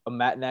saw a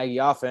Matt Nagy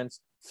offense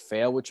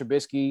fail with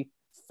Trubisky,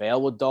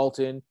 fail with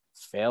Dalton,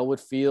 fail with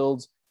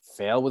Fields,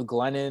 fail with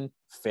Glennon,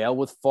 fail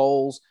with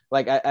Foles.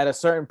 Like at a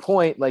certain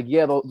point, like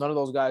none of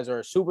those guys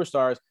are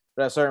superstars,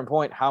 but at a certain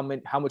point, how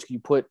much can you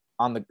put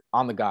on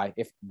the guy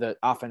if the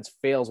offense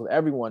fails with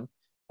everyone?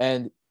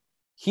 And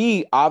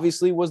he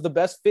obviously was the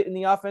best fit in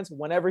the offense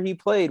whenever he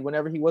played,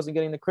 whenever he wasn't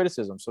getting the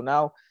criticism. So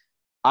now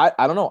I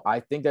don't know.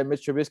 I think that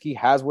Mitch Trubisky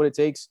has what it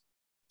takes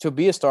to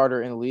be a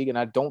starter in the league. And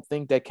I don't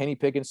think that Kenny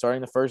Pickett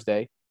starting the first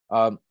day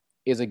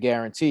is a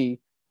guarantee.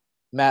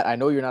 Matt, I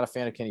know you're not a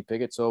fan of Kenny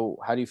Pickett. So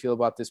how do you feel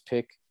about this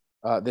pick?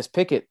 This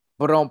Pickett.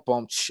 And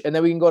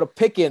then we can go to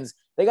Pickens.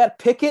 They got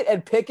Pickett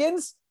and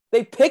Pickens.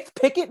 They picked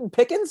Pickett and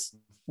Pickens.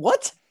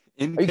 What?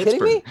 Are you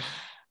kidding me?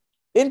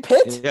 In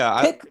Pitt?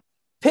 Yeah.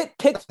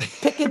 Pickens.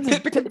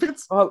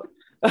 Hold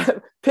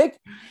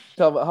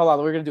on.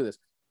 We're gonna do this.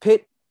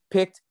 Pitt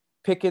picked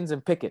Pickens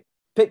and Pickett.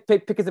 Pitt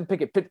Pickens and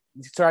Pickett.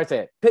 Sorry, I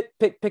say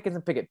it. Pickens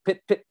and Pickett.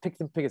 Pickens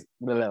and Pickett.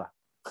 Blah,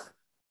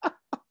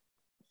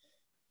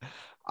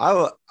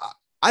 blah.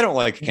 I don't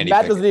like Kenny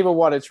Matt Pickett. Doesn't even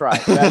want to try.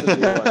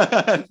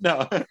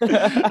 No,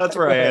 that's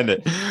where I end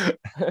it.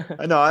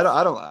 No,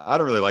 I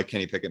don't really like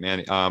Kenny Pickett,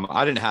 man.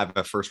 I didn't have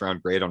a first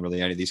round grade on really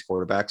any of these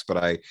quarterbacks, but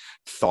I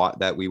thought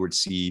that we would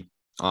see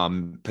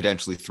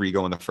potentially 3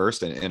 go in the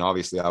first, and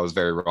obviously I was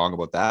very wrong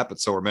about that, but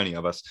so are many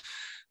of us.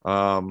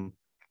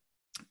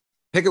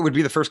 Pickett would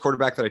be the first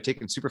quarterback that I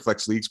take in super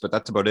flex leagues, but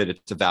that's about it.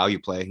 It's a value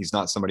play. He's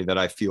not somebody that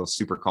I feel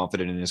super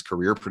confident in his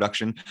career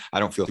production. I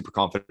don't feel super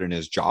confident in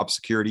his job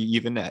security,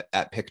 even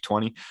at pick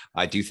 20.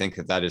 I do think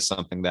that is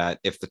something that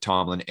if the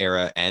Tomlin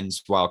era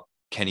ends while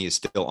Kenny is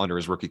still under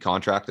his rookie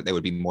contract, that they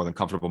would be more than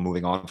comfortable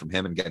moving on from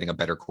him and getting a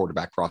better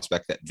quarterback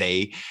prospect that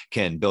they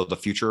can build a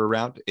future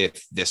around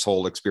if this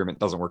whole experiment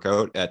doesn't work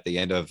out at the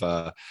end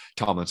of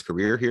Tomlin's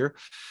career here.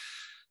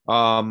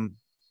 The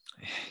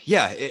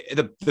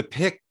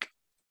pick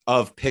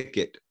of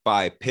Pickett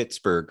by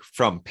Pittsburgh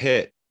from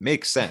Pitt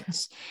makes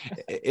sense.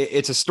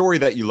 It's a story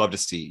that you love to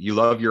see. You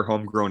love your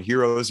homegrown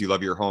heroes. You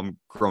love your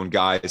homegrown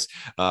guys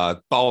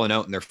balling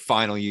out in their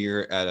final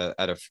year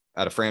at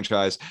a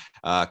franchise,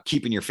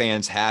 keeping your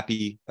fans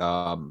happy.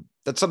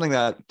 That's something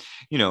that,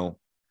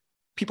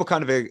 people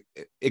kind of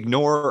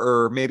ignore,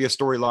 or maybe a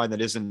storyline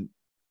that isn't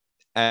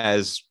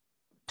as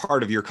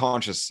part of your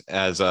conscious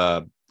as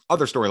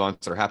other storylines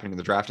that are happening in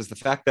the draft, is the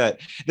fact that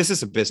this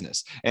is a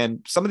business, and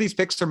some of these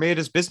picks are made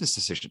as business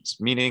decisions,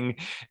 meaning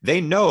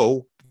they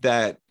know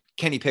that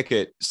Kenny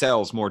Pickett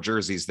sells more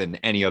jerseys than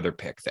any other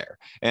pick there.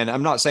 And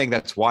I'm not saying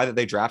that's why that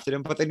they drafted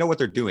him, but they know what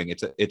they're doing.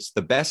 It's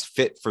the best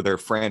fit for their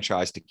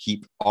franchise to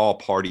keep all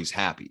parties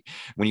happy.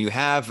 When you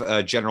have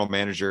a general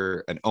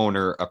manager, an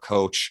owner, a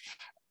coach,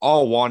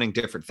 all wanting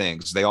different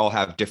things, they all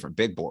have different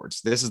big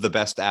boards. This is the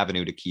best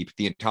avenue to keep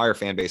the entire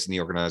fan base in the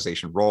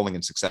organization rolling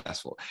and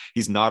successful.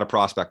 He's not a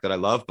prospect that I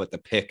love, but the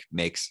pick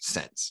makes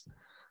sense.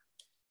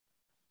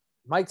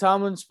 Mike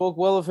Tomlin spoke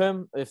well of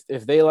him.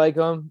 If they like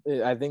him,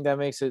 I think that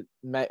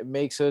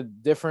makes a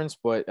difference.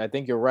 But I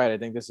think you're right. I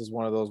think this is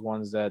one of those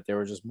ones that there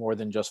was just more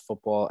than just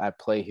football at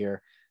play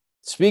here.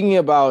 Speaking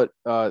about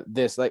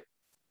this, like,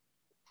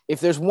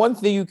 if there's one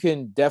thing you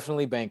can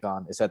definitely bank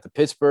on, is that the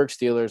Pittsburgh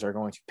Steelers are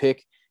going to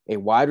pick a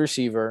wide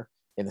receiver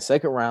in the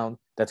second round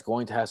that's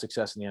going to have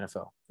success in the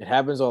NFL. It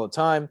happens all the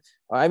time.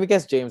 I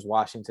guess James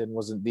Washington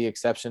wasn't the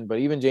exception, but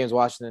even James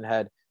Washington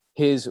had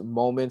his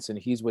moments, and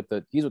he's with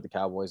the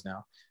Cowboys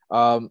now.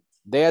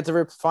 They had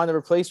to find a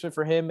replacement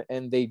for him,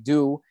 and they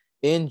do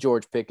in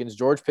George Pickens.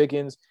 George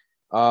Pickens,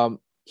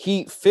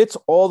 he fits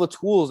all the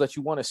tools that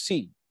you want to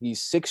see.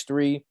 He's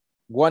 6'3",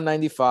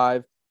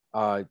 195,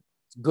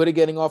 good at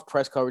getting off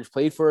press coverage,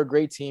 played for a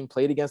great team,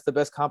 played against the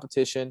best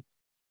competition.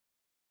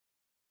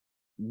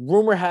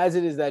 Rumor has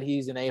it is that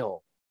he's an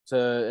a-hole,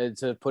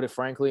 to put it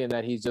frankly, and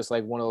that he's just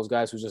like one of those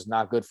guys who's just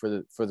not good for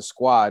the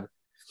squad.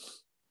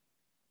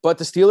 But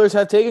the Steelers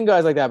have taken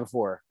guys like that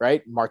before,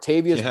 right?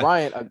 Martavis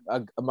Bryant,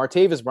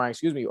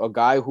 a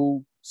guy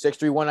who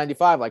 6'3",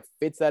 195, like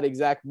fits that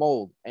exact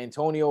mold.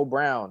 Antonio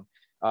Brown,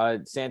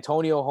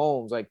 Santonio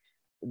Holmes, like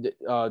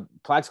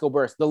Plaxico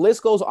Burress. The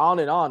list goes on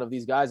and on of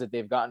these guys that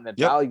they've gotten that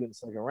value in the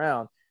second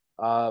round.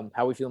 How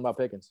are we feeling about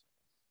Pickens?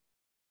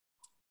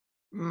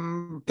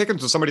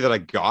 Pickens was somebody that I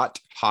got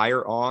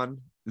higher on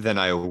than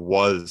I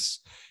was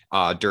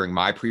during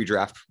my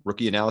pre-draft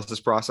rookie analysis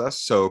process.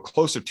 So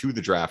closer to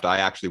the draft, I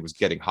actually was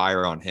getting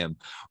higher on him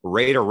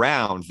right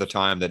around the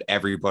time that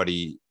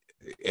everybody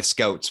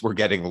scouts were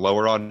getting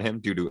lower on him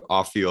due to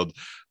off-field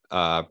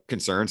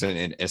concerns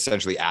and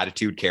essentially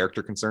attitude,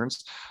 character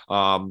concerns.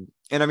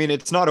 And I mean,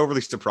 it's not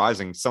overly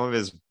surprising. Some of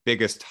his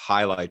biggest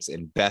highlights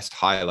and best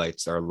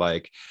highlights are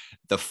like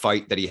the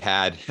fight that he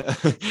had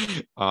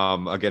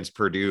against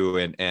Purdue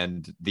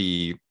and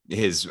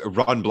his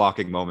run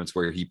blocking moments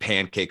where he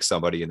pancakes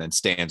somebody and then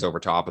stands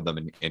over top of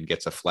them and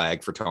gets a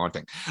flag for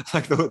taunting.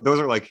 Like those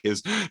are like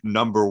his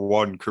number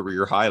one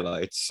career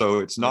highlights. So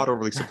it's not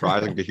overly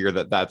surprising to hear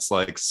that that's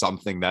like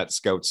something that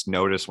scouts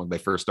noticed when they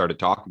first started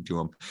talking to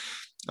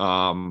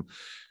him.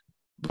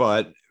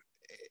 But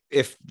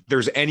if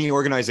there's any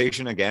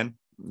organization, again,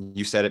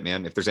 you said it,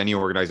 man, if there's any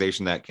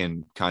organization that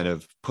can kind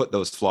of put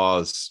those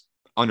flaws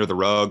under the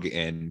rug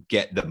and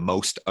get the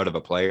most out of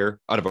a player,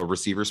 out of a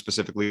receiver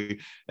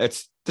specifically,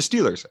 it's the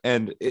Steelers.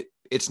 And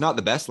it's not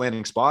the best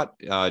landing spot.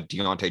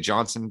 Deontay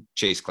Johnson,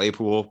 Chase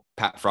Claypool,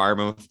 Pat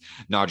Freiermuth,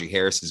 Najee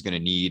Harris is going to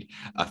need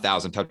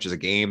 1,000 touches a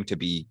game to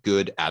be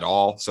good at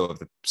all. So if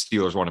the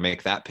Steelers want to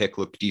make that pick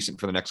look decent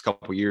for the next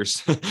couple of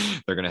years,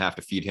 they're going to have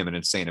to feed him an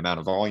insane amount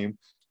of volume.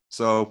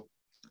 So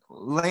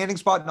landing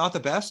spot, not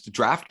the best.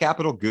 Draft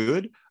capital,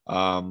 good.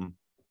 And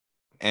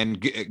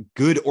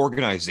good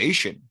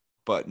organization,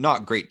 but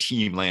not great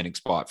team landing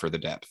spot for the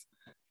depth.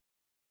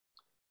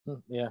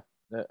 Yeah.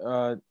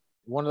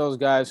 One of those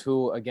guys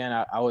who, again,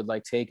 I would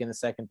like take in the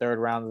second, third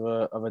round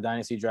of a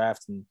dynasty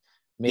draft and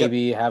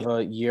maybe have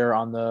a year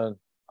on the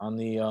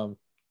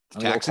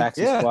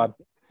taxi squad.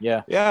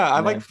 Yeah. Yeah. I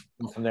like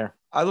from there.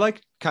 I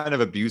like kind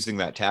of abusing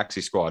that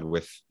taxi squad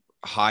with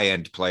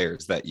high-end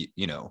players that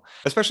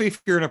especially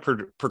if you're in a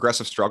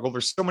progressive struggle.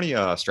 There's so many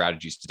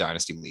strategies to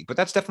dynasty league, but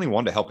that's definitely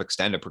one to help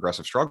extend a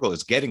progressive struggle,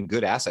 is getting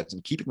good assets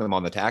and keeping them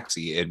on the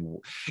taxi. And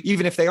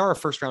even if they are a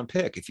first round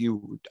pick, if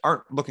you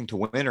aren't looking to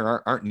win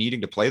or aren't needing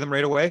to play them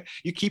right away,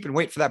 you keep and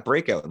wait for that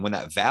breakout. And when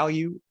that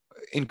value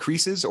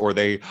increases, or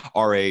they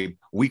are a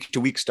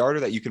week-to-week starter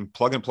that you can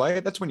plug and play,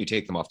 that's when you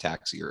take them off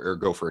taxi or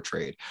go for a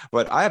trade.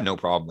 But I have no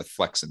problem with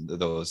flexing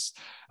those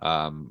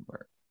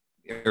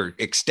or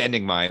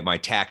extending my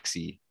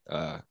taxi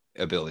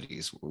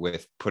abilities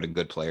with putting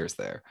good players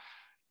there.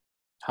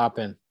 Hop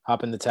in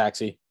the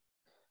taxi.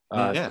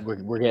 Yeah.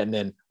 We're getting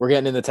in. We're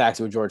getting in the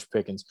taxi with George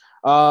Pickens.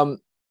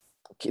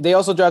 They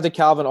also drafted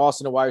Calvin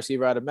Austin, a wide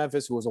receiver out of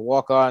Memphis, who was a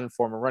walk-on,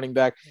 former running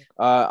back.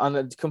 On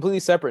a completely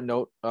separate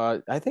note,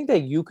 I think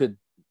that you could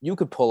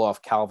pull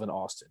off Calvin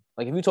Austin.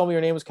 Like if you told me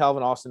your name was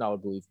Calvin Austin, I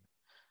would believe you.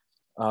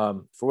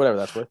 For whatever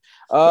that's worth.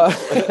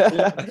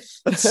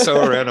 That's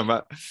so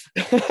random.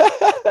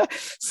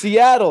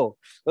 Seattle.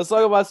 Let's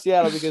talk about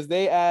Seattle because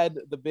they add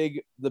the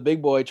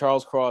big boy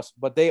Charles Cross,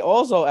 but they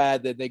also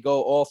add that they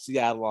go all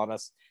Seattle on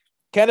us.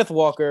 Kenneth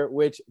Walker,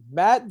 which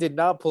Matt did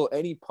not pull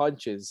any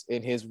punches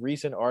in his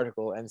recent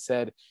article and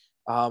said,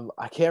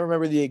 I can't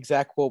remember the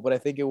exact quote, but I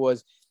think it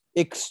was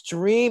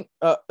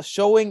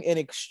showing an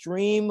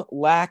extreme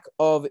lack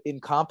of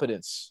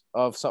incompetence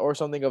or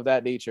something of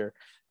that nature.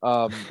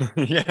 Yeah,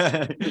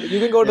 you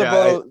can go to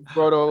the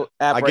Brodo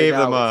app right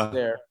now.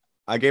 There.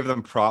 I gave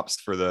them props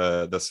for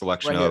the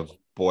selection right of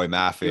Boy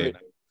Maffei.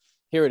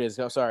 Here it is.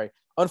 I'm sorry.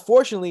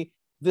 Unfortunately,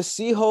 the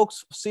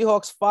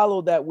Seahawks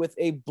followed that with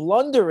a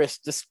blunderous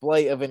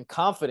display of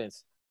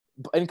incompetence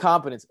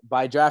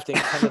by drafting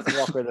Kenneth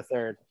Walker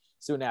III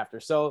soon after.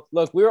 So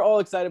look, we were all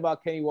excited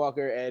about Kenny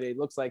Walker, and it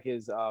looks like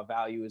his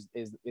value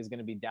is going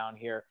to be down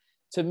here.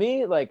 To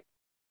me, like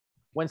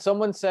when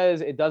someone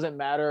says it doesn't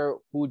matter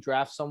who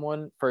drafts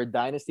someone for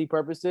dynasty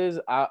purposes,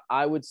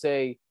 I would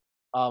say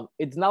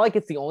it's not like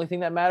it's the only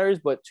thing that matters,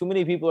 but too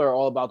many people are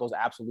all about those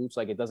absolutes,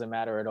 like it doesn't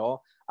matter at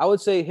all. I would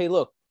say, hey,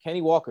 look,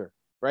 Kenny Walker,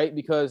 right?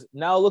 Because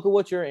now look at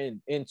what you're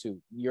into.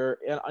 You're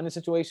in a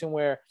situation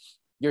where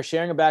you're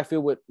sharing a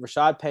backfield with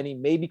Rashad Penny,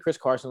 maybe Chris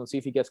Carson. Let's see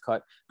if he gets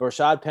cut. But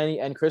Rashad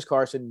Penny and Chris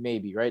Carson,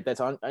 maybe, right?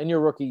 That's in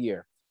your rookie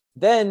year.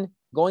 Then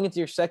going into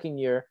your second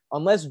year,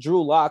 unless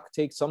Drew Lock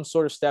takes some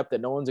sort of step that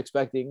no one's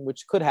expecting,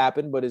 which could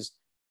happen, but is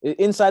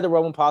inside the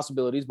realm of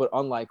possibilities, but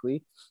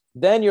unlikely,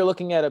 then you're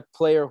looking at a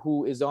player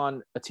who is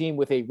on a team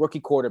with a rookie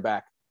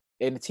quarterback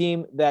and a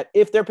team that,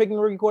 if they're picking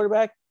a rookie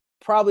quarterback,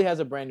 probably has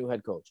a brand new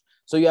head coach.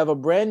 So you have a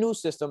brand new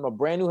system, a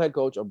brand new head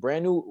coach, a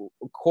brand new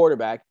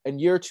quarterback in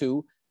year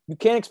two. You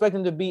can't expect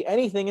him to be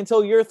anything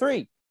until year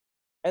three.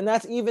 And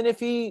that's even if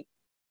he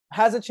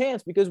has a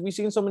chance, because we've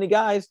seen so many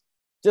guys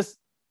just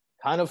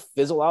kind of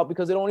fizzle out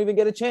because they don't even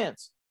get a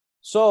chance.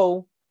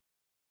 So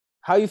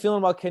how are you feeling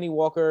about Kenny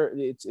Walker?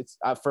 It's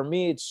for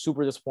me, it's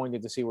super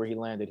disappointing to see where he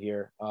landed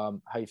here. How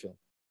you feeling?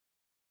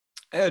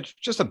 It's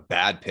just a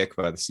bad pick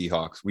by the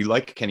Seahawks. We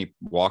like Kenny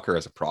Walker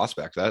as a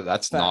prospect.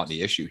 That's Facts. Not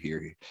the issue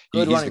here.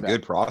 He's a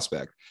good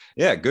prospect.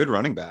 Yeah, good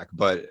running back.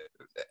 But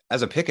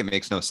as a pick, it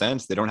makes no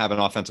sense. They don't have an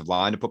offensive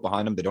line to put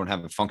behind them. They don't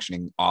have a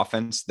functioning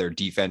offense. Their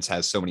defense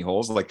has so many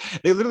holes. Like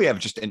they literally have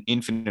just an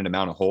infinite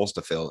amount of holes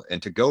to fill.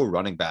 And to go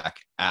running back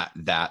at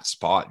that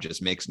spot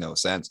just makes no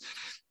sense.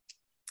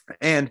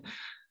 And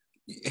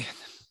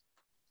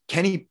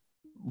Kenny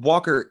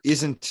Walker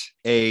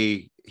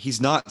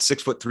he's not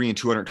 6'3" and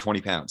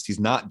 220 pounds. He's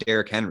not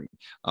Derrick Henry.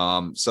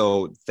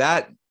 So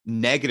that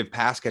negative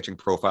pass catching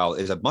profile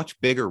is a much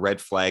bigger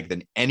red flag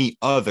than any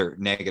other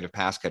negative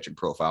pass catching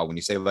profile. When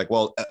you say like,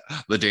 well,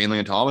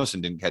 LaDainian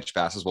Tomlinson didn't catch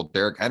passes. Well,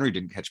 Derrick Henry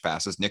didn't catch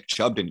passes. Nick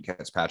Chubb didn't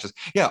catch passes.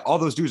 Yeah. All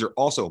those dudes are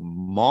also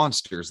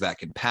monsters that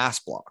can pass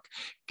block.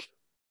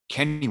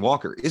 Kenny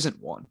Walker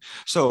isn't one.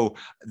 So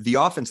the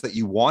offense that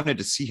you wanted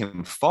to see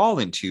him fall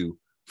into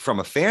from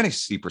a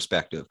fantasy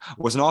perspective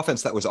was an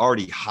offense that was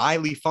already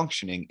highly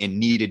functioning and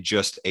needed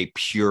just a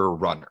pure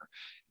runner,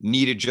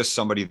 needed just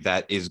somebody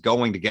that is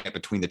going to get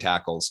between the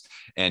tackles.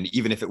 And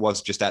even if it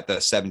was just at the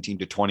 17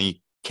 to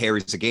 20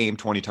 carries a game,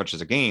 20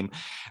 touches a game,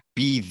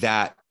 be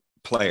that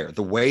player,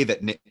 the way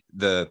that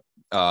the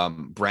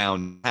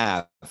Brown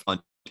have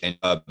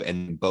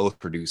and both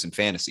produce in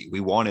fantasy.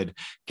 We wanted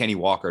Kenny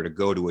Walker to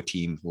go to a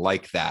team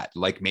like that,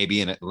 like maybe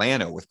in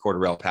Atlanta with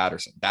Cordarrelle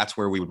Patterson. That's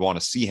where we would want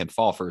to see him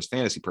fall for his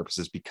fantasy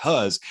purposes,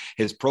 because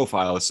his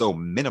profile is so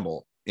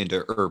minimal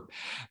or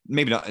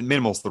maybe not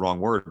minimal is the wrong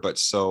word, but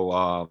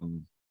so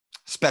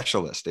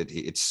specialist.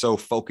 It's so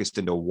focused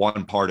into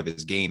one part of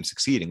his game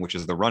succeeding, which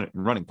is the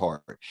running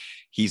part.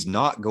 He's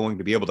not going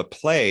to be able to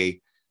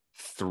play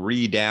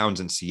 3 downs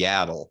in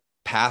Seattle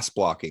pass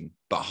blocking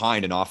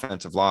behind an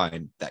offensive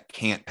line that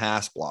can't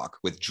pass block,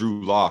 with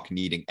Drew Lock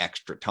needing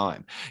extra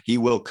time. He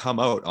will come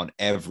out on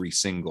every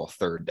single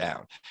 3rd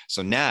down.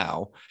 So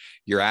now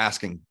you're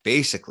asking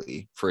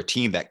basically for a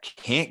team that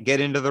can't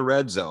get into the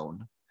red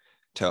zone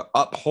to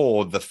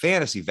uphold the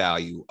fantasy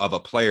value of a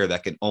player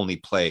that can only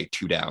play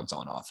 2 downs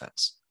on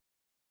offense.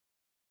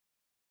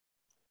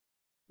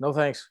 No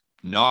thanks.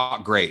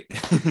 Not great.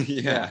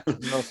 Yeah.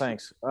 No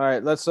thanks. All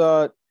right, let's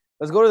go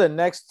to the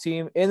next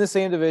team in the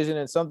same division,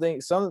 and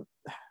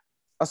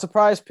a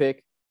surprise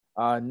pick.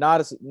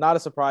 Not a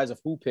surprise of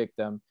who picked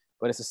them,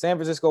 but it's the San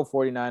Francisco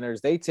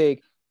 49ers. They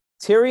take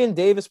Tyrion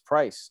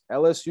Davis-Price,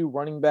 LSU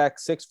running back,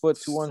 6 foot,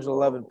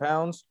 211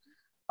 pounds.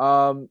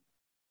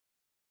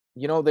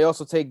 They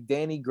also take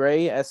Danny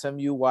Gray,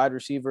 SMU wide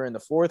receiver, in the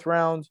 4th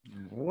round.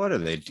 What are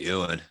they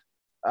doing?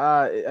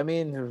 I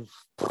mean,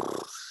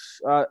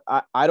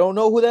 I don't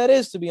know who that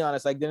is, to be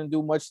honest. I didn't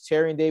do much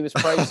Tyrion Davis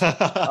Price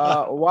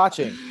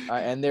watching,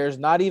 and there's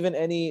not even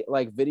any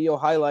like video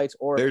highlights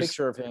or a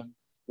picture of him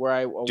where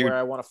I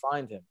want to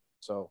find him.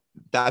 So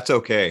that's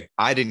okay.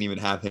 I didn't even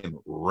have him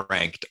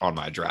ranked on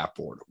my draft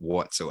board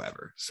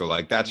whatsoever. So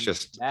like that's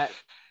just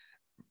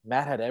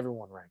Matt had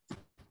everyone ranked.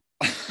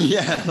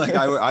 Yeah, like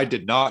I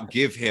did not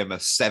give him a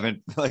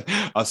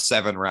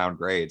 7-round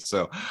grade.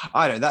 So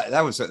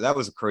that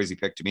was a crazy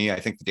pick to me. I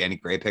think the Danny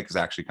Gray pick is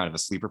actually kind of a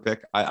sleeper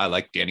pick. I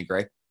like Danny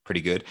Gray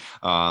pretty good,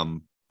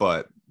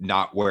 but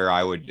not where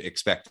I would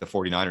expect the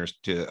 49ers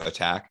to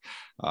attack.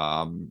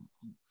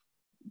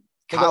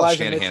 Kyle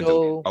Shanahan's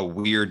a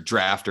weird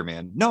drafter,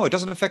 man. No, it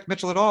doesn't affect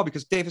Mitchell at all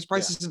because Davis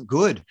Price isn't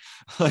good.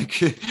 Like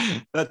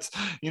that's,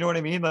 you know what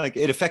I mean? Like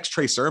it affects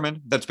Trey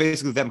Sermon. That's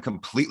basically them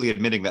completely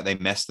admitting that they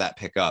messed that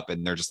pick up.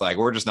 And they're just like,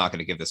 we're just not going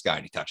to give this guy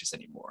any touches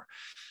anymore.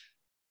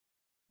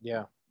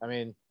 Yeah. I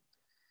mean,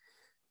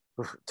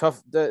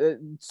 tough.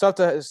 It's tough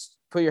to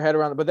put your head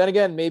around it. But then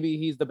again, maybe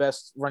he's the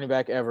best running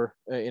back ever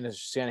in a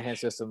Shanahan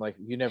system. Like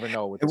you never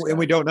know. With this and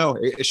we don't know.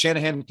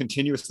 Shanahan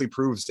continuously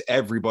proves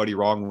everybody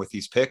wrong with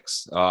these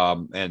picks.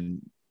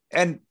 And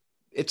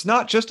it's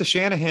not just a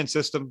Shanahan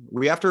system.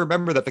 We have to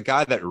remember that the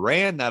guy that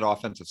ran that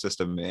offensive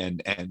system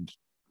and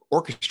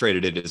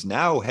orchestrated it is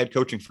now head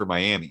coaching for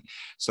Miami.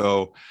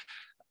 So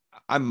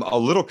I'm a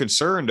little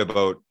concerned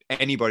about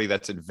anybody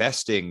that's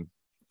investing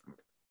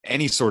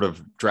any sort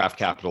of draft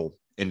capital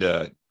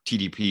into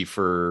TDP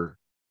for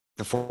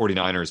the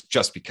 49ers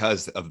just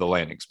because of the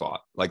landing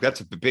spot. Like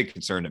that's a big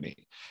concern to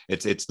me.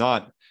 It's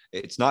not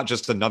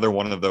just another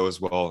one of those,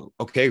 well,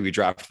 okay, we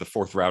drafted the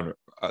 4th round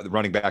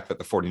running back that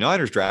the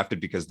 49ers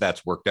drafted because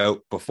that's worked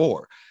out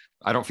before.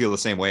 I don't feel the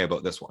same way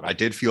about this one. I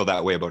did feel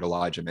that way about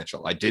Elijah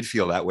Mitchell. I did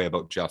feel that way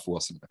about Jeff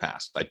Wilson in the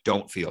past. I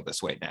don't feel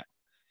this way now.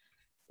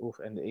 Oof,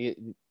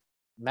 and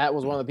Matt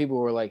was one of the people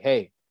who were like,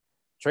 hey,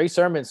 Trey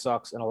Sermon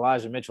sucks and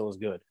Elijah Mitchell is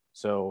good.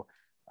 So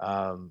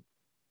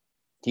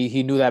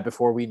he knew that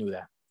before we knew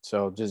that.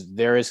 So just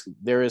there is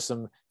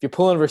some, if you're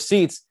pulling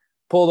receipts,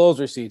 pull those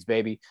receipts,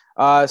 baby.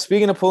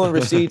 Speaking of pulling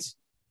receipts,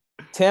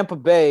 Tampa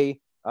Bay,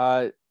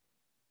 I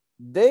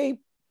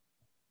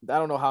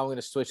don't know how I'm going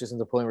to switch this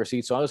into pulling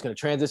receipts, so I'm just going to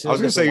transition. I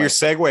was going to say your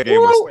segue game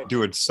was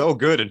doing so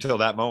good until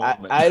that moment.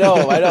 I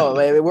know.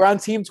 We're on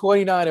team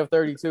 29 of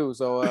 32.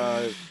 So,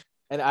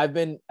 and I've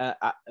been,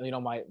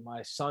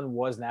 my son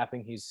was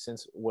napping. He's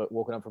since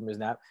woken up from his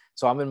nap.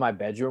 So I'm in my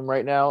bedroom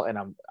right now, and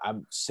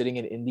I'm sitting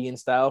in Indian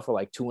style for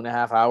like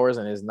 2.5 hours,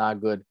 and it's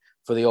not good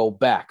for the old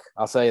back.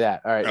 I'll say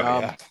that. All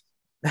right.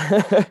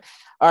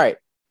 All right.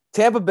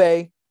 Tampa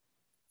Bay,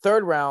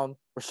 3rd round,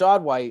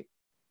 Rachaad White.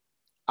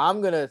 I'm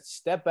going to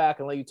step back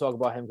and let you talk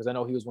about him because I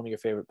know he was one of your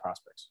favorite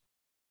prospects.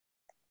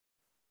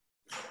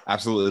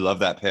 Absolutely love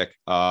that pick.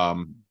 A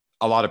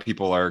lot of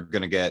people are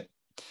going to get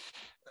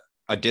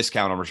a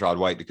discount on Rachaad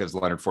White because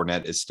Leonard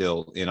Fournette is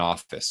still in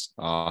office.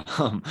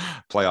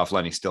 Playoff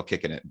Lenny's still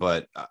kicking it,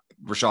 but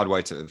Rachaad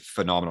White's a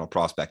phenomenal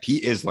prospect. He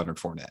is Leonard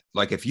Fournette.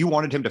 Like if you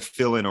wanted him to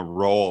fill in a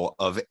role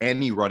of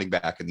any running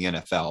back in the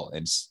NFL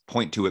and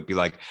point to it, be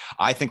like,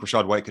 I think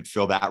Rachaad White could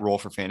fill that role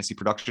for fantasy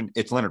production.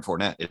 It's Leonard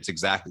Fournette. It's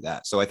exactly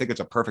that. So I think it's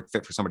a perfect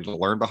fit for somebody to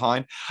learn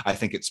behind. I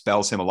think it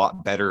spells him a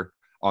lot better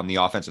on the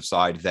offensive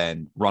side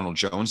than Ronald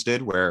Jones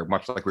did, where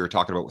much like we were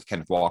talking about with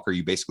Kenneth Walker,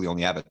 you basically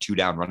only have a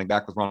 2-down running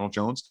back with Ronald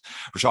Jones.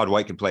 Rachaad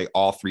White can play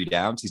all 3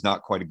 downs. He's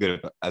not quite as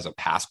good as a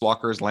pass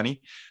blocker as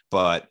Lenny,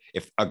 but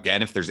if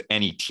there's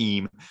any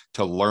team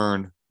to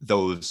learn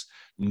those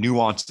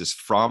nuances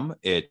from,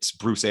 it's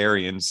Bruce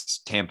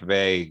Arians' Tampa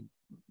Bay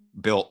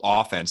built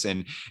offense.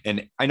 And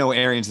I know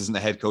Arians isn't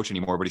the head coach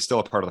anymore, but he's still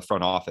a part of the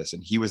front office.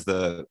 And he was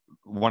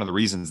one of the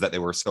reasons that they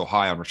were so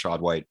high on Rachaad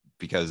White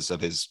because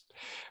of his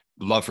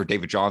love for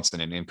David Johnson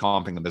and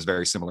comping them as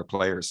very similar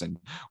players. And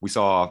we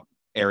saw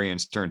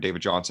Arians turn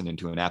David Johnson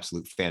into an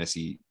absolute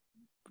fantasy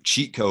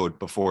cheat code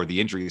before the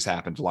injuries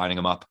happened, lining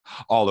him up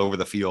all over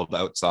the field,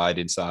 outside,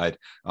 inside,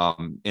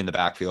 in the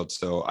backfield.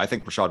 So I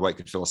think Rachaad White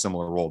could fill a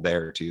similar role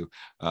there too.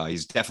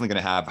 He's definitely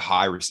going to have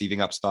high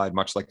receiving upside,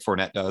 much like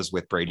Fournette does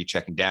with Brady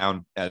checking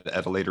down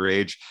at a later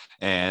age.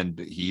 And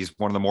he's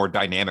one of the more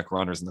dynamic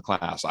runners in the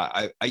class.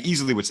 I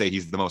easily would say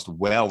he's the most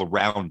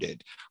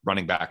well-rounded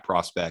running back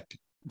prospect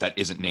that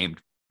isn't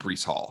named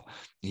Breece Hall.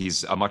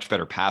 He's a much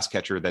better pass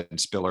catcher than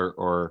Spiller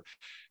or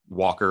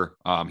Walker.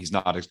 He's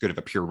not as good of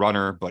a pure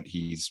runner, but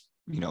he's,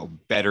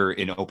 better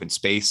in open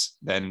space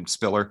than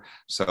Spiller.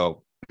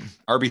 So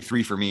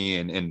RB3 for me.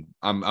 And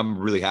I'm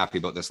really happy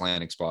about this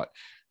landing spot.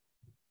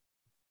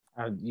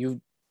 I'm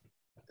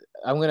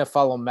going to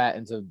follow Matt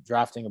into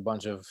drafting a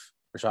bunch of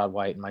Rachaad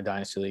White in my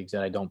dynasty leagues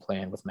that I don't play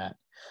in with Matt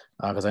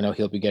because I know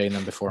he'll be getting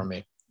them before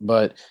me.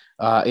 But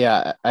I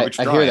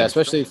hear that,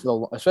 especially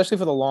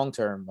for the long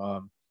term.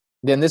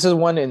 Then this is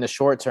one in the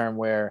short term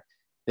where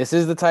this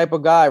is the type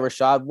of guy,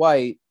 Rachaad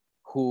White,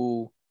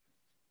 who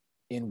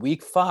in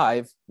week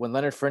 5, when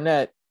Leonard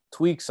Fournette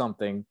tweaks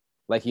something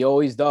like he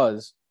always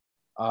does,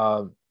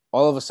 all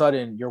of a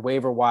sudden your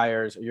waiver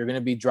wires, you're going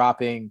to be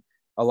dropping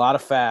a lot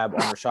of fab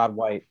on Rachaad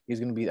White. He's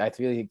going to be, I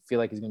feel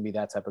like he's going to be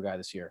that type of guy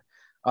this year.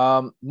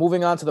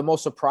 Moving on to the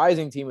most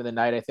surprising team of the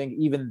night, I think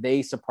even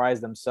they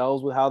surprised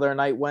themselves with how their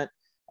night went.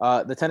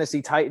 The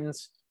Tennessee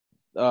Titans,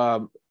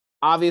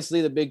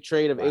 obviously the big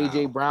trade of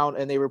A.J. Brown,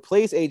 and they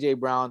replaced A.J.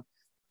 Brown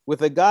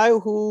with a guy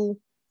who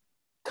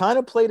kind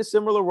of played a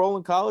similar role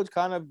in college,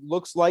 kind of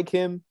looks like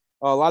him.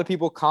 A lot of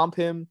people comp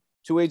him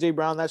to A.J.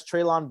 Brown. That's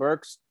Treylon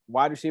Burks,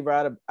 wide receiver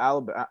out of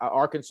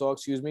Arkansas,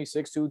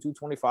 6'2",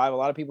 225. A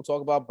lot of people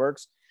talk about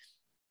Burks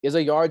is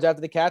a yards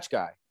after the catch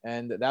guy.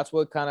 And that's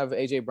what kind of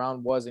A.J.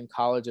 Brown was in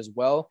college as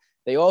well.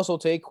 They also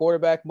take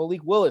quarterback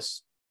Malik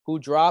Willis, who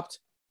dropped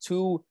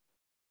to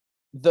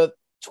the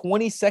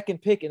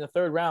 22nd pick in the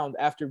third round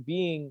after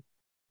being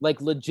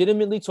like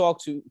legitimately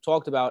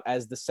talked about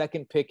as the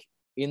second pick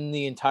in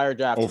the entire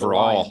draft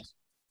overall.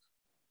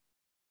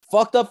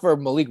 Fucked up for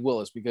Malik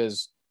Willis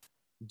because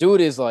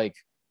dude is like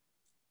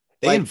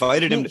they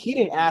invited him. He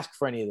didn't ask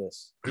for any of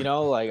this,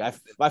 Like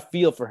I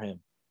feel for him.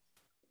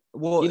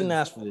 Well, he didn't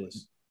ask for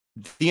this.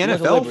 The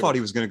NFL thought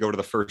he was going to go to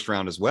the first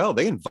round as well.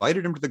 They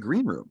invited him to the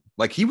green room.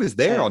 Like he was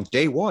there on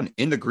day one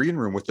in the green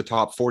room with the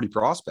top 40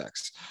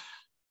 prospects.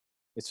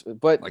 That's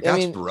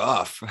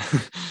rough.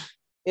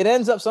 It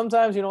ends up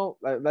sometimes,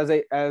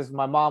 as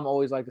my mom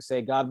always liked to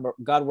say,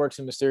 God works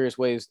in mysterious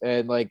ways.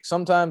 And like,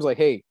 sometimes like,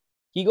 hey,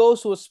 he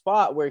goes to a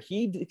spot where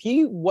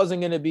he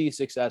wasn't going to be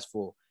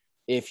successful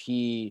if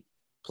he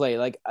played.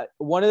 Like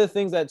one of the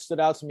things that stood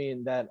out to me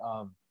in that,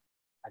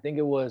 I think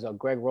it was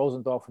Greg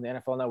Rosenthal from the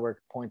NFL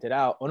Network pointed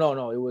out. Oh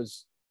no, it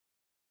was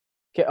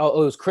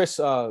Chris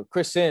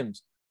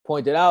Sims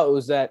pointed out. It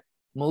was that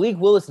Malik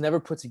Willis never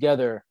put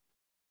together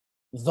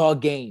the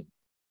game,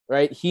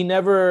 right? He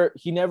never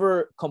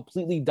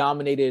completely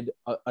dominated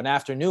an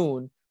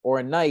afternoon or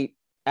a night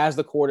as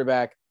the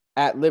quarterback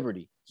at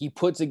Liberty. He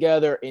put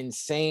together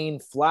insane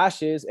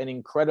flashes and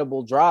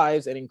incredible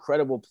drives and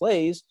incredible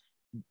plays.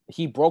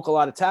 He broke a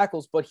lot of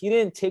tackles, but he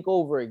didn't take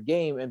over a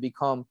game and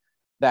become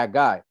that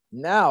guy.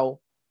 Now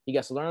he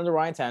gets to learn under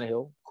Ryan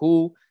Tannehill,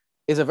 who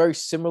is a very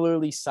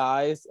similarly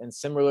sized and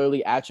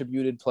similarly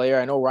attributed player.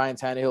 I know Ryan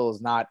Tannehill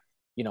is not,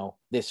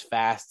 this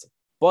fast,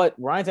 but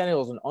Ryan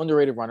Tannehill is an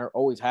underrated runner,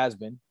 always has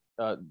been.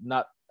 I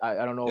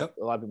don't know if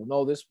a lot of people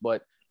know this,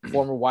 but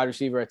former wide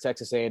receiver at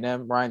Texas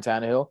A&M, Ryan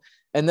Tannehill.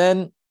 And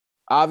then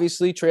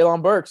obviously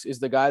Treylon Burks is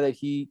the guy that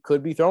he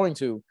could be throwing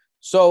to.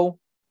 So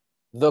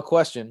the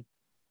question,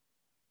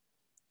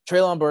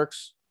 Treylon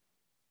Burks,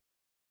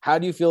 how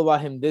do you feel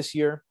about him this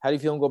year? How do you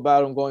feel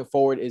about him going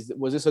forward?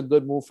 Was this a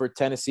good move for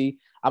Tennessee?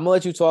 I'm gonna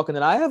let you talk, and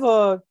then I have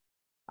a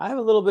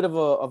little bit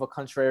of a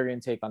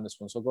contrarian take on this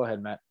one. So go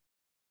ahead, Matt.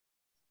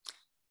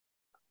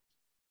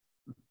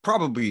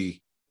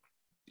 Probably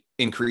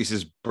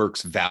increases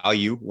Burks'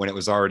 value when it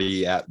was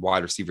already at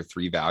wide receiver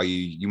 3 value.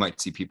 You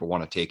might see people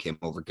want to take him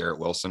over Garrett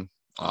Wilson,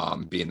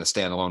 being the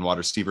standalone wide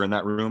receiver in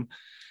that room.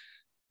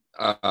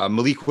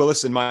 Malik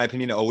Willis, in my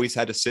opinion, always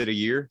had to sit a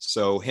year.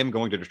 So him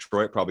going to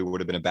Detroit probably would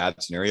have been a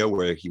bad scenario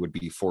where he would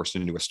be forced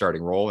into a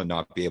starting role and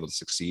not be able to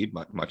succeed,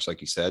 much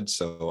like you said.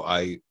 So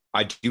I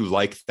do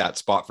like that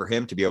spot for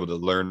him to be able to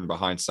learn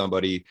behind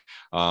somebody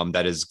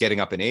that is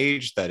getting up in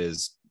age, that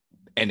is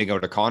ending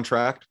out a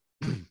contract.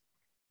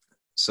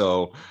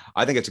 So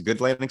I think it's a good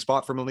landing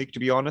spot for Malik, to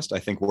be honest. I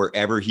think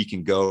wherever he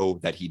can go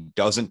that he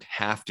doesn't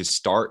have to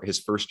start his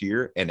first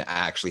year and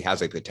actually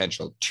has a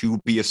potential to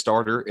be a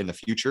starter in the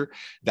future,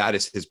 that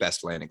is his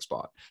best landing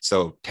spot.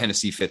 So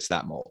Tennessee fits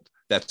that mold.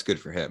 That's good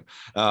for him.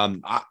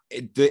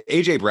 The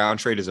A.J. Brown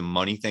trade is a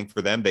money thing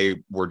for them.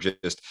 They were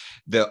just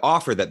the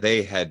offer that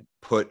they had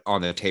put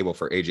on the table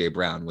for A.J.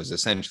 Brown was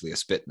essentially a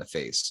spit in the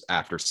face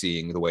after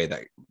seeing the way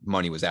that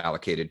money was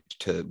allocated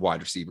to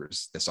wide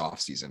receivers this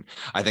offseason.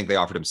 I think they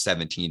offered him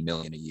 $17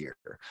 million a year.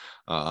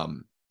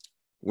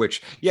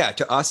 Which,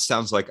 to us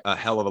sounds like a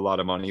hell of a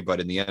lot of money, but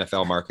in the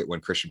NFL market,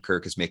 when Christian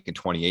Kirk is making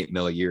 $28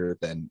 million a year,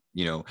 then,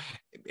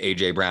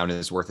 A.J. Brown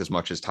is worth as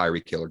much as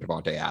Tyreek Hill or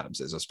Devontae Adams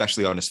is,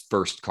 especially on his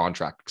first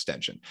contract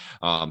extension.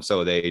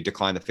 So they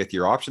decline the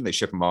 5th-year option. They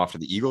ship him off to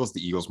the Eagles.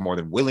 The Eagles more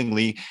than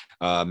willingly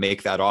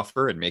make that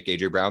offer and make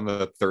A.J. Brown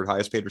the 3rd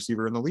highest paid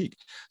receiver in the league.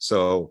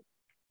 So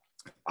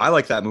I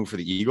like that move for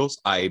the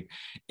Eagles.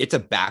 It's a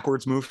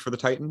backwards move for the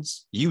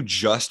Titans. You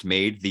just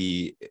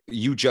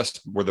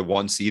were the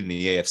 1 seed in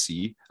the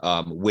AFC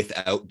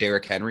without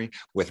Derrick Henry,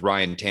 with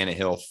Ryan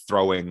Tannehill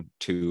throwing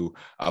to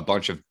a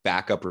bunch of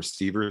backup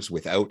receivers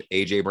without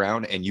A.J.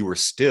 Brown, and you were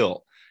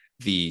still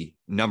the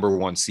number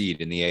 1 seed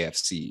in the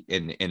AFC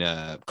in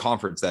a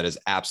conference that is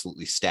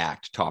absolutely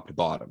stacked top to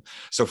bottom.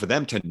 So for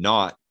them to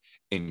not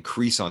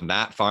increase on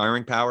that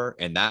firing power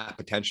and that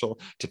potential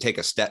to take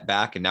a step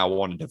back and now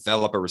want to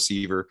develop a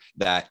receiver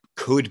that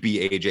could be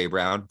A.J.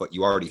 Brown, but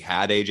you already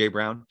had A.J.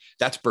 Brown,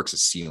 that's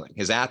Burks' ceiling.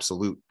 His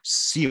absolute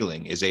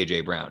ceiling is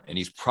A.J. Brown, and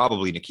he's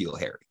probably N'Keal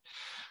Harry.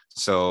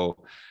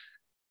 So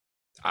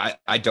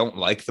I don't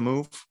like the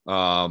move.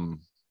 I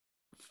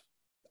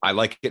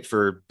like it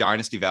for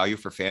dynasty value,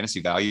 for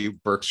fantasy value.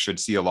 Burks should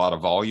see a lot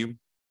of volume.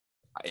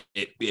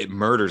 It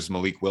murders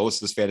Malik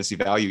Willis's fantasy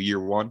value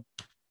year 1.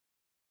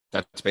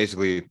 That's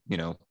basically,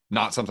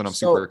 not something I'm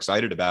super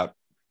excited about.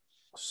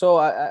 So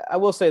I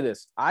will say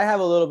this. I have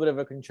a little bit of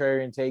a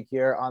contrarian take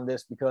here on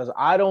this because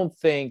I don't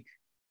think.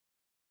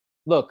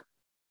 Look,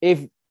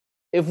 if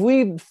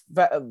we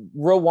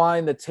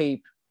rewind the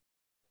tape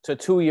to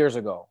 2 years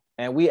ago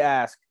and we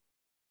ask,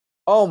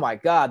 oh my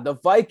God, the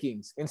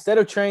Vikings, instead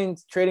of trading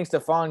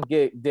Stephon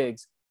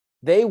Diggs,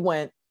 they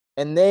went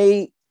and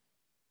they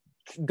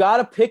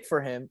got a pick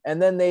for him,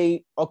 and then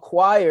they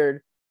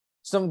acquired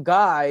some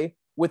guy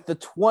with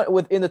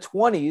within the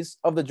 20s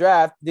of the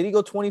draft. Did he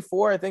go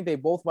 24? I think they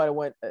both might have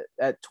went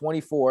at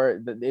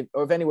 24,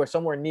 or if anywhere,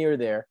 somewhere near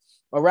there,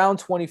 around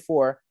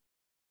 24.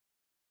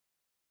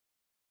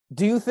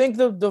 Do you think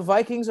the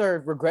Vikings are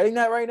regretting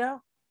that right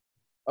now?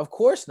 Of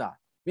course not,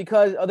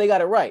 because they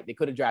got it right. They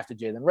could have drafted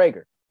Jalen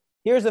Reagor.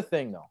 Here's the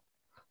thing, though.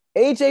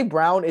 A.J.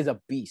 Brown is a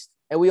beast,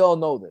 and we all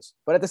know this.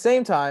 But at the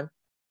same time,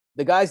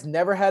 the guy's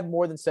never had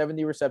more than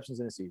 70 receptions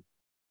in a season.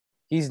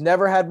 He's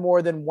never had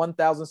more than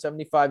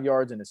 1,075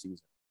 yards in a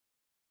season.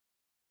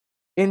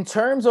 In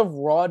terms of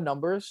raw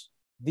numbers,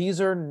 these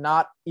are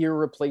not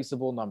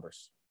irreplaceable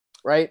numbers,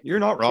 right? You're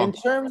not wrong.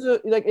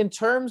 In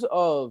terms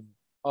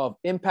of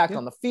impact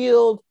on the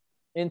field,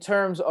 in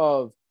terms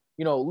of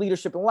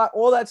leadership and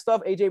all that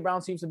stuff, A.J.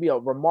 Brown seems to be a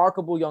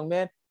remarkable young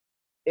man.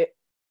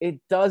 It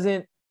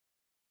doesn't,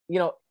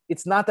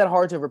 it's not that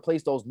hard to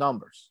replace those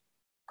numbers,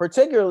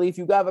 particularly if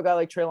you got a guy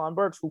like Treylon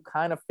Burks who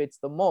kind of fits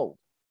the mold.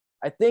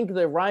 I think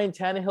the Ryan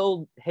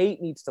Tannehill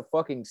hate needs to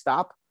fucking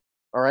stop.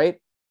 All right.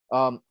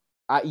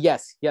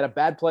 Yes, he had a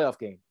bad playoff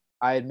game.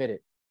 I admit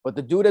it. But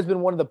the dude has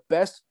been one of the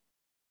best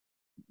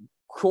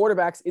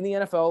quarterbacks in the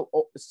NFL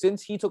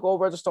since he took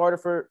over as a starter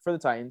for the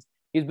Titans.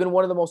 He's been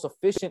one of the most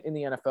efficient in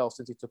the NFL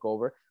since he took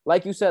over.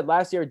 Like you said,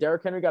 last year,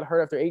 Derrick Henry got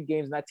hurt after 8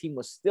 games, and that team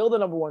was still the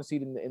number 1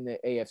 seed in the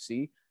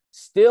AFC.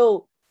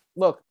 Still,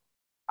 look,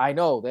 I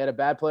know they had a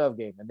bad playoff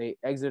game, and they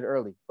exited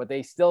early, but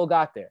they still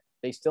got there.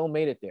 They still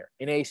made it there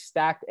in a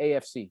stacked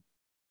AFC.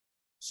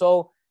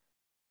 So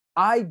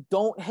I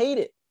don't hate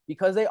it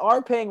because they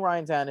are paying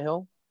Ryan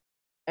Tannehill,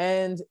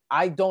 and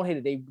I don't hate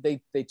it.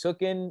 They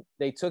took in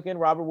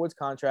Robert Woods'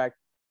 contract,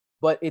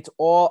 but it's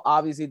all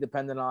obviously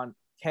dependent on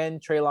can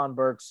Treylon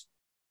Burks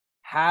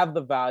have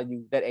the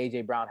value that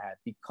A.J. Brown had,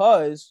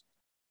 because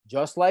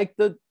just like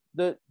the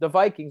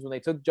Vikings when they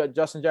took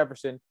Justin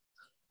Jefferson,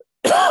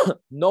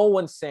 no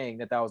one's saying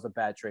that was a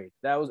bad trade.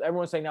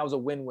 Everyone's saying that was a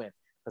win-win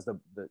because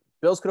the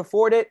Bills could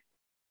afford it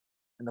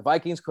and the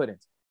Vikings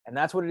couldn't. And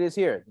that's what it is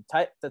here.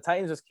 The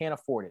Titans just can't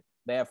afford it.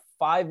 They have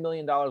 $5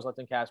 million left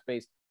in cap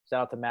space.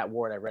 Shout out to Matt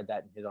Ward. I read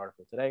that in his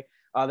article today.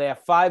 They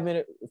have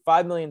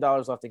 $5 million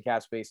left in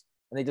cap space,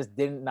 and they just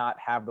did not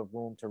have the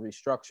room to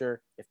restructure.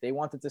 If they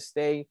wanted to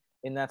stay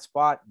in that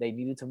spot, they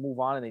needed to move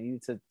on and they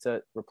needed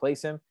to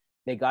replace him.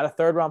 They got a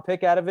 3rd-round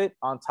pick out of it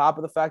on top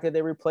of the fact that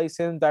they replaced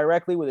him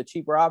directly with a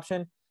cheaper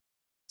option.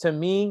 To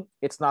me,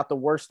 it's not the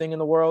worst thing in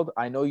the world.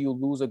 I know you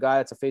lose a guy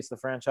that's a face of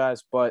the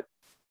franchise, but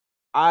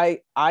I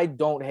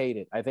don't hate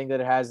it. I think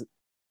that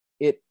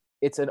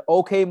it's an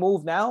okay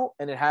move now,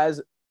 and it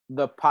has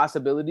the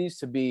possibilities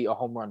to be a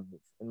home run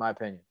move, in my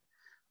opinion.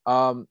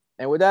 And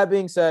with that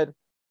being said,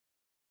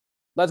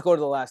 let's go to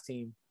the last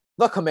team,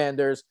 the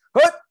Commanders.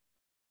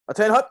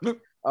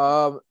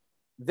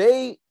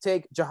 They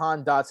take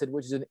Jahan Dotson,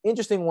 which is an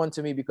interesting one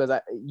to me because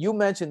you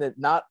mentioned that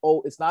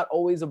it's not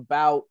always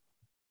about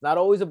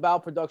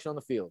production on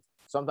the field.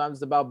 Sometimes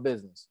it's about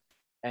business.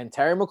 And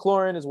Terry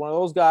McLaurin is one of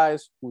those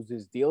guys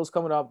his deal is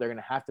coming up. They're going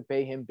to have to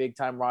pay him big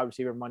time wide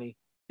receiver money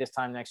this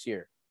time next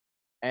year.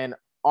 And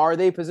are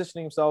they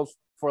positioning themselves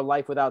for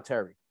life without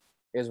Terry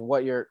is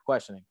what you're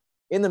questioning.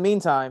 In the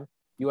meantime,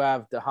 you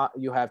have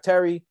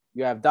Terry,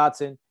 you have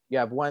Dotson, you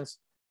have Wentz.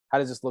 How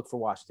does this look for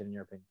Washington in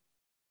your opinion?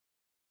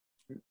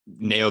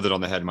 Nailed it on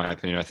the head, in my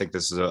opinion. I think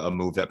this is a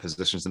move that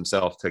positions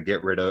himself to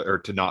get rid of or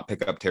to not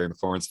pick up Terry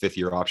McLaurin's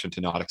 5th-year option,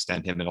 to not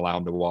extend him and allow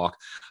him to walk.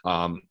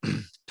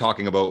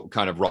 Talking about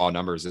kind of raw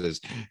numbers, is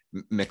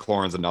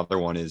McLaurin's another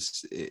one.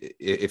 Is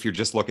if you're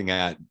just looking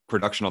at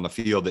production on the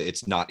field,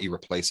 it's not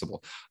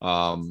irreplaceable.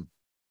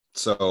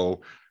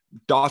 So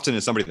Dotson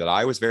is somebody that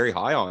I was very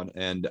high on,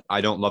 and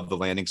I don't love the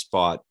landing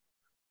spot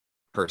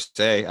per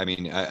se. I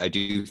mean, I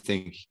do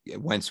think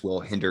Wentz will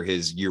hinder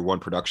his year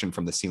 1 production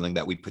from the ceiling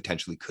that we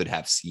potentially could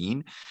have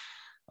seen.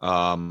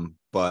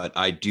 But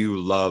I do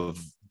love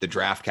the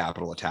draft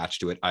capital attached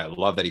to it. I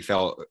love that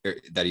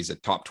he's a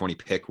top 20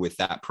 pick with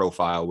that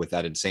profile, with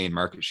that insane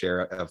market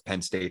share of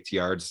Penn State's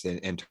yards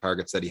and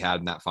targets that he had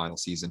in that final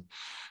season.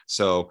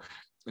 So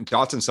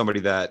Dotson's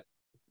somebody that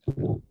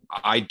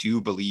I do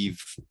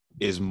believe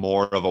is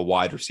more of a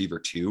wide receiver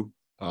too.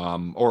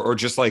 Or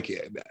just like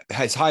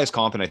his highest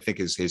comp, and I think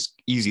his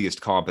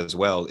easiest comp as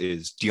well,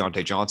 is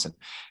Deontay Johnson.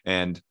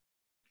 And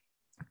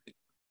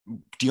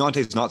Deontay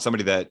is not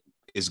somebody that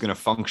is going to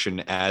function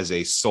as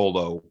a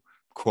solo,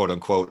 quote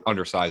unquote,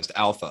 undersized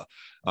alpha.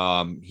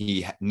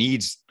 He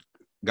needs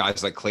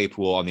guys like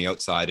Claypool on the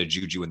outside, a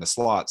Juju in the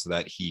slot, so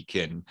that he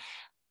can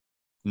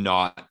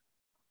so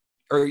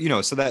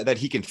that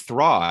he can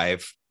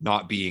thrive,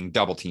 not being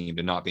double teamed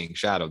and not being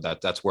shadowed.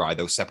 That's where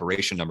those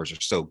separation numbers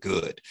are so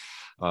good.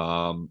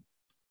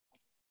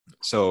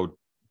 So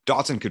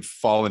Dotson could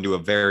fall into a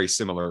very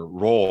similar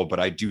role, but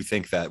I do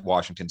think that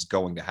Washington's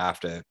going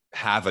to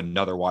have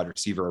another wide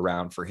receiver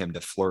around for him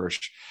to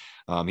flourish.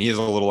 He is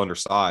a little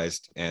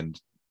undersized and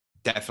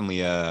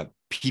definitely a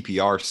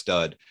PPR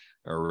stud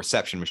or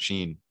reception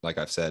machine, like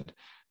I've said.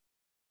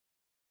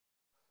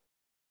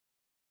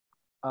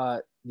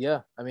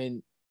 Yeah, I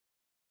mean,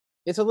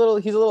 he's a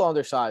little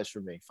undersized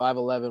for me.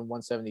 5'11",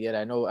 178.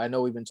 I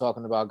know we've been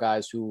talking about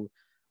guys who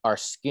are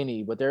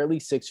skinny, but they're at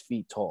least 6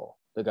 feet tall.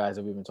 The guys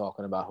that we've been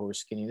talking about who are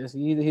skinny.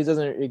 He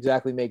doesn't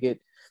exactly make it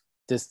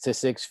to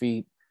 6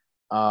 feet.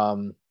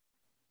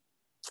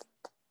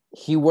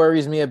 He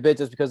worries me a bit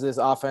just because this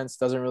offense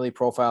doesn't really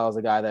profile as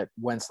a guy that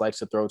Wentz likes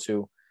to throw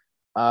to.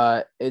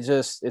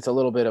 It's a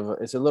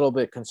little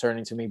bit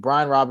concerning to me.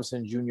 Brian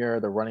Robinson Jr.,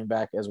 the running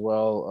back as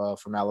well,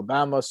 from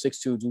Alabama,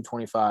 6'2",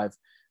 225.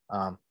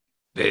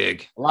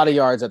 Big. A lot of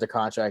yards at the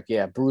contract.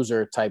 Yeah,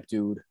 bruiser type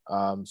dude.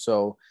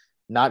 So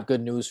not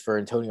good news for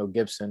Antonio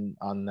Gibson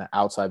on the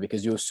outside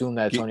because you assume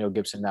that Antonio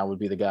Gibson now would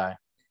be the guy.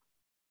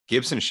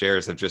 Gibson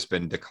shares have just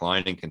been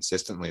declining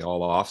consistently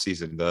all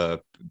offseason.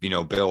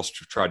 Bills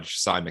tried to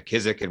sign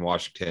McKissick in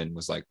Washington,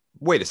 was like,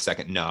 wait a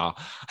second, nah.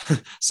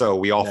 So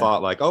we all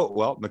thought like, oh,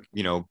 well,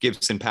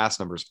 Gibson pass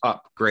numbers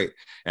up, great.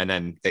 And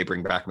then they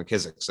bring back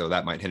McKissick, so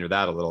that might hinder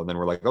that a little. And then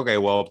we're like, okay,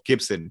 well,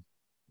 Gibson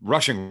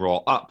rushing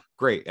role up,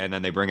 great. And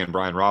then they bring in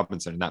Brian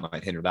Robinson, and that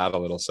might hinder that a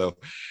little. So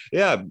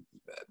yeah,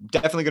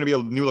 definitely going to be a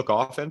new look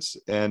offense.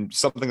 And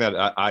something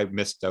that I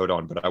missed out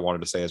on, but I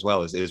wanted to say as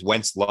well is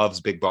Wentz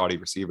loves big body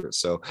receivers.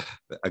 So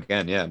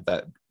again, yeah,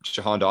 that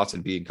Jahan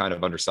Dotson being kind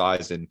of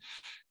undersized and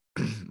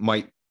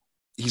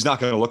he's not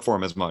going to look for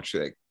him as much.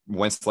 Like,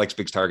 Wentz likes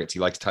big targets. He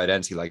likes tight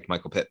ends. He liked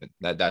Michael Pittman.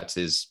 That's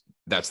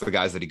the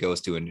guys that he goes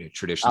to. And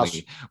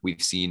traditionally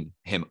we've seen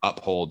him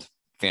uphold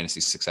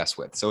fantasy success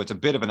with. So it's a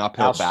bit of an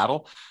uphill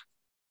battle.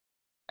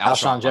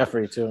 Alshon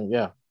Jeffrey too.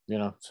 Yeah. In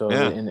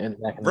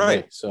back in the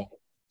day. So.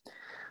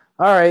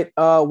 All right.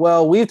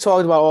 Well, we've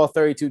talked about all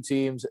 32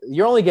 teams.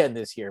 You're only getting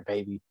this here,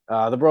 baby.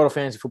 The Broto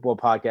Fantasy Football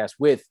Podcast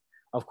with,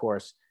 of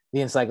course,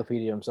 the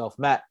encyclopedia himself.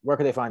 Matt, where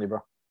can they find you, bro?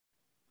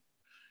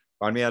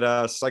 Find me at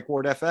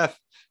PsychWardFF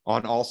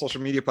on all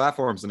social media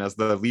platforms. And as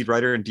the lead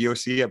writer and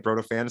DOC at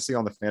Broto Fantasy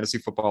on the Fantasy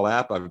Football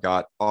app, I've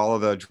got all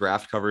of the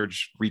draft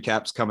coverage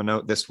recaps coming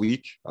out this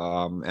week,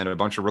 and a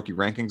bunch of rookie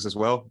rankings as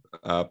well,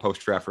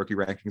 post-draft rookie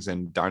rankings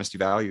and dynasty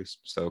values.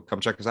 So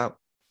come check us out.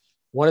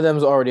 One of them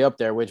is already up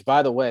there, which,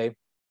 by the way,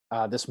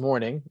 this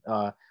morning,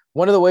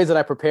 one of the ways that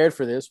I prepared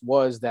for this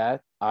was that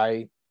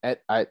I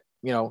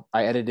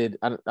edited.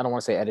 I don't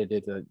want to say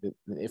edited.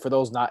 For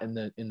those not in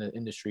the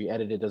industry,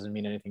 edited doesn't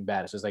mean anything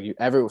bad. It's just like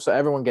so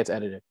everyone gets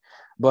edited.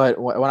 But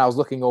when I was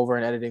looking over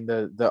and editing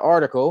the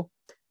article,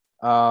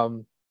 I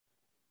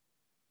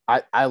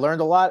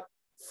learned a lot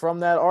from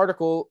that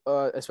article.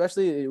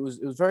 Especially, it was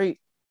very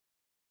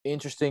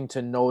interesting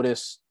to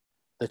notice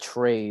the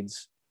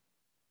trades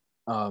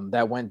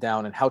that went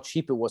down and how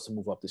cheap it was to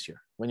move up this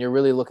year. When you're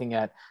really looking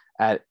at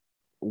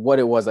what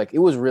it was like, it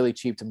was really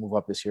cheap to move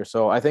up this year.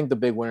 So I think the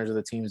big winners are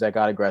the teams that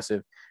got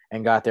aggressive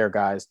and got their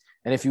guys.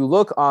 And if you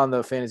look on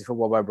the Fantasy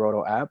Football by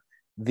Broto app,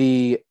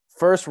 the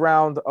first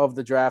round of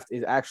the draft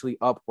is actually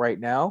up right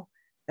now.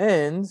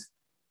 And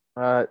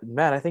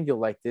Matt, I think you'll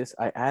like this.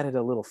 I added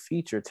a little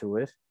feature to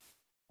it.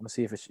 I'm gonna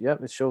see if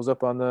it shows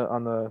up on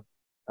the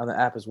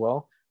app as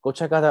well. Go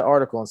check out that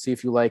article and see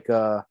if you like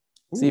the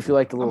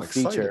little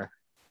feature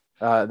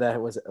that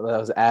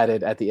was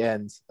added at the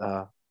end.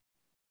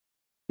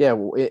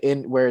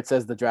 In where it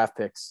says the draft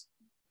picks.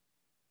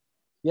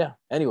 Yeah.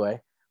 Anyway,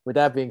 with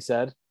that being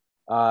said,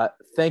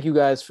 thank you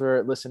guys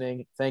for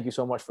listening. Thank you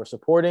so much for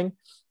supporting.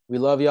 We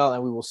love y'all,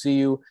 and we will see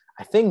you.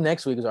 I think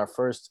next week is our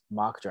first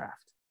mock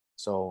draft.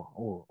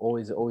 So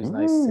always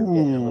nice to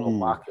get a little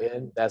mock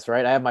in. That's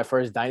right. I have my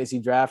first dynasty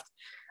draft.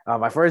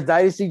 My first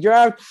dynasty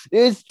draft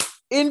is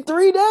in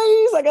 3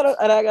 days. I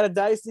got a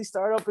dynasty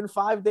start up in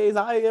 5 days.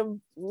 I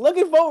am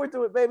looking forward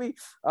to it, baby.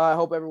 I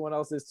hope everyone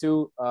else is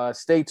too.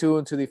 Stay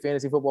tuned to the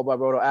Fantasy Football by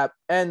Broto app,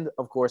 and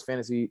of course,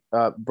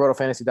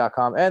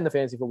 BrotoFantasy.com and the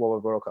Fantasy Football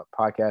by Broto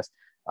podcast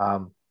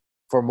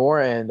for more.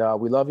 And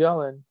we love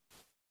y'all, and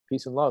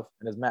peace and love.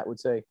 And as Matt would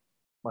say,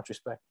 much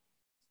respect.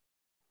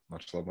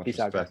 Much love, much peace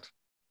respect. Out, guys.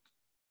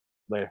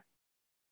 Later.